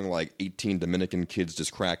love hearing like 18 Dominican kids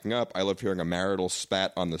just cracking up. I love hearing a marital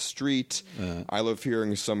spat on the street. I love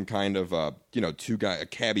hearing some kind of a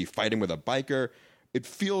cabbie fighting with a biker. It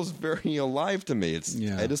feels very alive to me.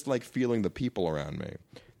 I just like feeling the people around me.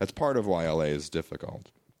 That's part of why LA is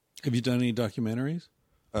difficult. Have you done any documentaries?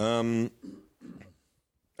 I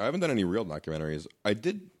haven't done any real documentaries. I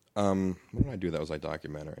did. What did I do that was like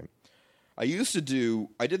documentary? I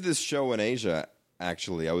did this show in Asia,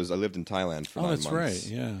 actually. I lived in Thailand for 9 months. Oh, that's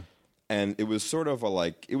right, yeah. And it was sort of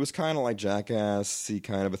it was kind of like Jackass-y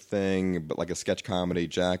kind of a thing, but like a sketch comedy,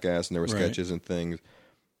 Jackass, and there were sketches and things.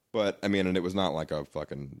 But, I mean, and it was not like it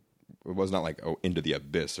was not like Into the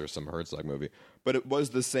Abyss or some Herzog movie. But it was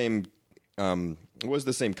the same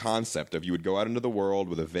concept of you would go out into the world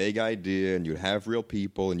with a vague idea and you'd have real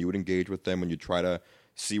people and you would engage with them and you'd try to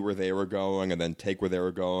see where they were going and then take where they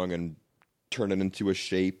were going and turn it into a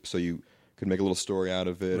shape so you could make a little story out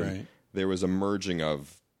of it. Right. There was a merging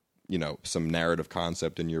of, some narrative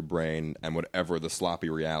concept in your brain and whatever the sloppy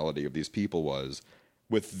reality of these people was,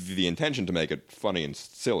 with the intention to make it funny and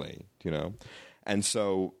silly, And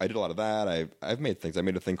so I did a lot of that. I've made things. I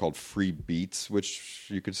made a thing called Free Beats, which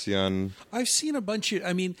you could see on... I've seen a bunch of...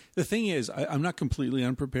 I mean, the thing is, I'm not completely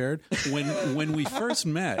unprepared. When we first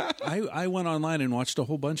met, I went online and watched a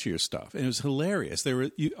whole bunch of your stuff, and it was hilarious. There were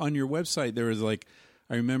on your website, there was like...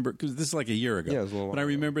 I remember... Because this is like a year ago. Yeah, it was a little while But I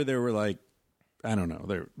remember there were like... I don't know.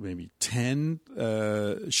 There were maybe 10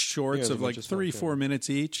 shorts of like 3-4 minutes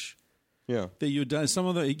each. Yeah. That you'd done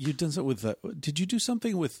you'd done something with. Did you do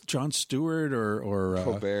something with Jon Stewart or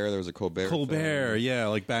Colbert? There was a Colbert. Colbert, film. yeah,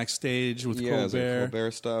 like backstage with Yeah, Colbert.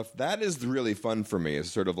 Colbert stuff. That is really fun for me. Is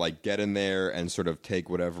sort of like get in there and sort of take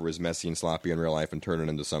whatever is messy and sloppy in real life and turn it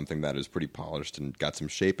into something that is pretty polished and got some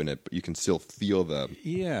shape in it, but you can still feel the.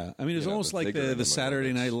 Yeah, I mean, it's almost the like vigor in the them,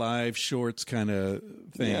 Saturday Night Live shorts kind of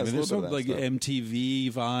thing. Yeah, I it's mean, a there's little some bit of that like stuff.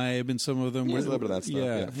 MTV vibe in some of them. There's a little bit of that stuff.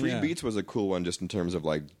 Yeah, Free Beats was a cool one, just in terms of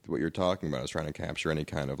like what you're talking about. I was trying to capture any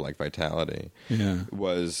kind of like vitality. Yeah.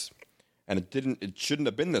 And it shouldn't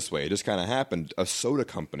have been this way. It just kind of happened. A soda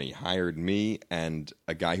company hired me and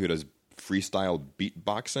a guy who does freestyle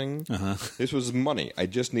beatboxing. This was money. I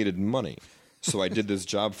just needed money. So I did this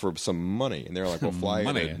job for some money. And they were like, we'll fly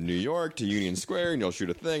you to New York, to Union Square, and you'll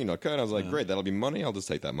shoot a thing, and you'll cut. And I was like, great, that'll be money. I'll just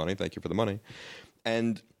take that money. Thank you for the money.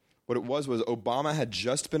 And what it was Obama had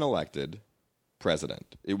just been elected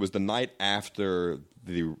president. It was the night after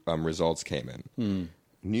the results came in.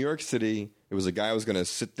 New York City, it was a guy who was going to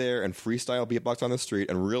sit there and freestyle beatbox on the street,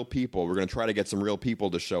 and real people were going to try to get some real people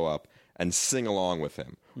to show up and sing along with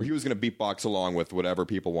him. Or he was going to beatbox along with whatever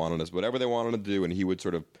people wanted us, whatever they wanted to do, and he would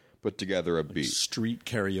sort of put together a beat. Street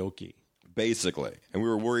karaoke. Basically. And we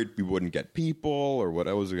were worried we wouldn't get people or what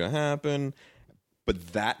was going to happen.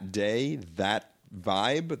 But that day, that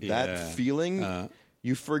vibe, that feeling,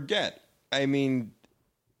 you forget. I mean,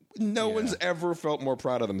 no one's ever felt more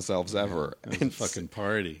proud of themselves ever. It was a fucking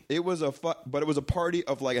party. It was but it was a party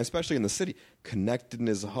of, like, especially in the city,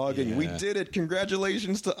 connectedness, hugging. Yeah. We did it.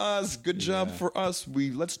 Congratulations to us. Good job for us.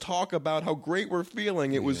 Let's talk about how great we're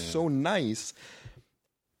feeling. It was so nice.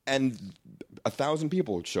 And 1,000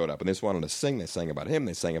 people showed up, and they just wanted to sing. They sang about him.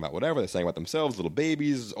 They sang about whatever. They sang about themselves, little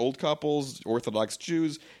babies, old couples, Orthodox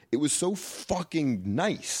Jews. It was so fucking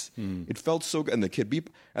nice. It felt so good. And the kid beep.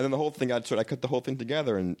 And then the whole thing, I cut the whole thing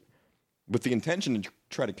together, and with the intention to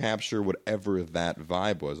try to capture whatever that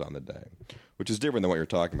vibe was on the day, which is different than what you're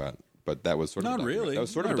talking about. But that was sort of Not really. That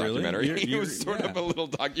was sort of a Not really. documentary. You're- It was sort of a little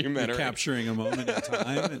documentary. You're capturing a moment in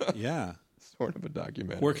time. Yeah. Sort of a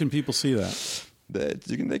documentary. Where can people see that? They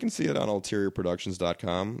can see it on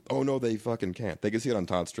ulteriorproductions.com. Oh, no, they fucking can't. They can see it on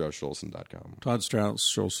toddstraussschulzen.com.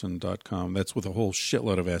 toddstraussschulzen.com. That's with a whole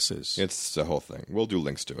shitload of S's. It's the whole thing. We'll do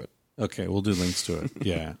links to it. Okay, we'll do links to it.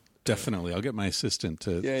 Yeah, definitely. I'll get my assistant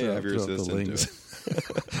to have your throw up the assistant do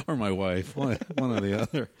links. Or my wife, one or the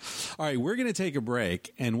other. All right, we're going to take a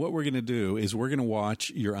break, and what we're going to do is we're going to watch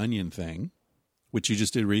your Onion thing, which you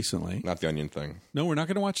just did recently. Not the Onion thing. No, we're not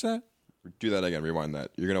going to watch that? Do that again. Rewind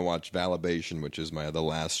that. You're going to watch Valibation, which is the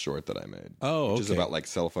last short that I made. Oh, okay. Which is about like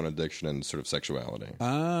cell phone addiction and sort of sexuality.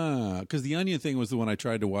 Because the Onion thing was the one I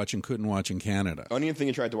tried to watch and couldn't watch in Canada. Onion thing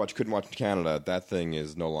you tried to watch, couldn't watch in Canada. That thing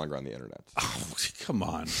is no longer on the internet. Oh, come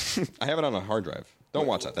on. I have it on a hard drive. Don't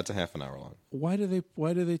watch that. That's a half an hour long. Why do they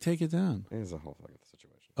take it down? It's a whole fucking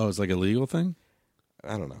situation. Oh, it's like a legal thing?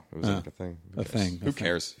 I don't know. It was like a thing. A thing. Who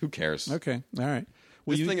cares? Who cares? Okay. All right.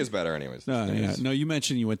 Well, This thing is better, anyways. No, you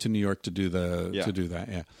mentioned you went to New York to do that.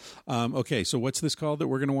 Yeah. Okay, so what's this called that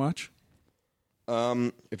we're going to watch?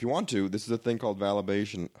 If you want to, this is a thing called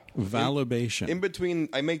Valibation. Valibation. In between,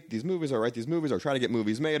 I make these movies, I write these movies, I try to get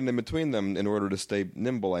movies made, and in between them, in order to stay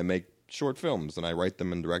nimble, I make short films, and I write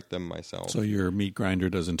them and direct them myself. So your meat grinder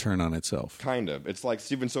doesn't turn on itself. Kind of. It's like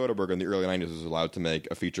Steven Soderbergh in the early 90s was allowed to make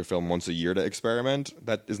a feature film once a year to experiment.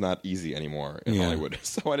 That is not easy ananymore in Hollywood.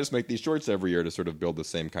 So I just make these shorts every year to sort of build the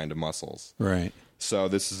same kind of muscles. Right. So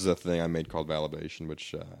this is a thing I made called Valibation,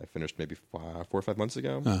 which I finished maybe 4 or 5 months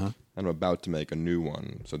ago. And I'm about to make a new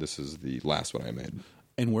one. So this is the last one I made.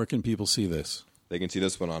 And where can people see this? They can see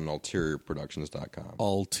this one on ulteriorproductions.com.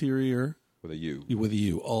 Ulterior. With a U. With a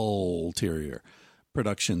U.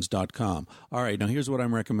 Ulteriorproductions.com. All right, now here's what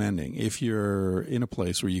I'm recommending. If you're in a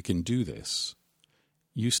place where you can do this,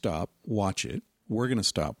 you stop, watch it. We're going to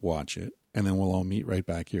stop, watch it, and then we'll all meet right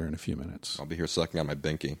back here in a few minutes. I'll be here sucking on my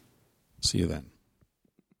binky. See you then.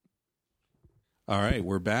 All right,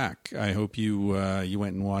 we're back. I hope you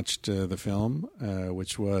went and watched the film,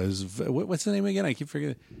 which was what's the name again? I keep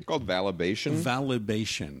forgetting. It's called Valibation.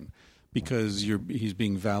 Valibation, because he's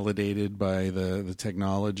being validated by the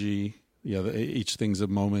technology. Yeah, each thing's a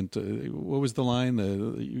moment. What was the line?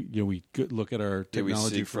 We look at our technology we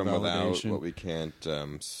seek for from validation. Without what we can't.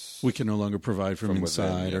 We can no longer provide from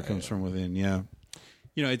inside, within, or comes from within. Yeah,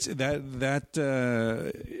 it's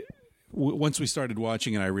that. Once we started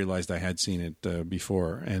watching it, I realized I had seen it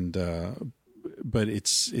before, and but it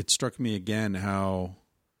struck me again how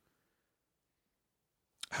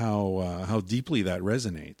deeply that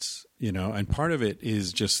resonates, and part of it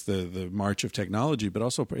is just the march of technology, but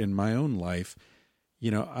also in my own life,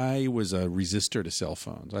 I was a resistor to cell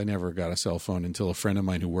phones. I never got a cell phone until a friend of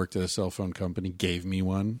mine who worked at a cell phone company gave me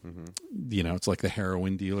one. Mm-hmm. It's like the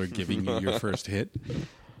heroin dealer giving you your first hit.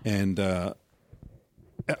 And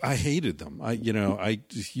I hated them. I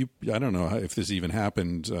don't know if this even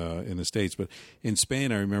happened in the States, but in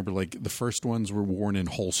Spain, I remember like the first ones were worn in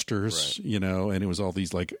holsters, right. And it was all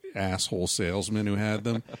these like asshole salesmen who had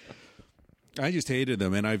them. I just hated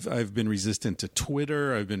them. And I've been resistant to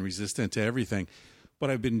Twitter. I've been resistant to everything. But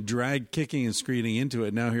I've been dragged kicking and screaming into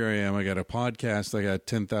it. Now here I am. I got a podcast. I got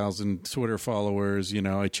 10,000 Twitter followers.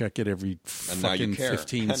 I check it every fucking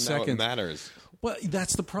 15 seconds. Now it matters. Well,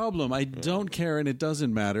 that's the problem. I don't care and it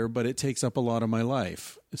doesn't matter, but it takes up a lot of my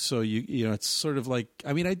life. So it's sort of like,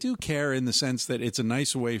 I mean, I do care in the sense that it's a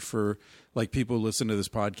nice way for like people who listen to this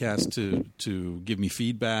podcast to give me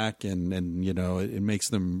feedback and it makes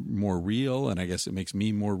them more real. And I guess it makes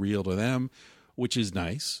me more real to them, which is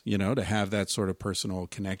nice, to have that sort of personal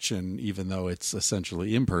connection, even though it's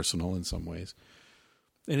essentially impersonal in some ways.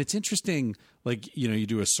 And it's interesting, like, you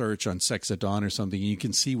do a search on Sex at Dawn or something, and you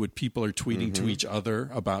can see what people are tweeting to each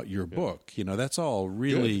other about your book. That's all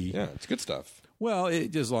really... Good. Yeah, it's good stuff. Well,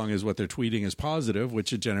 as long as what they're tweeting is positive,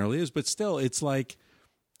 which it generally is. But still, it's like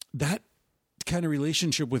that kind of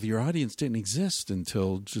relationship with your audience didn't exist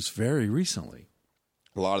until just very recently.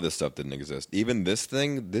 A lot of this stuff didn't exist. Even this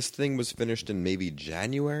thing was finished in maybe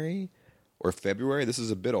January or February. This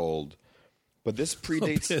is a bit old. But this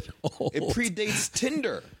predates it predates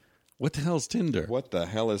Tinder. What the hell is Tinder? What the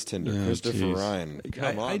hell is Tinder? Oh, Christopher geez. Ryan.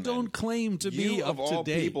 Come on. I don't claim to be you, up of all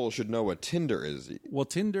to date. people, should know what Tinder is. Well,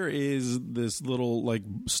 Tinder is this little like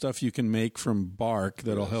stuff you can make from bark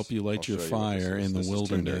that'll help you light your fire in the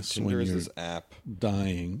wilderness Tinder when is you're this app.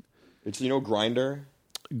 dying. It's Grindr.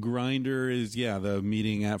 Grindr is the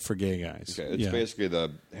meeting app for gay guys. Okay, it's basically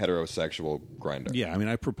the heterosexual Grindr. Yeah, I mean,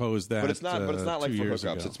 I proposed that. But it's not. But it's not like 2 for years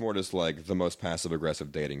hookups. ago. It's more just like the most passive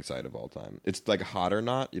aggressive dating site of all time. It's like Hot or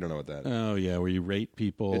Not. You don't know what that is. Oh yeah, where you rate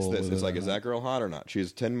people. It's this. It's like, is that girl hot or not?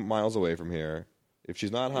 She's 10 miles away from here. If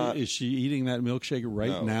she's not hot, is she eating that milkshake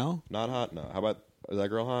right now? Not hot. No. How about, is that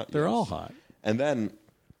girl hot? They're Yes. all hot. And then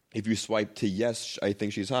if you swipe to yes, I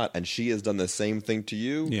think she's hot, and she has done the same thing to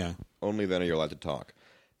you. Yeah. Only then are you allowed to talk.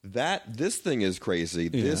 This thing is crazy.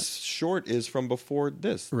 Yeah. This short is from before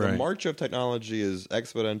this. Right. The march of technology is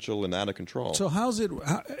exponential and out of control. So how's it?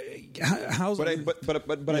 How's But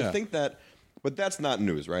Yeah. I think that, but that's not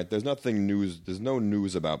news, right? There's nothing news. There's no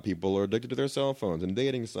news about people who are addicted to their cell phones and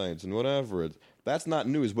dating sites and whatever. That's not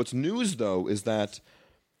news. What's news though is that,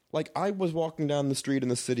 like, I was walking down the street in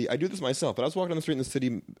the city. I do this myself, but I was walking down the street in the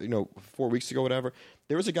city, 4 weeks ago, whatever.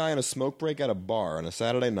 There was a guy on a smoke break at a bar on a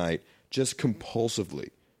Saturday night, just compulsively,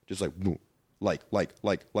 just like boom, like a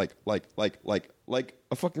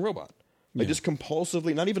fucking robot. Like just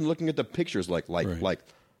compulsively, not even looking at the pictures, like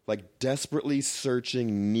desperately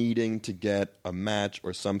searching, needing to get a match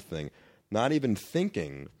or something, not even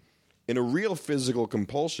thinking, in a real physical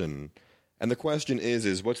compulsion. And the question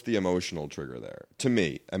is what's the emotional trigger there? To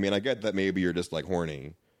me, I mean, I get that maybe you're just like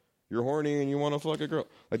horny. You're horny and you want to fuck a girl.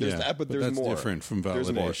 Like there's that, but there's that's more. different from validation.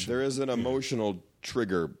 There's more. There is an emotional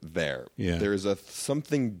trigger there. Yeah. There's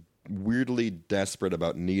something weirdly desperate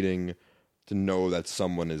about needing to know that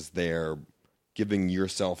someone is there, giving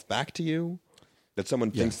yourself back to you. That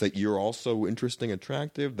someone thinks that you're also interesting,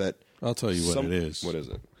 attractive. That I'll tell you what it is. What is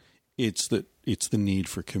it? It's the need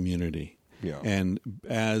for community. Yeah. And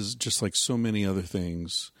as just like so many other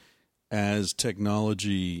things, as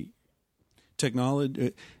technology,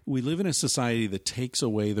 we live in a society that takes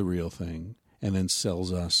away the real thing and then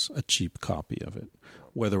sells us a cheap copy of it.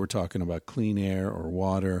 Whether we're talking about clean air or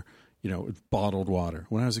water, bottled water.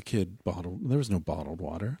 When I was a kid, there was no bottled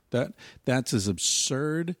water. That's as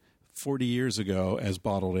absurd 40 years ago as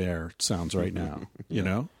bottled air sounds right now,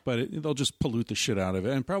 but they'll just pollute the shit out of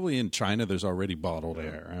it. And probably in China, there's already bottled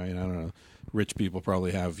air. I mean, I don't know. Rich people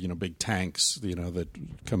probably have, big tanks, that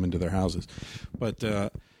come into their houses. But, I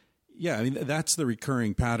mean, that's the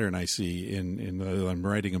recurring pattern I see in that I'm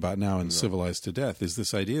writing about now in Civilized to Death, is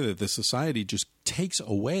this idea that the society just takes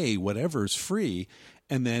away whatever's free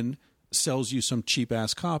and then sells you some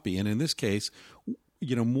cheap-ass copy. And in this case,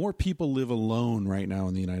 more people live alone right now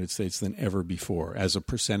in the United States than ever before as a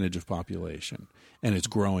percentage of population, and it's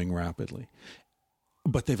growing rapidly.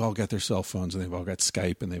 But they've all got their cell phones, and they've all got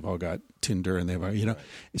Skype, and they've all got Tinder, and they've all,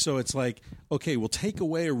 So it's like, okay, we'll take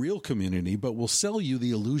away a real community, but we'll sell you the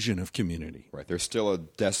illusion of community. Right. There's still a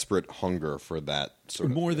desperate hunger for that sort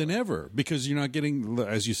of more than ever, because you're not getting,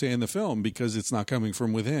 as you say in the film, because it's not coming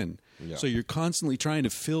from within. Yeah. So you're constantly trying to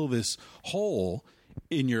fill this hole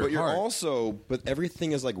in your heart. But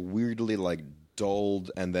everything is like weirdly like dulled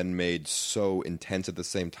and then made so intense at the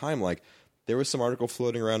same time. Like, there was some article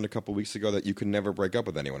floating around a couple weeks ago that you could never break up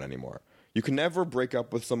with anyone anymore. You can never break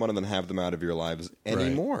up with someone and then have them out of your lives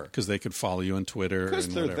anymore. Because they could follow you on Twitter. Because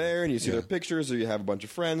they're whatever. there and you see their pictures or you have a bunch of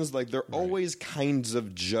friends. Like, they're always kinds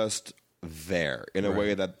of just there in a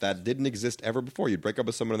way that didn't exist ever before. You'd break up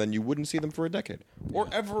with someone and then you wouldn't see them for a decade. Or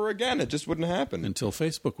ever again. It just wouldn't happen. Until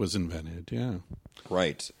Facebook was invented, yeah.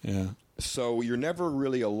 Right. Yeah. So you're never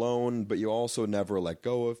really alone, but you also never let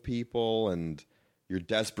go of people, and you're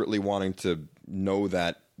desperately wanting to know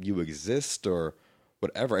that you exist or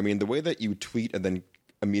whatever. I mean, the way that you tweet and then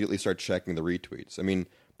immediately start checking the retweets, I mean,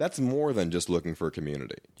 that's more than just looking for a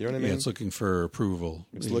community. You know what I mean? Yeah, it's looking for approval.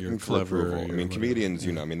 It's You're looking for clever, approval. I you're mean, whatever. comedians,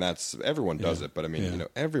 you know, I mean, that's everyone does it, but I mean,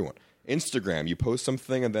 everyone. Instagram, you post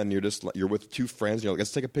something and then you're with two friends and you're like,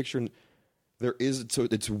 let's take a picture. And so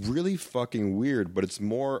it's really fucking weird, but it's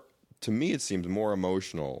more, to me, it seems more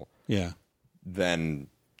emotional than,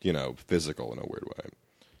 physical in a weird way.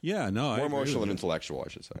 Yeah, no, more emotional than intellectual, I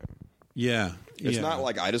should say. Yeah. It's not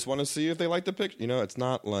like I just want to see if they like the picture. It's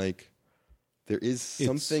not like there is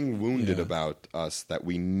something wounded about us that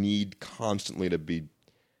we need constantly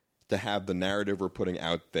to have the narrative we're putting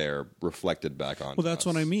out there reflected back on. Well, that's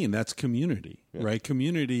what I mean. That's community, right?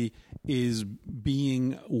 Community is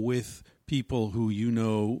being with people who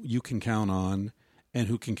you can count on and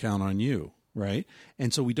who can count on you. Right.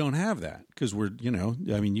 And so we don't have that because we're, you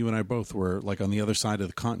and I both were like on the other side of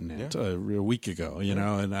the continent a week ago,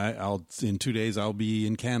 and in 2 days I'll be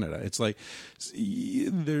in Canada. It's like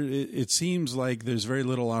it seems like there's very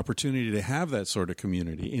little opportunity to have that sort of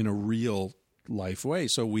community in a real life way.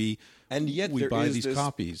 So we buy these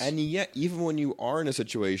copies. And yet, even when you are in a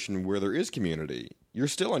situation where there is community, you're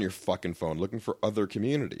still on your fucking phone looking for other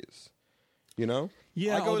communities.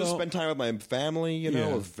 Yeah, I go to spend time with my family,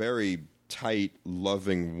 a very tight,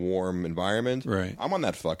 loving, warm environment. Right. I'm on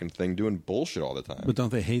that fucking thing doing bullshit all the time. But don't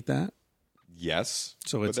they hate that? Yes.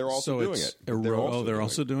 But they're also doing it. They're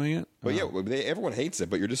also doing it? But everyone hates it,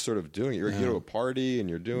 but you're just sort of doing it. You're to a party and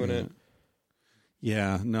you're doing it.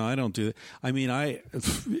 Yeah. No, I don't do that. I mean,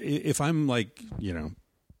 if I'm like,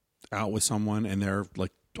 out with someone and they're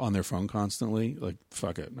like on their phone constantly, like,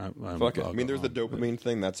 fuck it. Fuck it. I mean, there's the dopamine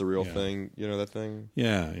thing. That's a real thing. You know that thing?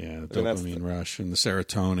 Yeah. The dopamine rush and the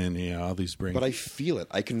serotonin. All these brain. But I feel it.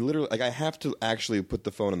 I can literally, I have to actually put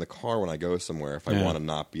the phone in the car when I go somewhere if I want to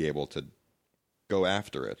not be able to go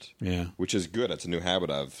after it. Yeah. Which is good. It's a new habit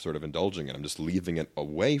I've sort of indulging in. I'm just leaving it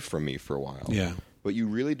away from me for a while. Yeah. But you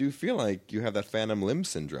really do feel like you have that phantom limb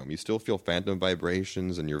syndrome. You still feel phantom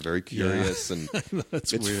vibrations, and you're very curious, and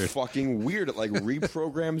it's weird. Fucking weird. It like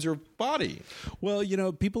reprograms your body. Well,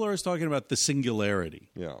 people are always talking about the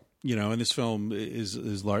singularity. Yeah. And this film is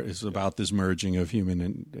about this merging of human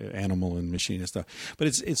and animal and machine and stuff. But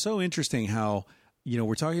it's so interesting how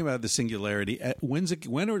we're talking about the singularity. When's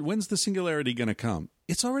the singularity going to come?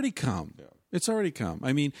 It's already come. Yeah. It's already come.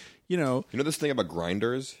 I mean, you know this thing about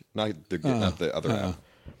grinders, not the other app.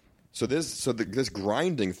 So this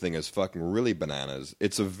grinding thing is fucking really bananas.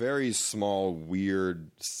 It's a very small,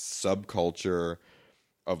 weird subculture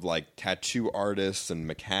of like tattoo artists and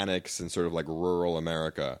mechanics in sort of like rural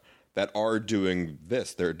America that are doing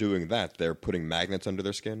this. They're doing that. They're putting magnets under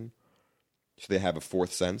their skin, so they have a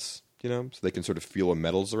fourth sense. So they can sort of feel when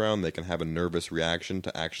metal's around. They can have a nervous reaction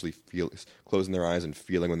to actually closing their eyes and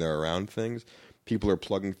feeling when they're around things. People are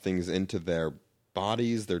plugging things into their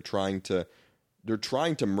bodies. They're trying to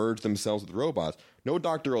merge themselves with robots. No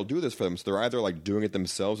doctor will do this for them. So they're either like doing it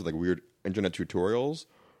themselves with like weird internet tutorials,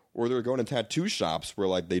 or they're going to tattoo shops where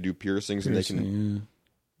like they do piercings and they can. Yeah.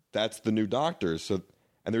 That's the new doctors. So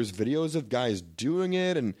and there's videos of guys doing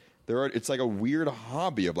it and. It's like a weird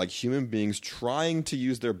hobby of like human beings trying to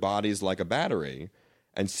use their bodies like a battery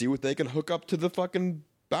and see what they can hook up to the fucking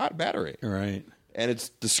battery. Right. And it's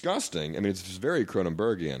disgusting. I mean, it's very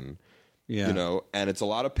Cronenbergian, and it's a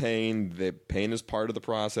lot of pain. The pain is part of the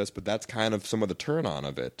process, but that's kind of some of the turn on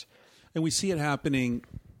of it. And we see it happening.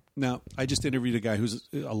 Now, I just interviewed a guy who's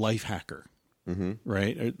a life hacker. Mm-hmm.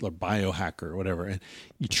 Right, a biohacker or whatever, and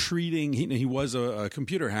he was a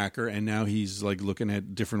computer hacker, and now he's like looking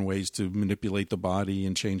at different ways to manipulate the body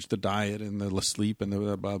and change the diet and the sleep and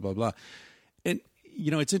the blah blah blah. And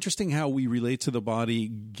it's interesting how we relate to the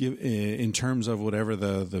body in terms of whatever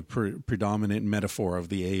the predominant metaphor of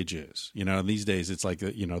the age is. These days it's like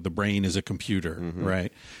the brain is a computer, mm-hmm.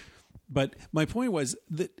 right? But my point was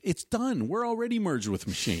that it's done. We're already merged with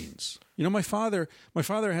machines. My father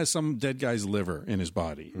has some dead guy's liver in his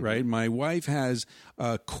body, mm-hmm. right? My wife has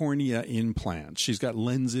cornea implants. She's got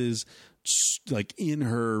lenses like in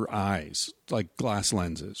her eyes, like glass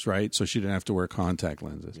lenses, right? So she didn't have to wear contact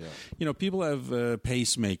lenses. Yeah. You know, people have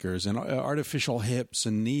pacemakers and artificial hips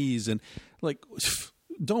and knees, and like,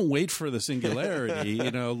 don't wait for the singularity.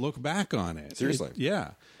 You know, look back on it. Seriously.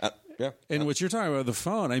 Yeah. Yeah. And what you're talking about, the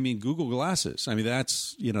phone, I mean, Google Glasses. I mean,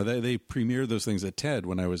 that's, you know, they premiered those things at TED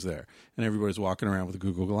when I was there, and everybody's walking around with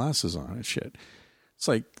Google Glasses on and shit. It's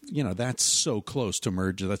like, you know, that's so close to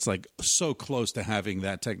merge. That's like so close to having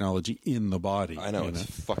that technology in the body. I know, you it's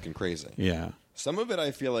fucking crazy. Yeah. Some of it I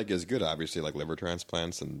feel like is good, obviously, like liver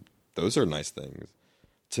transplants, and those are nice things.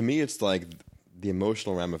 To me, it's like the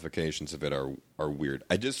emotional ramifications of it are weird.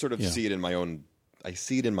 I just sort of see it in my own. I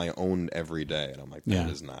see it in my own every day, and I'm like, that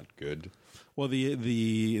is not good. Well,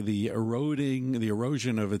 the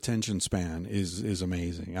erosion of attention span is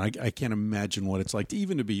amazing. I can't imagine what it's like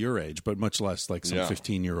even to be your age, but much less like some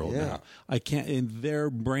 15-year-old now. I can't. And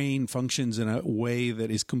their brain functions in a way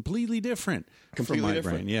that is completely different from my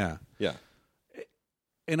brain. Yeah.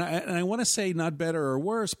 And I want to say not better or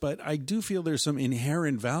worse, but I do feel there's some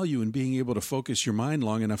inherent value in being able to focus your mind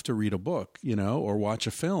long enough to read a book, you know, or watch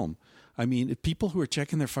a film. I mean, people who are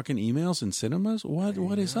checking their fucking emails in cinemas,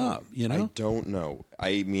 what is up? You know, I don't know.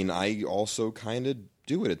 I mean, I also kind of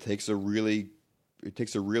do it. It takes a really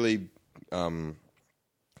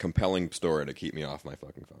compelling story to keep me off my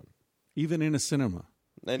fucking phone. Even in a cinema.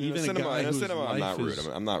 And even in a cinema, I'm not rude. is-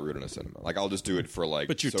 I'm not rude in a cinema. Like, I'll just do it for like.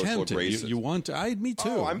 But you're social tempted. graces. You want to? Me too.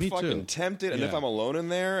 Oh, I'm me fucking too. tempted. And if Yeah. I'm alone in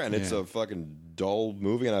there and it's Yeah. a fucking dull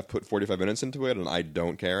movie and I've put 45 minutes into it and I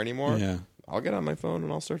don't care anymore, Yeah. I'll get on my phone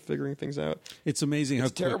and I'll start figuring things out. It's amazing It's how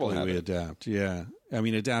a terrible quickly we habit. adapt. Yeah. I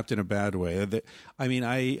mean, adapt in a bad way. I mean,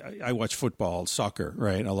 I watch football, soccer,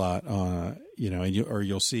 right, a lot, you know, and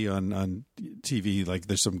you'll see on TV, like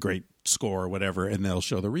there's some great score or whatever, and they'll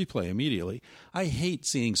show the replay immediately. I hate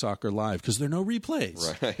seeing soccer live because there are no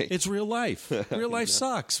replays. Right. It's real life. Real life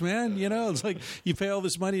sucks, man. You know, it's like you pay all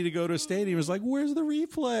this money to go to a stadium. It's like, where's the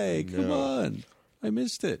replay? Come on. I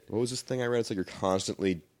missed it. What was this thing I read? It's like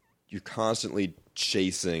you're constantly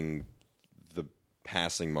chasing the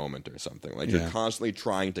passing moment or something. Like you're constantly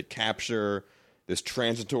trying to capture this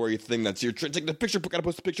transitory thing that's take the picture, gotta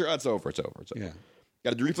post the picture, it's over. Yeah.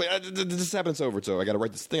 Gotta do replay, this happened, it's over. So I gotta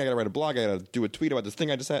write this thing, I gotta write a blog, I gotta do a tweet about this thing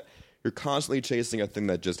I just had. You're constantly chasing a thing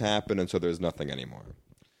that just happened, and so there's nothing anymore.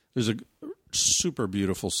 There's a super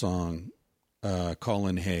beautiful song,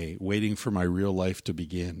 Colin Hay, "Waiting for My Real Life to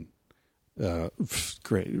Begin."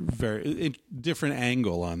 Great, very different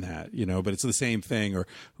angle on that, you know, but it's the same thing. Or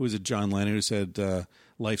who was it, John Lennon, who said,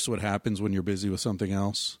 life's what happens when you're busy with something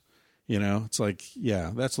else? You know, it's like,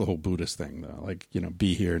 yeah, that's the whole Buddhist thing, though. Like, you know,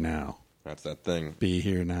 be here now. That's that thing. Be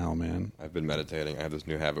here now, man. I've been meditating. I have this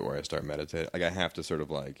new habit where I start meditating. Like, I have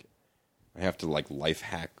to life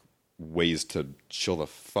hack ways to chill the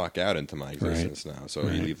fuck out into my existence now. So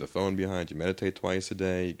you leave the phone behind, you meditate twice a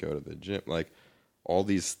day, you go to the gym, like all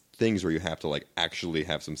these things where you have to like actually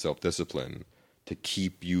have some self-discipline to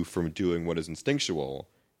keep you from doing what is instinctual,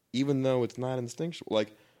 even though it's not instinctual.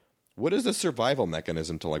 Like, what is the survival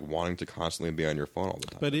mechanism to like wanting to constantly be on your phone all the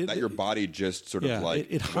time? But that your body just sort of like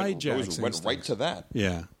it hijacks went right to that.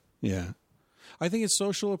 Yeah. I think it's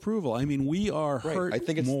social approval. I mean, we are hurt I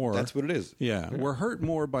think more. That's what it is. Yeah, we're hurt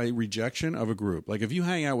more by rejection of a group. Like if you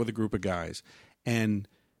hang out with a group of guys and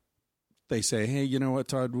they say, "Hey, you know what,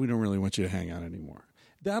 Todd? We don't really want you to hang out anymore."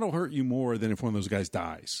 That'll hurt you more than if one of those guys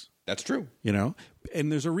dies. That's true. You know,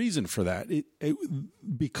 and there's a reason for that.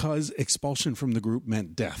 Because expulsion from the group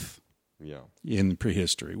meant death. Yeah. In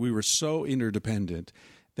prehistory, we were so interdependent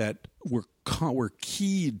that we're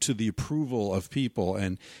keyed to the approval of people,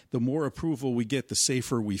 and the more approval we get, the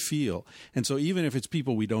safer we feel. And so even if it's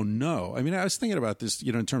people we don't know, I mean, I was thinking about this,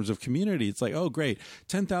 you know, in terms of community, it's like, oh, great,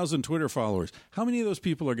 10,000 Twitter followers. How many of those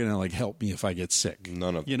people are going to like help me if I get sick?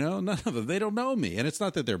 None of them. You know, none of them. They don't know me, and it's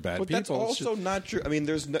not that they're bad But people. that's also not true. I mean,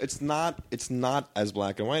 it's not as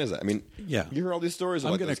black and white as that. I mean, Yeah. you hear all these stories.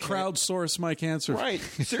 I'm about going to crowdsource my cancer. Right.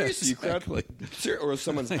 Seriously, Exactly. or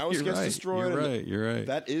someone's house You're gets right. destroyed. You're right.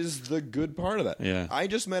 That is the good part of that. Yeah. I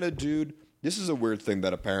just met a dude. This is a weird thing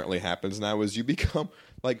that apparently happens now is you become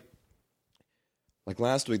like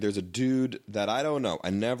last week there's a dude that I don't know. I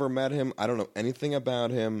never met him. I don't know anything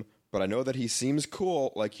about him, but I know that he seems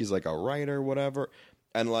cool. Like he's like a writer, whatever.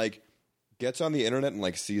 And like gets on the internet and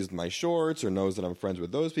like sees my shorts or knows that I'm friends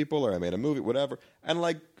with those people or I made a movie, whatever. And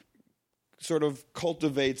like sort of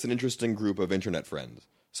cultivates an interesting group of internet friends.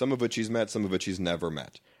 Some of which he's met, some of which he's never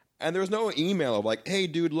met. And there's no email of like, hey,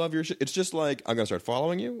 dude, love your shit. It's just like, I'm going to start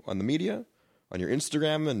following you on the media, on your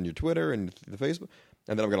Instagram and your Twitter and the Facebook.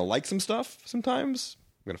 And then I'm going to like some stuff sometimes.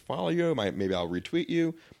 I'm going to follow you. Maybe I'll retweet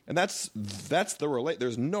you. And that's the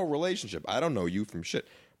there's no relationship. I don't know you from shit.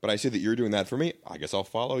 But I see that you're doing that for me. I guess I'll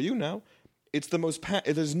follow you now. It's the most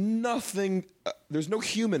there's nothing there's no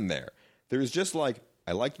human there. There's just like,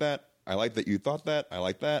 I like that. I like that you thought that. I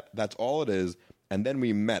like that. That's all it is. And then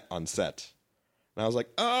we met on set. And I was like,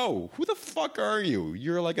 oh, who the fuck are you?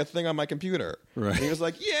 You're like a thing on my computer. Right. And he was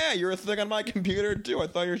like, yeah, you're a thing on my computer too. I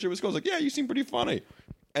thought your shit was cool. I was like, yeah, you seem pretty funny.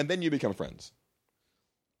 And then you become friends.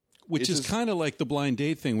 Which is kind of like the blind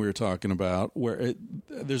date thing we were talking about, where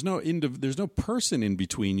there's no person in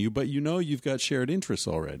between you, but you've got shared interests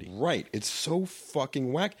already. Right. It's so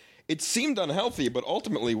fucking whack. It seemed unhealthy, but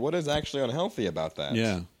ultimately, what is actually unhealthy about that?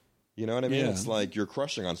 Yeah. You know what I mean? Yeah. It's like you're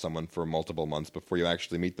crushing on someone for multiple months before you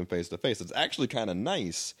actually meet them face to face. It's actually kind of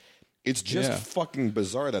nice. It's just fucking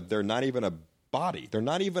bizarre that they're not even a body. They're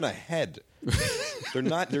not even a head.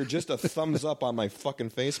 They're just a thumbs up on my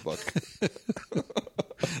fucking Facebook.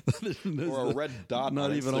 Or a red dot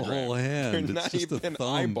not on even Instagram. a whole hand. They're It's not just a even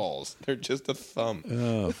thumb. eyeballs. They're just a thumb.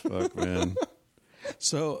 Oh fuck, man.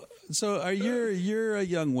 So are you're a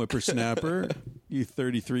young whippersnapper? You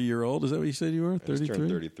 33-year-old? Is that what you said you were? 33. Turned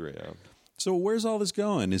 33. Yeah. So where's all this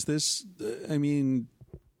going? Is this? I mean,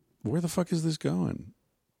 where the fuck is this going?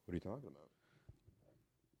 What are you talking about?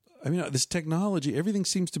 I mean, this technology, everything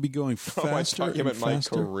seems to be going faster I was talking and about my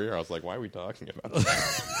faster. career. I was like, why are we talking about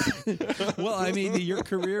that? Well, I mean, your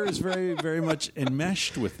career is very, very much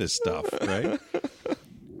enmeshed with this stuff, right?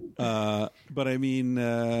 But I mean,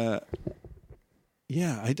 yeah,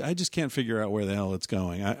 I just can't figure out where the hell it's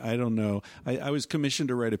going. I don't know. I was commissioned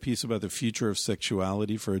to write a piece about the future of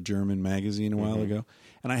sexuality for a German magazine a while ago,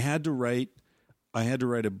 and I had to write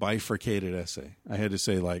a bifurcated essay. I had to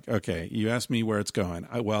say, like, okay, you asked me where it's going.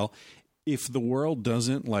 Well, if the world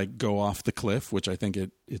doesn't like go off the cliff, which I think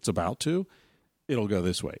it's about to, it'll go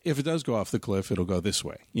this way. If it does go off the cliff, it'll go this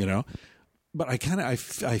way, you know? But I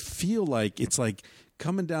feel like it's like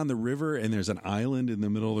coming down the river and there's an island in the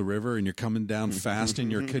middle of the river and you're coming down fast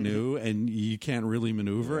in your canoe and you can't really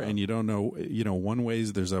maneuver and you don't know, one way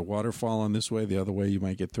there's a waterfall on this way, the other way you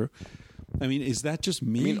might get through. I mean, is that just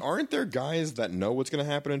me? I mean, aren't there guys that know what's going to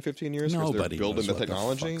happen in 15 years? 'Cause Nobody they're building knows the what the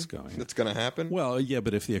technology fuck's going on. that's going to happen. Well, yeah,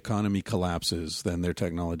 but if the economy collapses, then their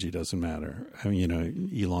technology doesn't matter. I mean,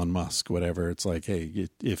 Elon Musk, whatever. It's like, hey,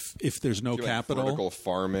 if there's no Like capital, vertical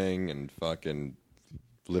farming and fucking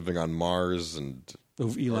living on Mars and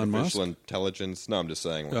of Elon Musk. artificial intelligence. No, I'm just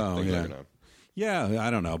saying. Like, Oh, things yeah. are gonna, Yeah, I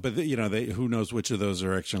don't know, but who knows which of those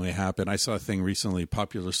are actually happen. I saw a thing recently,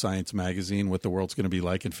 Popular Science magazine, what the world's going to be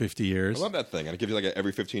like in 50 years. I love that thing. And it gives you like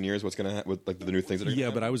every 15 years what's going to happen with like the new things that are. Yeah,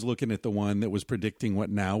 gonna but I was looking at the one that was predicting what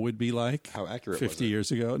now would be like. How accurate 50 was it?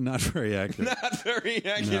 years ago? Not very accurate. Not very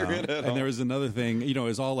accurate at all. And there was another thing,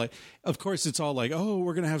 it's all like, of course, it's all like, oh,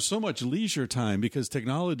 we're going to have so much leisure time because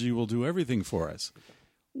technology will do everything for us.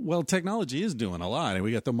 Well, technology is doing a lot, and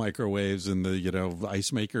we got the microwaves and the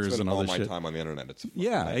ice makers and all all this my shit. time on the internet. It's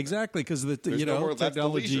Yeah, exactly, because There's no more, that's the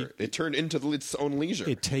technology leisure. It turned into its own leisure.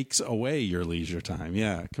 it takes away your leisure time.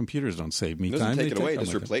 Yeah, computers don't save me It doesn't time; take they it away. It all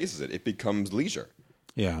just my time. replaces it. It becomes leisure.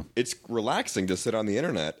 Yeah, It's relaxing to sit on the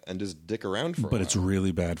internet and just dick around for a but while. it's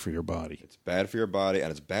really bad for your body. It's bad for your body and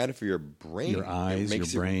it's bad for your brain. Your eyes, It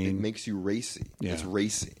makes your brain. It makes you racy. Yeah. It's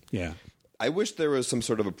racy. Yeah. I wish there was some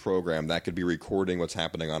sort of a program that could be recording what's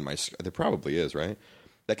happening on my screen. There probably is, right?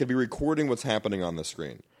 That could be recording what's happening on the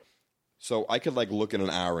screen. So I could like look in an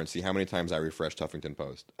hour and see how many times I refreshed Huffington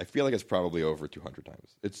Post. I feel like it's probably over 200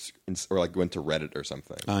 times. Or like went to Reddit or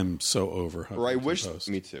something. I'm so over. Or I Huffington wish, Post.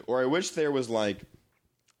 me too. Or I wish there was like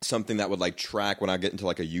something that would like track when I get into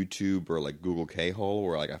like a YouTube or like Google K-hole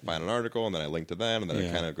where like I find an article and then I link to that and then I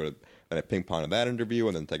Yeah. kind of go to, then I ping pong to that interview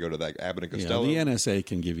and then I go to that Abbott and Yeah, Costello. the NSA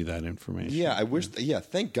can give you that information. Yeah, I wish.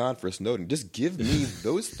 Thank God for Snowden. Just give me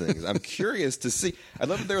those things. I'm curious to see. I'd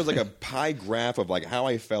love if there was like a pie graph of like how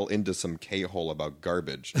I fell into some K-hole about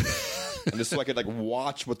garbage, and just so I could like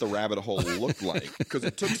watch what the rabbit hole looked like because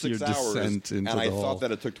it took 6 Your hours, descent and into I the hole. thought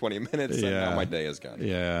that it took 20 minutes, and now my day is gone.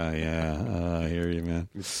 Yeah. I hear you, man.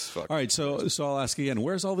 It's fuck. All right, so I'll ask again.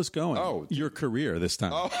 Where's all this going? Oh. Your career this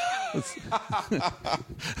time.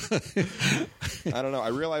 I don't know. I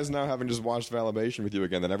realize now, having just watched Validation with you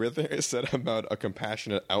again, that everything I said about a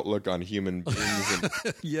compassionate outlook on human beings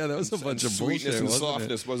and Yeah, that was a bunch of sweetness bullshit, and wasn't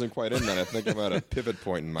softness wasn't quite in that. I think I'm at a pivot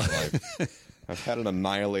point in my life. I've had an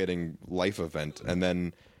annihilating life event, and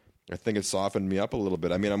then I think it softened me up a little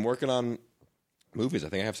bit. I mean, I'm working on movies. I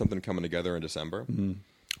think I have something coming together in December. it?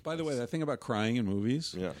 By the way, that thing about crying in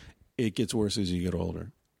movies, Yeah. it gets worse as you get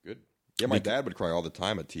older. Good. Yeah, my dad would cry all the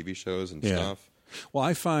time at TV shows and stuff. Well,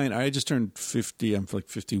 I find I just turned 50. I'm like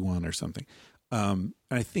 51 or something. And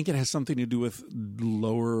I think it has something to do with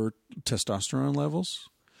lower testosterone levels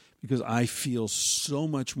because I feel so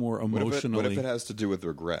much more emotionally. What if it has to do with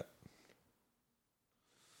regret?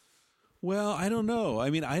 Well, I don't know.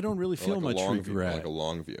 I mean, I don't really feel Like much regret. View, like a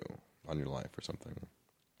long view on your life or something.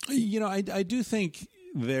 I do think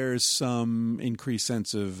there's some increased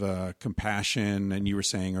sense of compassion. And you were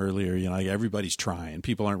saying earlier, like everybody's trying.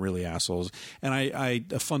 People aren't really assholes. And I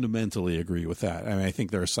fundamentally agree with that. I mean, I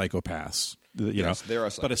think there are psychopaths. Yes, there are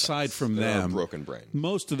psychopaths. But aside from there them, are broken brain.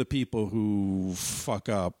 Most of the people who fuck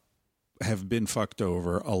up have been fucked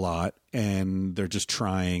over a lot, and they're just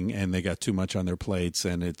trying, and they got too much on their plates,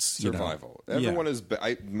 and it's survival. Everyone is.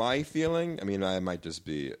 My feeling. I mean, I might just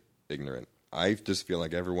be ignorant. I just feel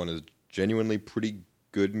like everyone is genuinely pretty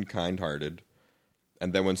good and kind-hearted,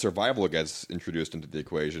 and then when survival gets introduced into the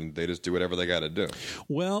equation, they just do whatever they got to do.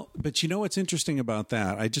 Well, but you know what's interesting about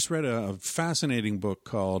that? I just read a fascinating book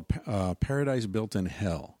called Paradise Built in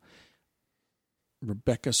Hell.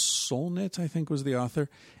 Rebecca Solnit, I think, was the author.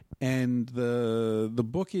 And the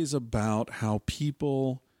book is about how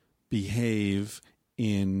people behave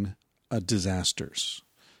in disasters.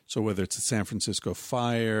 So whether it's the San Francisco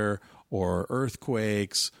fire or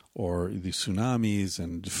earthquakes or the tsunamis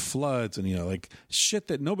and floods and, like shit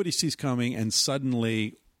that nobody sees coming and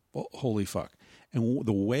suddenly, holy fuck. And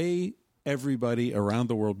the way everybody around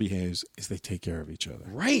the world behaves is they take care of each other.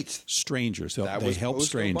 Right. Strangers. They help post-Obama.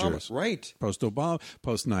 strangers. Right. Post-Obama,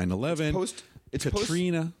 post 9/11,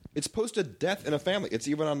 Katrina. It's post a death in a family. It's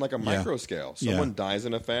even on like a micro scale. Someone dies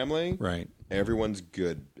in a family. Right. Everyone's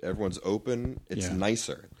good. Everyone's open. It's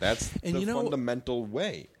nicer. That's the fundamental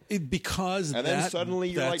way. Because and then suddenly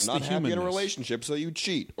you're like not happy in a relationship, so you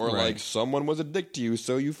cheat, or like someone was a dick to you,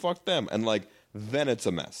 so you fuck them, and like then it's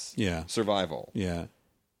a mess. Yeah. Survival. Yeah.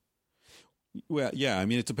 Well, yeah. I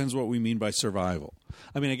mean, it depends what we mean by survival.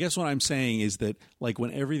 I mean, I guess what I'm saying is that like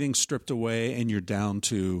when everything's stripped away and you're down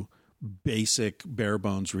to basic bare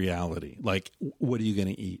bones reality, like what are you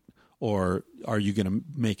going to eat, or are you going to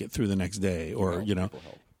make it through the next day, or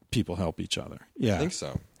people help each other. Yeah, I think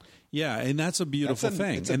so. Yeah, and that's a beautiful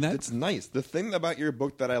thing. It's nice. The thing about your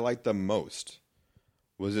book that I liked the most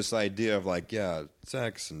was this idea of like,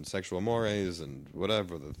 sex and sexual mores and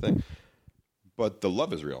whatever the thing, but the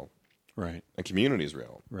love is real. Right. And community is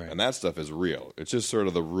real. Right. And that stuff is real. It's just sort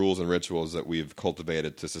of the rules and rituals that we've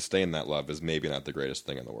cultivated to sustain that love is maybe not the greatest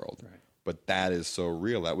thing in the world. Right. But that is so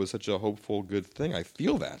real. That was such a hopeful, good thing. I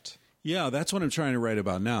feel that. Yeah, that's what I'm trying to write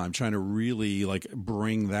about now. I'm trying to really like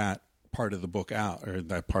bring that part of the book out, or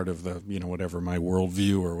that part of the, whatever, my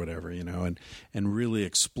worldview or whatever, and really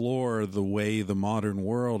explore the way the modern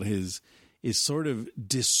world is sort of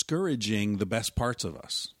discouraging the best parts of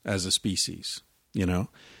us as a species,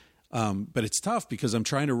 But it's tough because I'm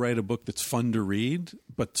trying to write a book that's fun to read,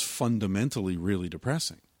 but fundamentally really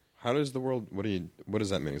depressing. How does the world? What does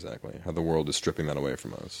that mean exactly? How the world is stripping that away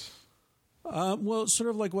from us? Well, sort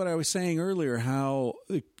of like what I was saying earlier. How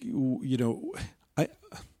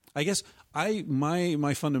I guess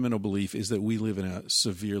my fundamental belief is that we live in a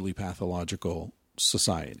severely pathological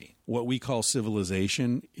society. What we call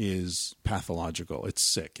civilization is pathological.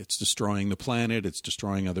 It's sick. It's destroying the planet. It's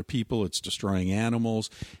destroying other people. It's destroying animals.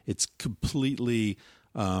 It's completely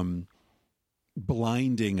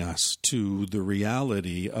blinding us to the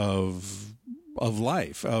reality of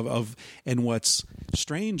life. And what's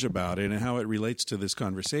strange about it and how it relates to this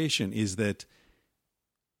conversation is that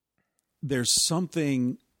there's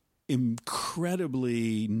something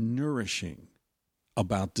incredibly nourishing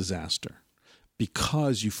about disaster,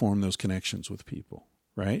 because you form those connections with people,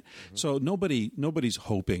 right? Mm-hmm. So nobody's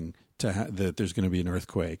hoping that there's going to be an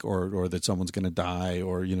earthquake or that someone's going to die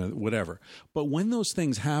or whatever. But when those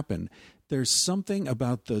things happen, there's something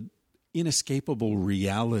about the inescapable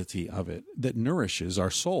reality of it that nourishes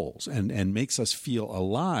our souls and makes us feel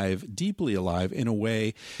alive, deeply alive, in a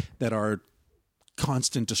way that our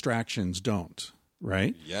constant distractions don't.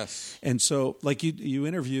 Right? Yes. And so, like you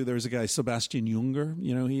interview, there was a guy, Sebastian Junger,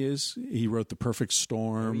 he wrote The Perfect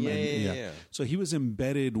Storm. Yeah. So he was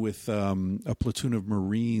embedded with a platoon of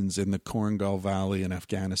Marines in the Korengal Valley in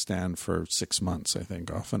Afghanistan for 6 months, I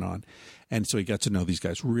think, off and on. And so he got to know these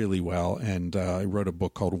guys really well. And he wrote a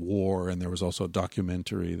book called War, and there was also a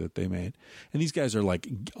documentary that they made. And these guys are like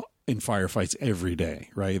in firefights every day,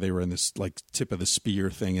 right? They were in this like tip of the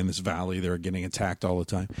spear thing in this valley. They were getting attacked all the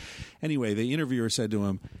time. Anyway, the interviewer said to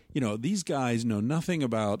him, these guys know nothing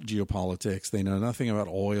about geopolitics. They know nothing about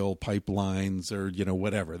oil pipelines or,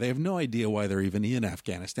 whatever. They have no idea why they're even in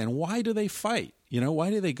Afghanistan. Why do they fight? Why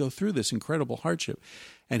do they go through this incredible hardship?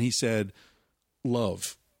 And he said,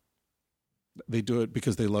 love. They do it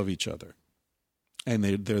because they love each other. And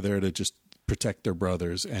they're there to just protect their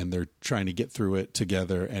brothers, and they're trying to get through it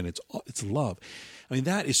together, and it's love. I mean,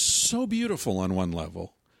 that is so beautiful on one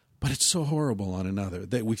level, but it's so horrible on another.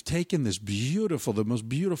 That we've taken this beautiful, the most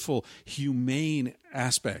beautiful, humane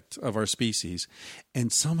aspect of our species,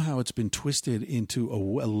 and somehow it's been twisted into a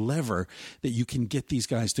lever that you can get these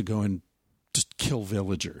guys to go and just kill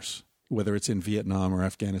villagers, whether it's in Vietnam or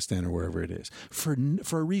Afghanistan or wherever it is, for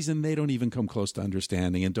a reason they don't even come close to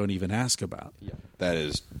understanding and don't even ask about. Yeah, that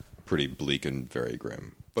is pretty bleak and very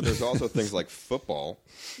grim. But there's also things like football,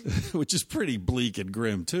 which is pretty bleak and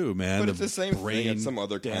grim too, man. But it's the same thing in some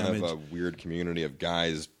other damage. kind of a weird community of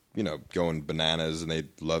guys, going bananas, and they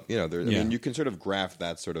love, I mean, you can sort of graft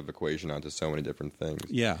that sort of equation onto so many different things.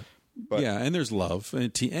 Yeah. But, and there's love.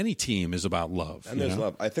 Any team is about love. And there's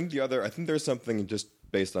love. I think there's something just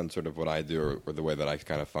based on sort of what I do or the way that I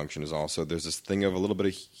kind of function is also there's this thing of a little bit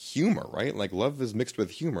of humor, right? Like love is mixed with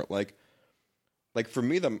humor. Like for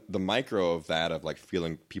me, the micro of that, of like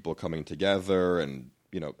feeling people coming together and,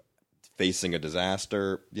 facing a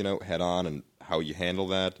disaster, head on, and how you handle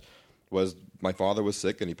that was my father was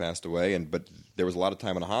sick and he passed away. But there was a lot of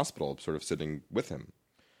time in a hospital sort of sitting with him.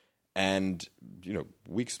 And,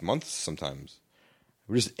 weeks, months sometimes.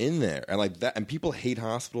 We're just in there. And like that. And people hate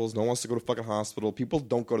hospitals. No one wants to go to fucking hospital. People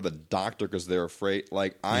don't go to the doctor because they're afraid.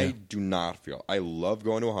 Like, I do not feel. I love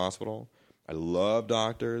going to a hospital. I love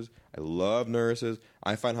doctors. I love nurses.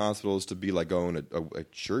 I find hospitals to be like going to a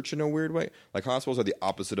church in a weird way. Like, hospitals are the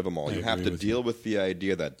opposite of them all. You have to deal with the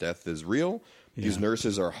idea that death is real. Yeah. These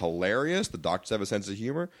nurses are hilarious. The doctors have a sense of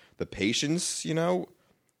humor. The patients,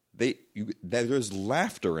 there's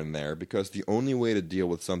laughter in there because the only way to deal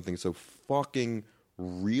with something so fucking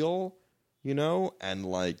real, and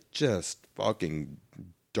like just fucking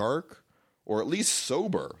dark or at least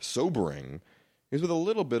sobering is with a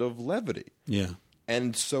little bit of levity. Yeah.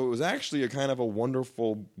 And so it was actually a kind of a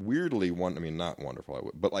wonderful, not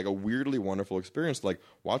wonderful, but like a weirdly wonderful experience. Like,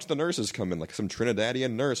 watch the nurses come in, like some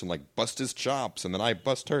Trinidadian nurse, and like bust his chops, and then I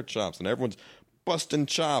bust her chops, and everyone's busting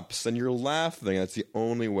chops, and you're laughing. That's the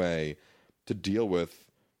only way to deal with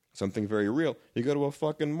something very real. You go to a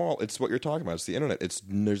fucking mall. It's what you're talking about. It's the internet.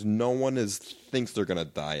 There's no one thinks they're gonna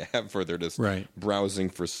die ever. They're just browsing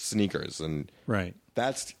for sneakers, and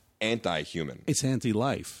that's anti-human. It's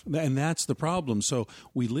anti-life, and that's the problem. So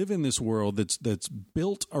we live in this world that's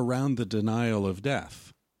built around the denial of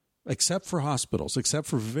death, except for hospitals, except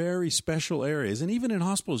for very special areas. And even in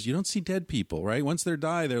hospitals, you don't see dead people, right? Once they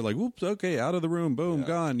die, they're like, whoops, okay, out of the room, boom,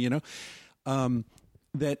 gone,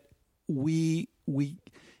 that we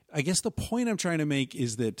I guess the point I'm trying to make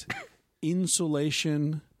is that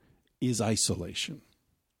insulation is isolation,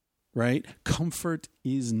 right? Comfort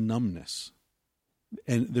is numbness.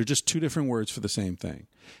 And they're just two different words for the same thing.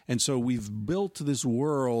 And so we've built this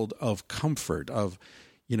world of comfort, of,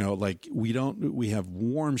 like we have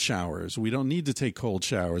warm showers. We don't need to take cold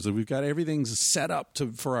showers. We've got everything set up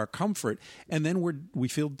for our comfort. And then we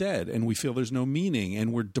feel dead, and we feel there's no meaning,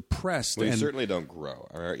 and we're depressed. Well, you certainly don't grow.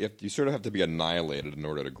 All right? You sort of have to be annihilated in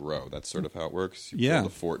order to grow. That's sort of how it works. You build a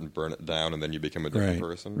fort and burn it down, and then you become a different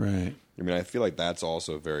person. Right. I mean, I feel like that's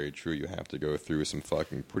also very true. You have to go through some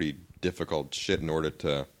fucking pretty difficult shit in order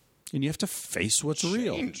to... And you have to face what's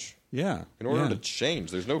real. Yeah. In order to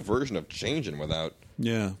change. There's no version of changing without...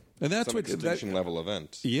 Yeah. And that's some extinction level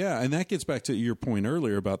event. Yeah, and that gets back to your point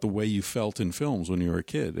earlier about the way you felt in films when you were a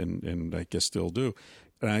kid, and I guess still do.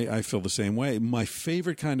 And I feel the same way. My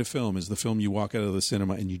favorite kind of film is the film you walk out of the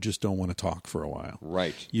cinema and you just don't want to talk for a while.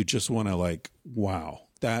 Right. You just want to wow,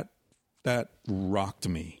 that rocked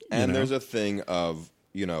me. And there's a thing of,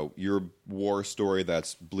 your war story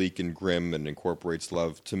that's bleak and grim and incorporates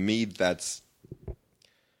love. To me, that's...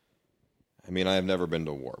 I have never been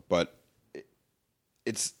to war, but...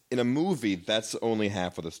 It's in a movie, that's only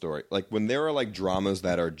half of the story. Like, when there are like dramas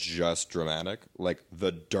that are just dramatic, like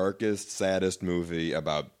the darkest, saddest movie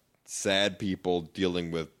about sad people dealing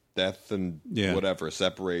with death and whatever,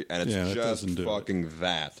 separate, and it's just fucking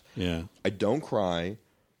that. Yeah. I don't cry.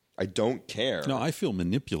 I don't care. No, I feel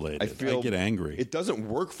manipulated. I get angry. It doesn't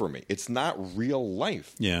work for me. It's not real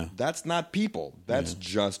life. Yeah. That's not people. That's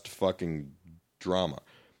just fucking drama.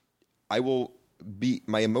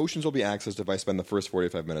 My emotions will be accessed if I spend the first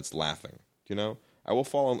 45 minutes laughing. I will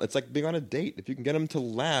fall on... It's like being on a date. If you can get him to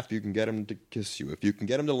laugh, you can get him to kiss you. If you can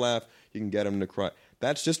get him to laugh, you can get him to cry.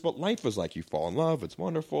 That's just what life is like. You fall in love, it's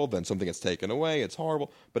wonderful, then something gets taken away, it's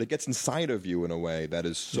horrible, but it gets inside of you in a way that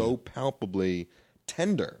is so palpably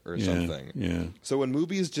tender or something. Yeah. So when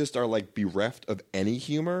movies just are like bereft of any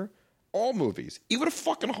humor, all movies, even a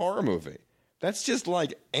fucking horror movie, that's just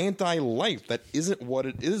like anti-life. That isn't what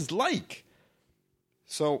it is like.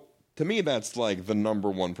 So, to me, that's like the number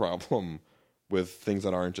one problem with things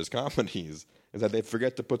that aren't just comedies is that they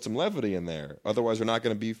forget to put some levity in there. Otherwise, they're not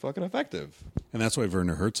going to be fucking effective. And that's why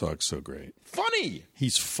Werner Herzog's so great. Funny.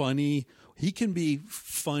 He's funny. He can be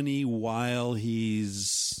funny while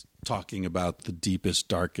he's talking about the deepest,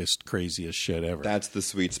 darkest, craziest shit ever. That's the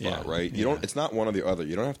sweet spot, Yeah, right? You yeah. don't. It's not one or the other.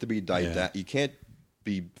 You don't have to be didactic. Yeah. You can't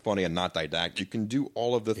be funny and not didactic. You can do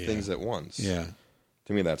all of the things at once. Yeah.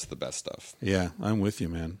 To me, that's the best stuff. Yeah, I'm with you,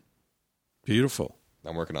 man. Beautiful.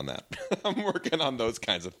 I'm working on that. I'm working on those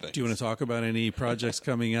kinds of things. Do you want to talk about any projects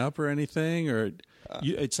coming up or anything? Or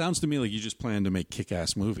it sounds to me like you just plan to make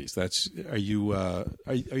kick-ass movies. Are you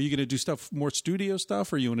going to do stuff, more studio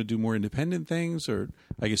stuff, or you want to do more independent things, or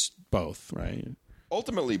I guess both, right?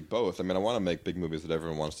 Ultimately, both. I mean, I want to make big movies that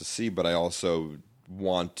everyone wants to see, but I also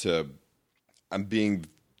want to. I'm being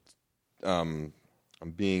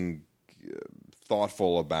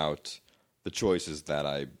thoughtful about the choices that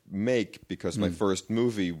I make because my first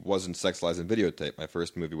movie wasn't Sex, Lies, and Videotape. My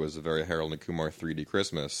first movie was a very Harold and Kumar 3D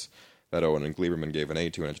Christmas that Owen and Gleiberman gave an A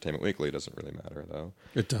to in Entertainment Weekly. It doesn't really matter, though.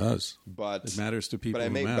 It does. But It matters to people But I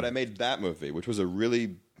who made, matter. but I made that movie, which was a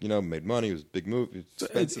really, made money. It was a big movie.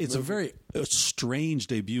 It's a very strange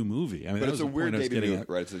debut movie. I mean, But that it's was a the weird point I was debut getting movie, at.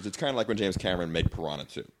 right? It's kind of like when James Cameron made Piranha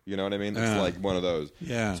 2. You know what I mean? It's like one of those.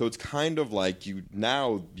 Yeah. So it's kind of like you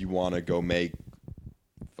want to go make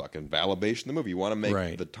fucking Validation the movie. You want to make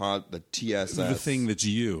Right. the TSS. The thing that's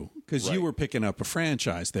you, because you Right. were picking up a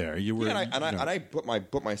franchise there. You were, Yeah, and I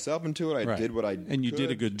put myself into it. I right. did what I and you could. did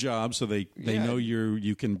a good job, so they Yeah. know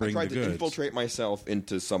you can I bring the tried to goods. infiltrate myself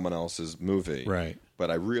into someone else's movie. Right. But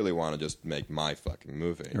I really want to just make my fucking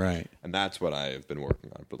movie. Right. And that's what I've been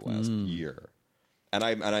working on for the last year. And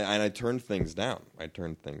I turned things down.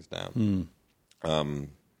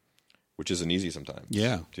 Which isn't easy sometimes.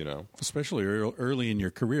 Yeah. You know? Especially early in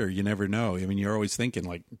your career, you never know. I mean, you're always thinking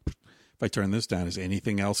like, if I turn this down, is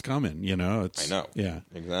anything else coming? You know, I know. Yeah.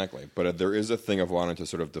 Exactly. But there is a thing of wanting to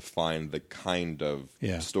sort of define the kind of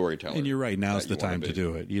storytelling. And you're right. Now's that the you wanna time to be.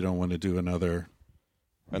 do it. You don't want to do another.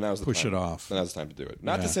 And now's the push time. it off. And now's the time to do it.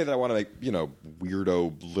 Not Yeah. to say that I want to make,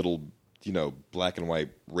 weirdo little, black and white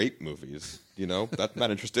rape movies. That's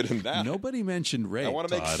not interested in that. Nobody mentioned rape. I want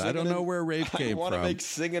to make. Todd. I don't know where rape came I want to from. make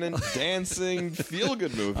singing and dancing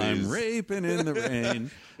feel-good movies. I'm raping in the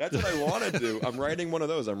rain. That's what I want to do. I'm writing one of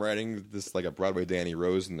those. I'm writing this like a Broadway Danny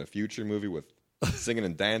Rose in the future movie with singing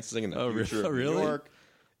and dancing in the future of really? New York.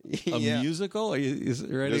 A musical? Are you writing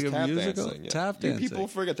There's a tap musical? dancing. Yeah. Tap dancing. People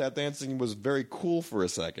forget tap dancing was very cool for a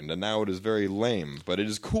second, and now it is very lame. But it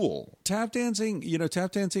is cool. Tap dancing.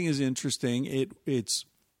 Tap dancing is interesting. It's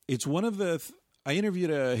one of the. I interviewed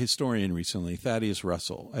a historian recently, Thaddeus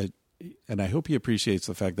Russell, and I hope he appreciates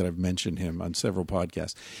the fact that I've mentioned him on several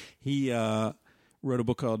podcasts. He wrote a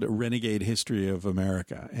book called Renegade History of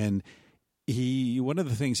America, and one of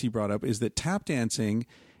the things he brought up is that tap dancing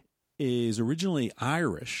is originally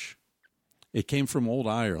Irish. It came from old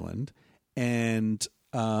Ireland, and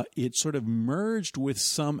it sort of merged with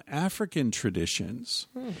some African traditions.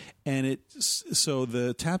 And so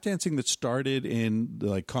the tap dancing that started in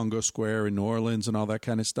like Congo Square in New Orleans and all that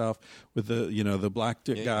kind of stuff with the black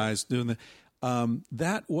guys doing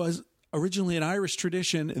that was originally an Irish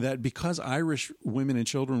tradition that because Irish women and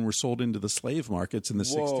children were sold into the slave markets in the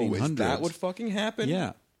 1600s. Is that what fucking happened?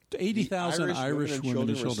 Yeah. 80,000 Irish women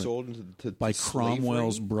and children were sold into by slavery?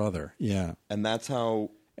 Cromwell's brother. Yeah. And that's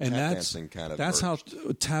how And tap dancing kind of that's merged.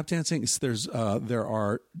 how tap dancing is. There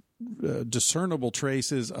are discernible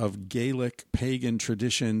traces of Gaelic pagan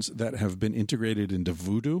traditions that have been integrated into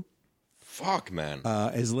voodoo. Fuck, man.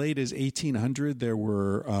 As late as 1800, there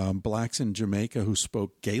were blacks in Jamaica who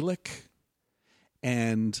spoke Gaelic,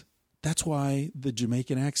 and that's why the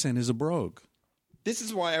Jamaican accent is a brogue. This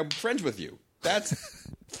is why I'm friends with you. That's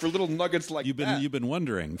for little nuggets like You've been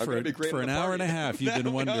wondering I'm gonna be great for at an the hour party. and a half. You've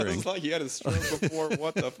been wondering. It's like you had a stroke before.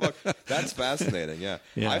 What the fuck? That's fascinating. Yeah.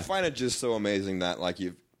 Yeah. I find it just so amazing that like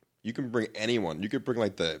you can bring anyone. You could bring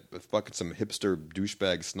like the fucking some hipster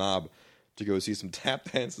douchebag snob to go see some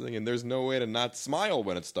tap dancing, and there's no way to not smile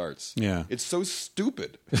when it starts. Yeah. It's so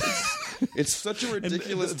stupid. It's such a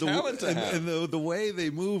ridiculous talent to have. And the way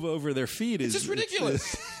they move over their feet is It's just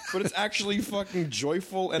ridiculous. But it's actually fucking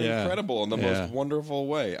joyful and Yeah. incredible in the Yeah. most wonderful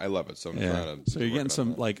way. I love it. So I'm trying Yeah. to. So you're getting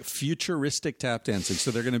some like futuristic tap dancing.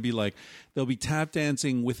 So they're going to be like they'll be tap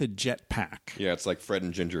dancing with a jetpack. Yeah, it's like Fred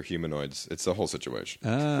and Ginger humanoids. It's the whole situation.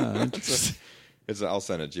 Ah, interesting. I'll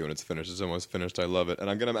send it to you when it's finished. It's almost finished. I love it, and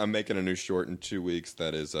I'm making a new short in 2 weeks.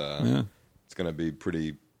 That is, it's gonna be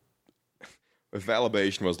pretty. If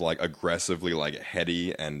Validation was like aggressively like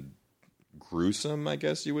heady and gruesome, I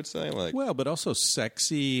guess you would say. Like, well, but also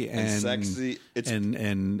sexy and sexy. It's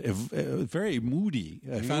and very moody.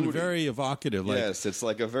 I found it very evocative. Like, yes, it's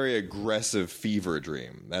like a very aggressive fever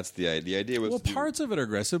dream. That's the idea. The idea was well, parts of it are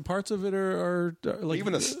aggressive. Parts of it are like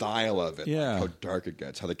even the style of it. Yeah. Like how dark it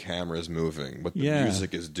gets, how the camera is moving, what the Yeah.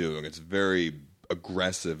 music is doing. It's very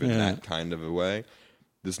aggressive in that kind of a way.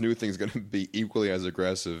 This new thing's going to be equally as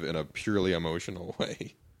aggressive in a purely emotional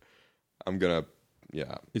way. I'm going to,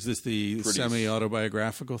 yeah. Is this the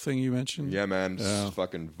semi-autobiographical thing you mentioned? Yeah, man. It's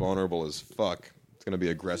fucking vulnerable as fuck. It's going to be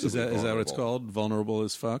aggressive. Is that what it's called? Vulnerable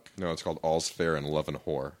as fuck? No, it's called All's Fair in Love and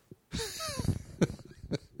Whore.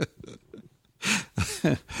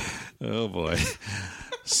 Oh, boy.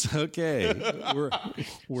 Okay,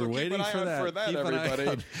 we're waiting keep an eye for out that. for that, Keep an eye everybody.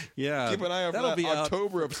 out. Yeah, Keep an eye out for that'll that be out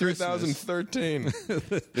October of for Christmas. 2013.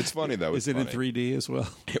 It's funny though. Is It's it in funny. 3D as well?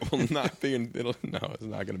 It will not be in. No, it's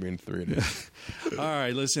not going to be in 3D. All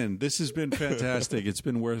right, listen. This has been fantastic. It's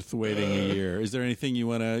been worth waiting a year. Is there anything you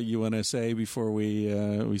wanna say before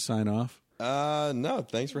we sign off? No,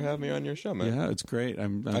 thanks for having me on your show, man. Yeah, it's great.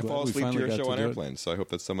 I'm I glad fall we asleep to finally your got show on do it. airplanes, so I hope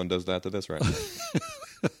that someone does that to this right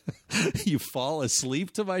now. You fall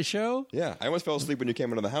asleep to my show? Yeah, I almost fell asleep when you came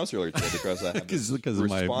into the house earlier today because I had this Because of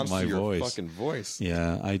response my to your voice. fucking voice.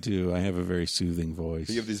 Yeah, I do. I have a very soothing voice.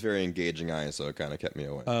 You have these very engaging eyes, so it kind of kept me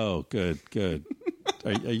away. Oh, good.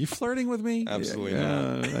 Are you flirting with me? Absolutely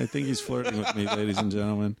not. I think he's flirting with me, ladies and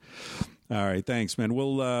gentlemen. All right, thanks, man.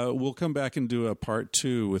 We'll come back and do a part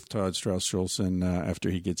 2 with Todd Strauss-Schulson after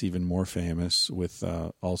he gets even more famous with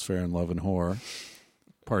All's Fair in Love and Whore,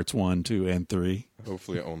 parts 1, 2, and 3.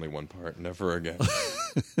 Hopefully only one part, never again.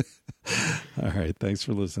 All right, thanks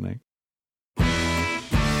for listening.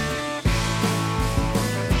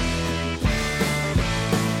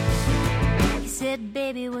 He said,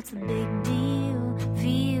 baby, what's the big deal?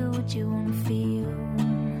 Feel what you wanna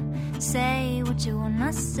feel. Say what you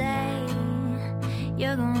wanna say.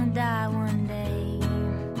 You're gonna die one day.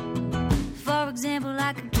 For example,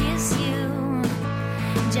 I could kiss you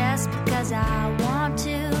just because I want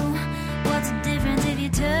to. What's the difference if you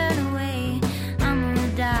turn away? I'm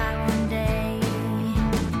gonna die one day.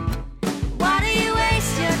 Why do you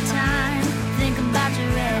waste your time thinking about your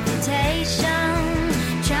reputation?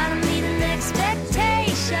 Trying to meet an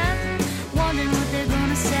expectation, wondering what they're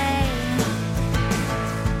gonna say.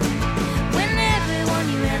 When everyone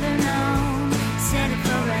you ever known said it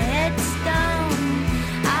for a headstone.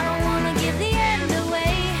 I don't wanna give the end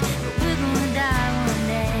away, but we're gonna die one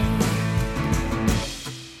day.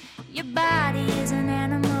 Your body is an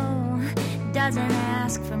animal, doesn't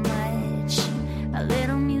ask for much. A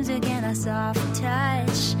little music and a soft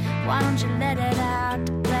touch. Why don't you let it out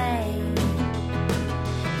to play?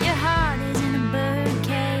 Your heart is in a bird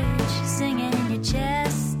cage, singing in your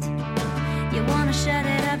chest. You wanna shut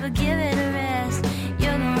it up or give it a rest.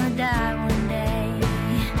 You're gonna die one day.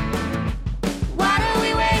 Why do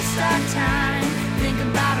we waste our time? Think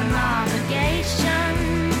about an obligation,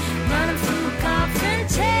 running from a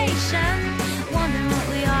confrontation, wondering what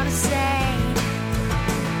we ought to say.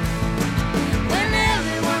 When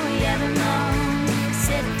everyone we ever known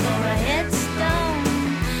said it for a headstone.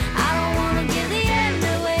 I don't wanna give the end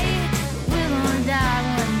away, but we're gonna die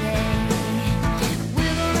one day.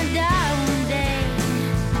 We're gonna die one day.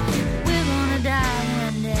 We're gonna die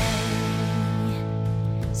one day.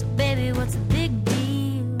 So baby, what's the big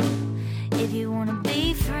deal? If you wanna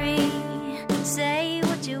be free, say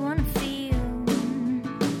what you wanna feel.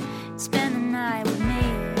 Spend the night with me.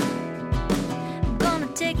 I'm gonna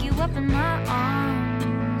take you up in my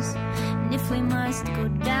arms. And if we must go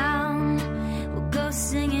down, we'll go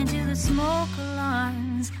singing to the smoke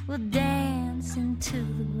alarms. We'll dance into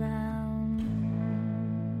the ground.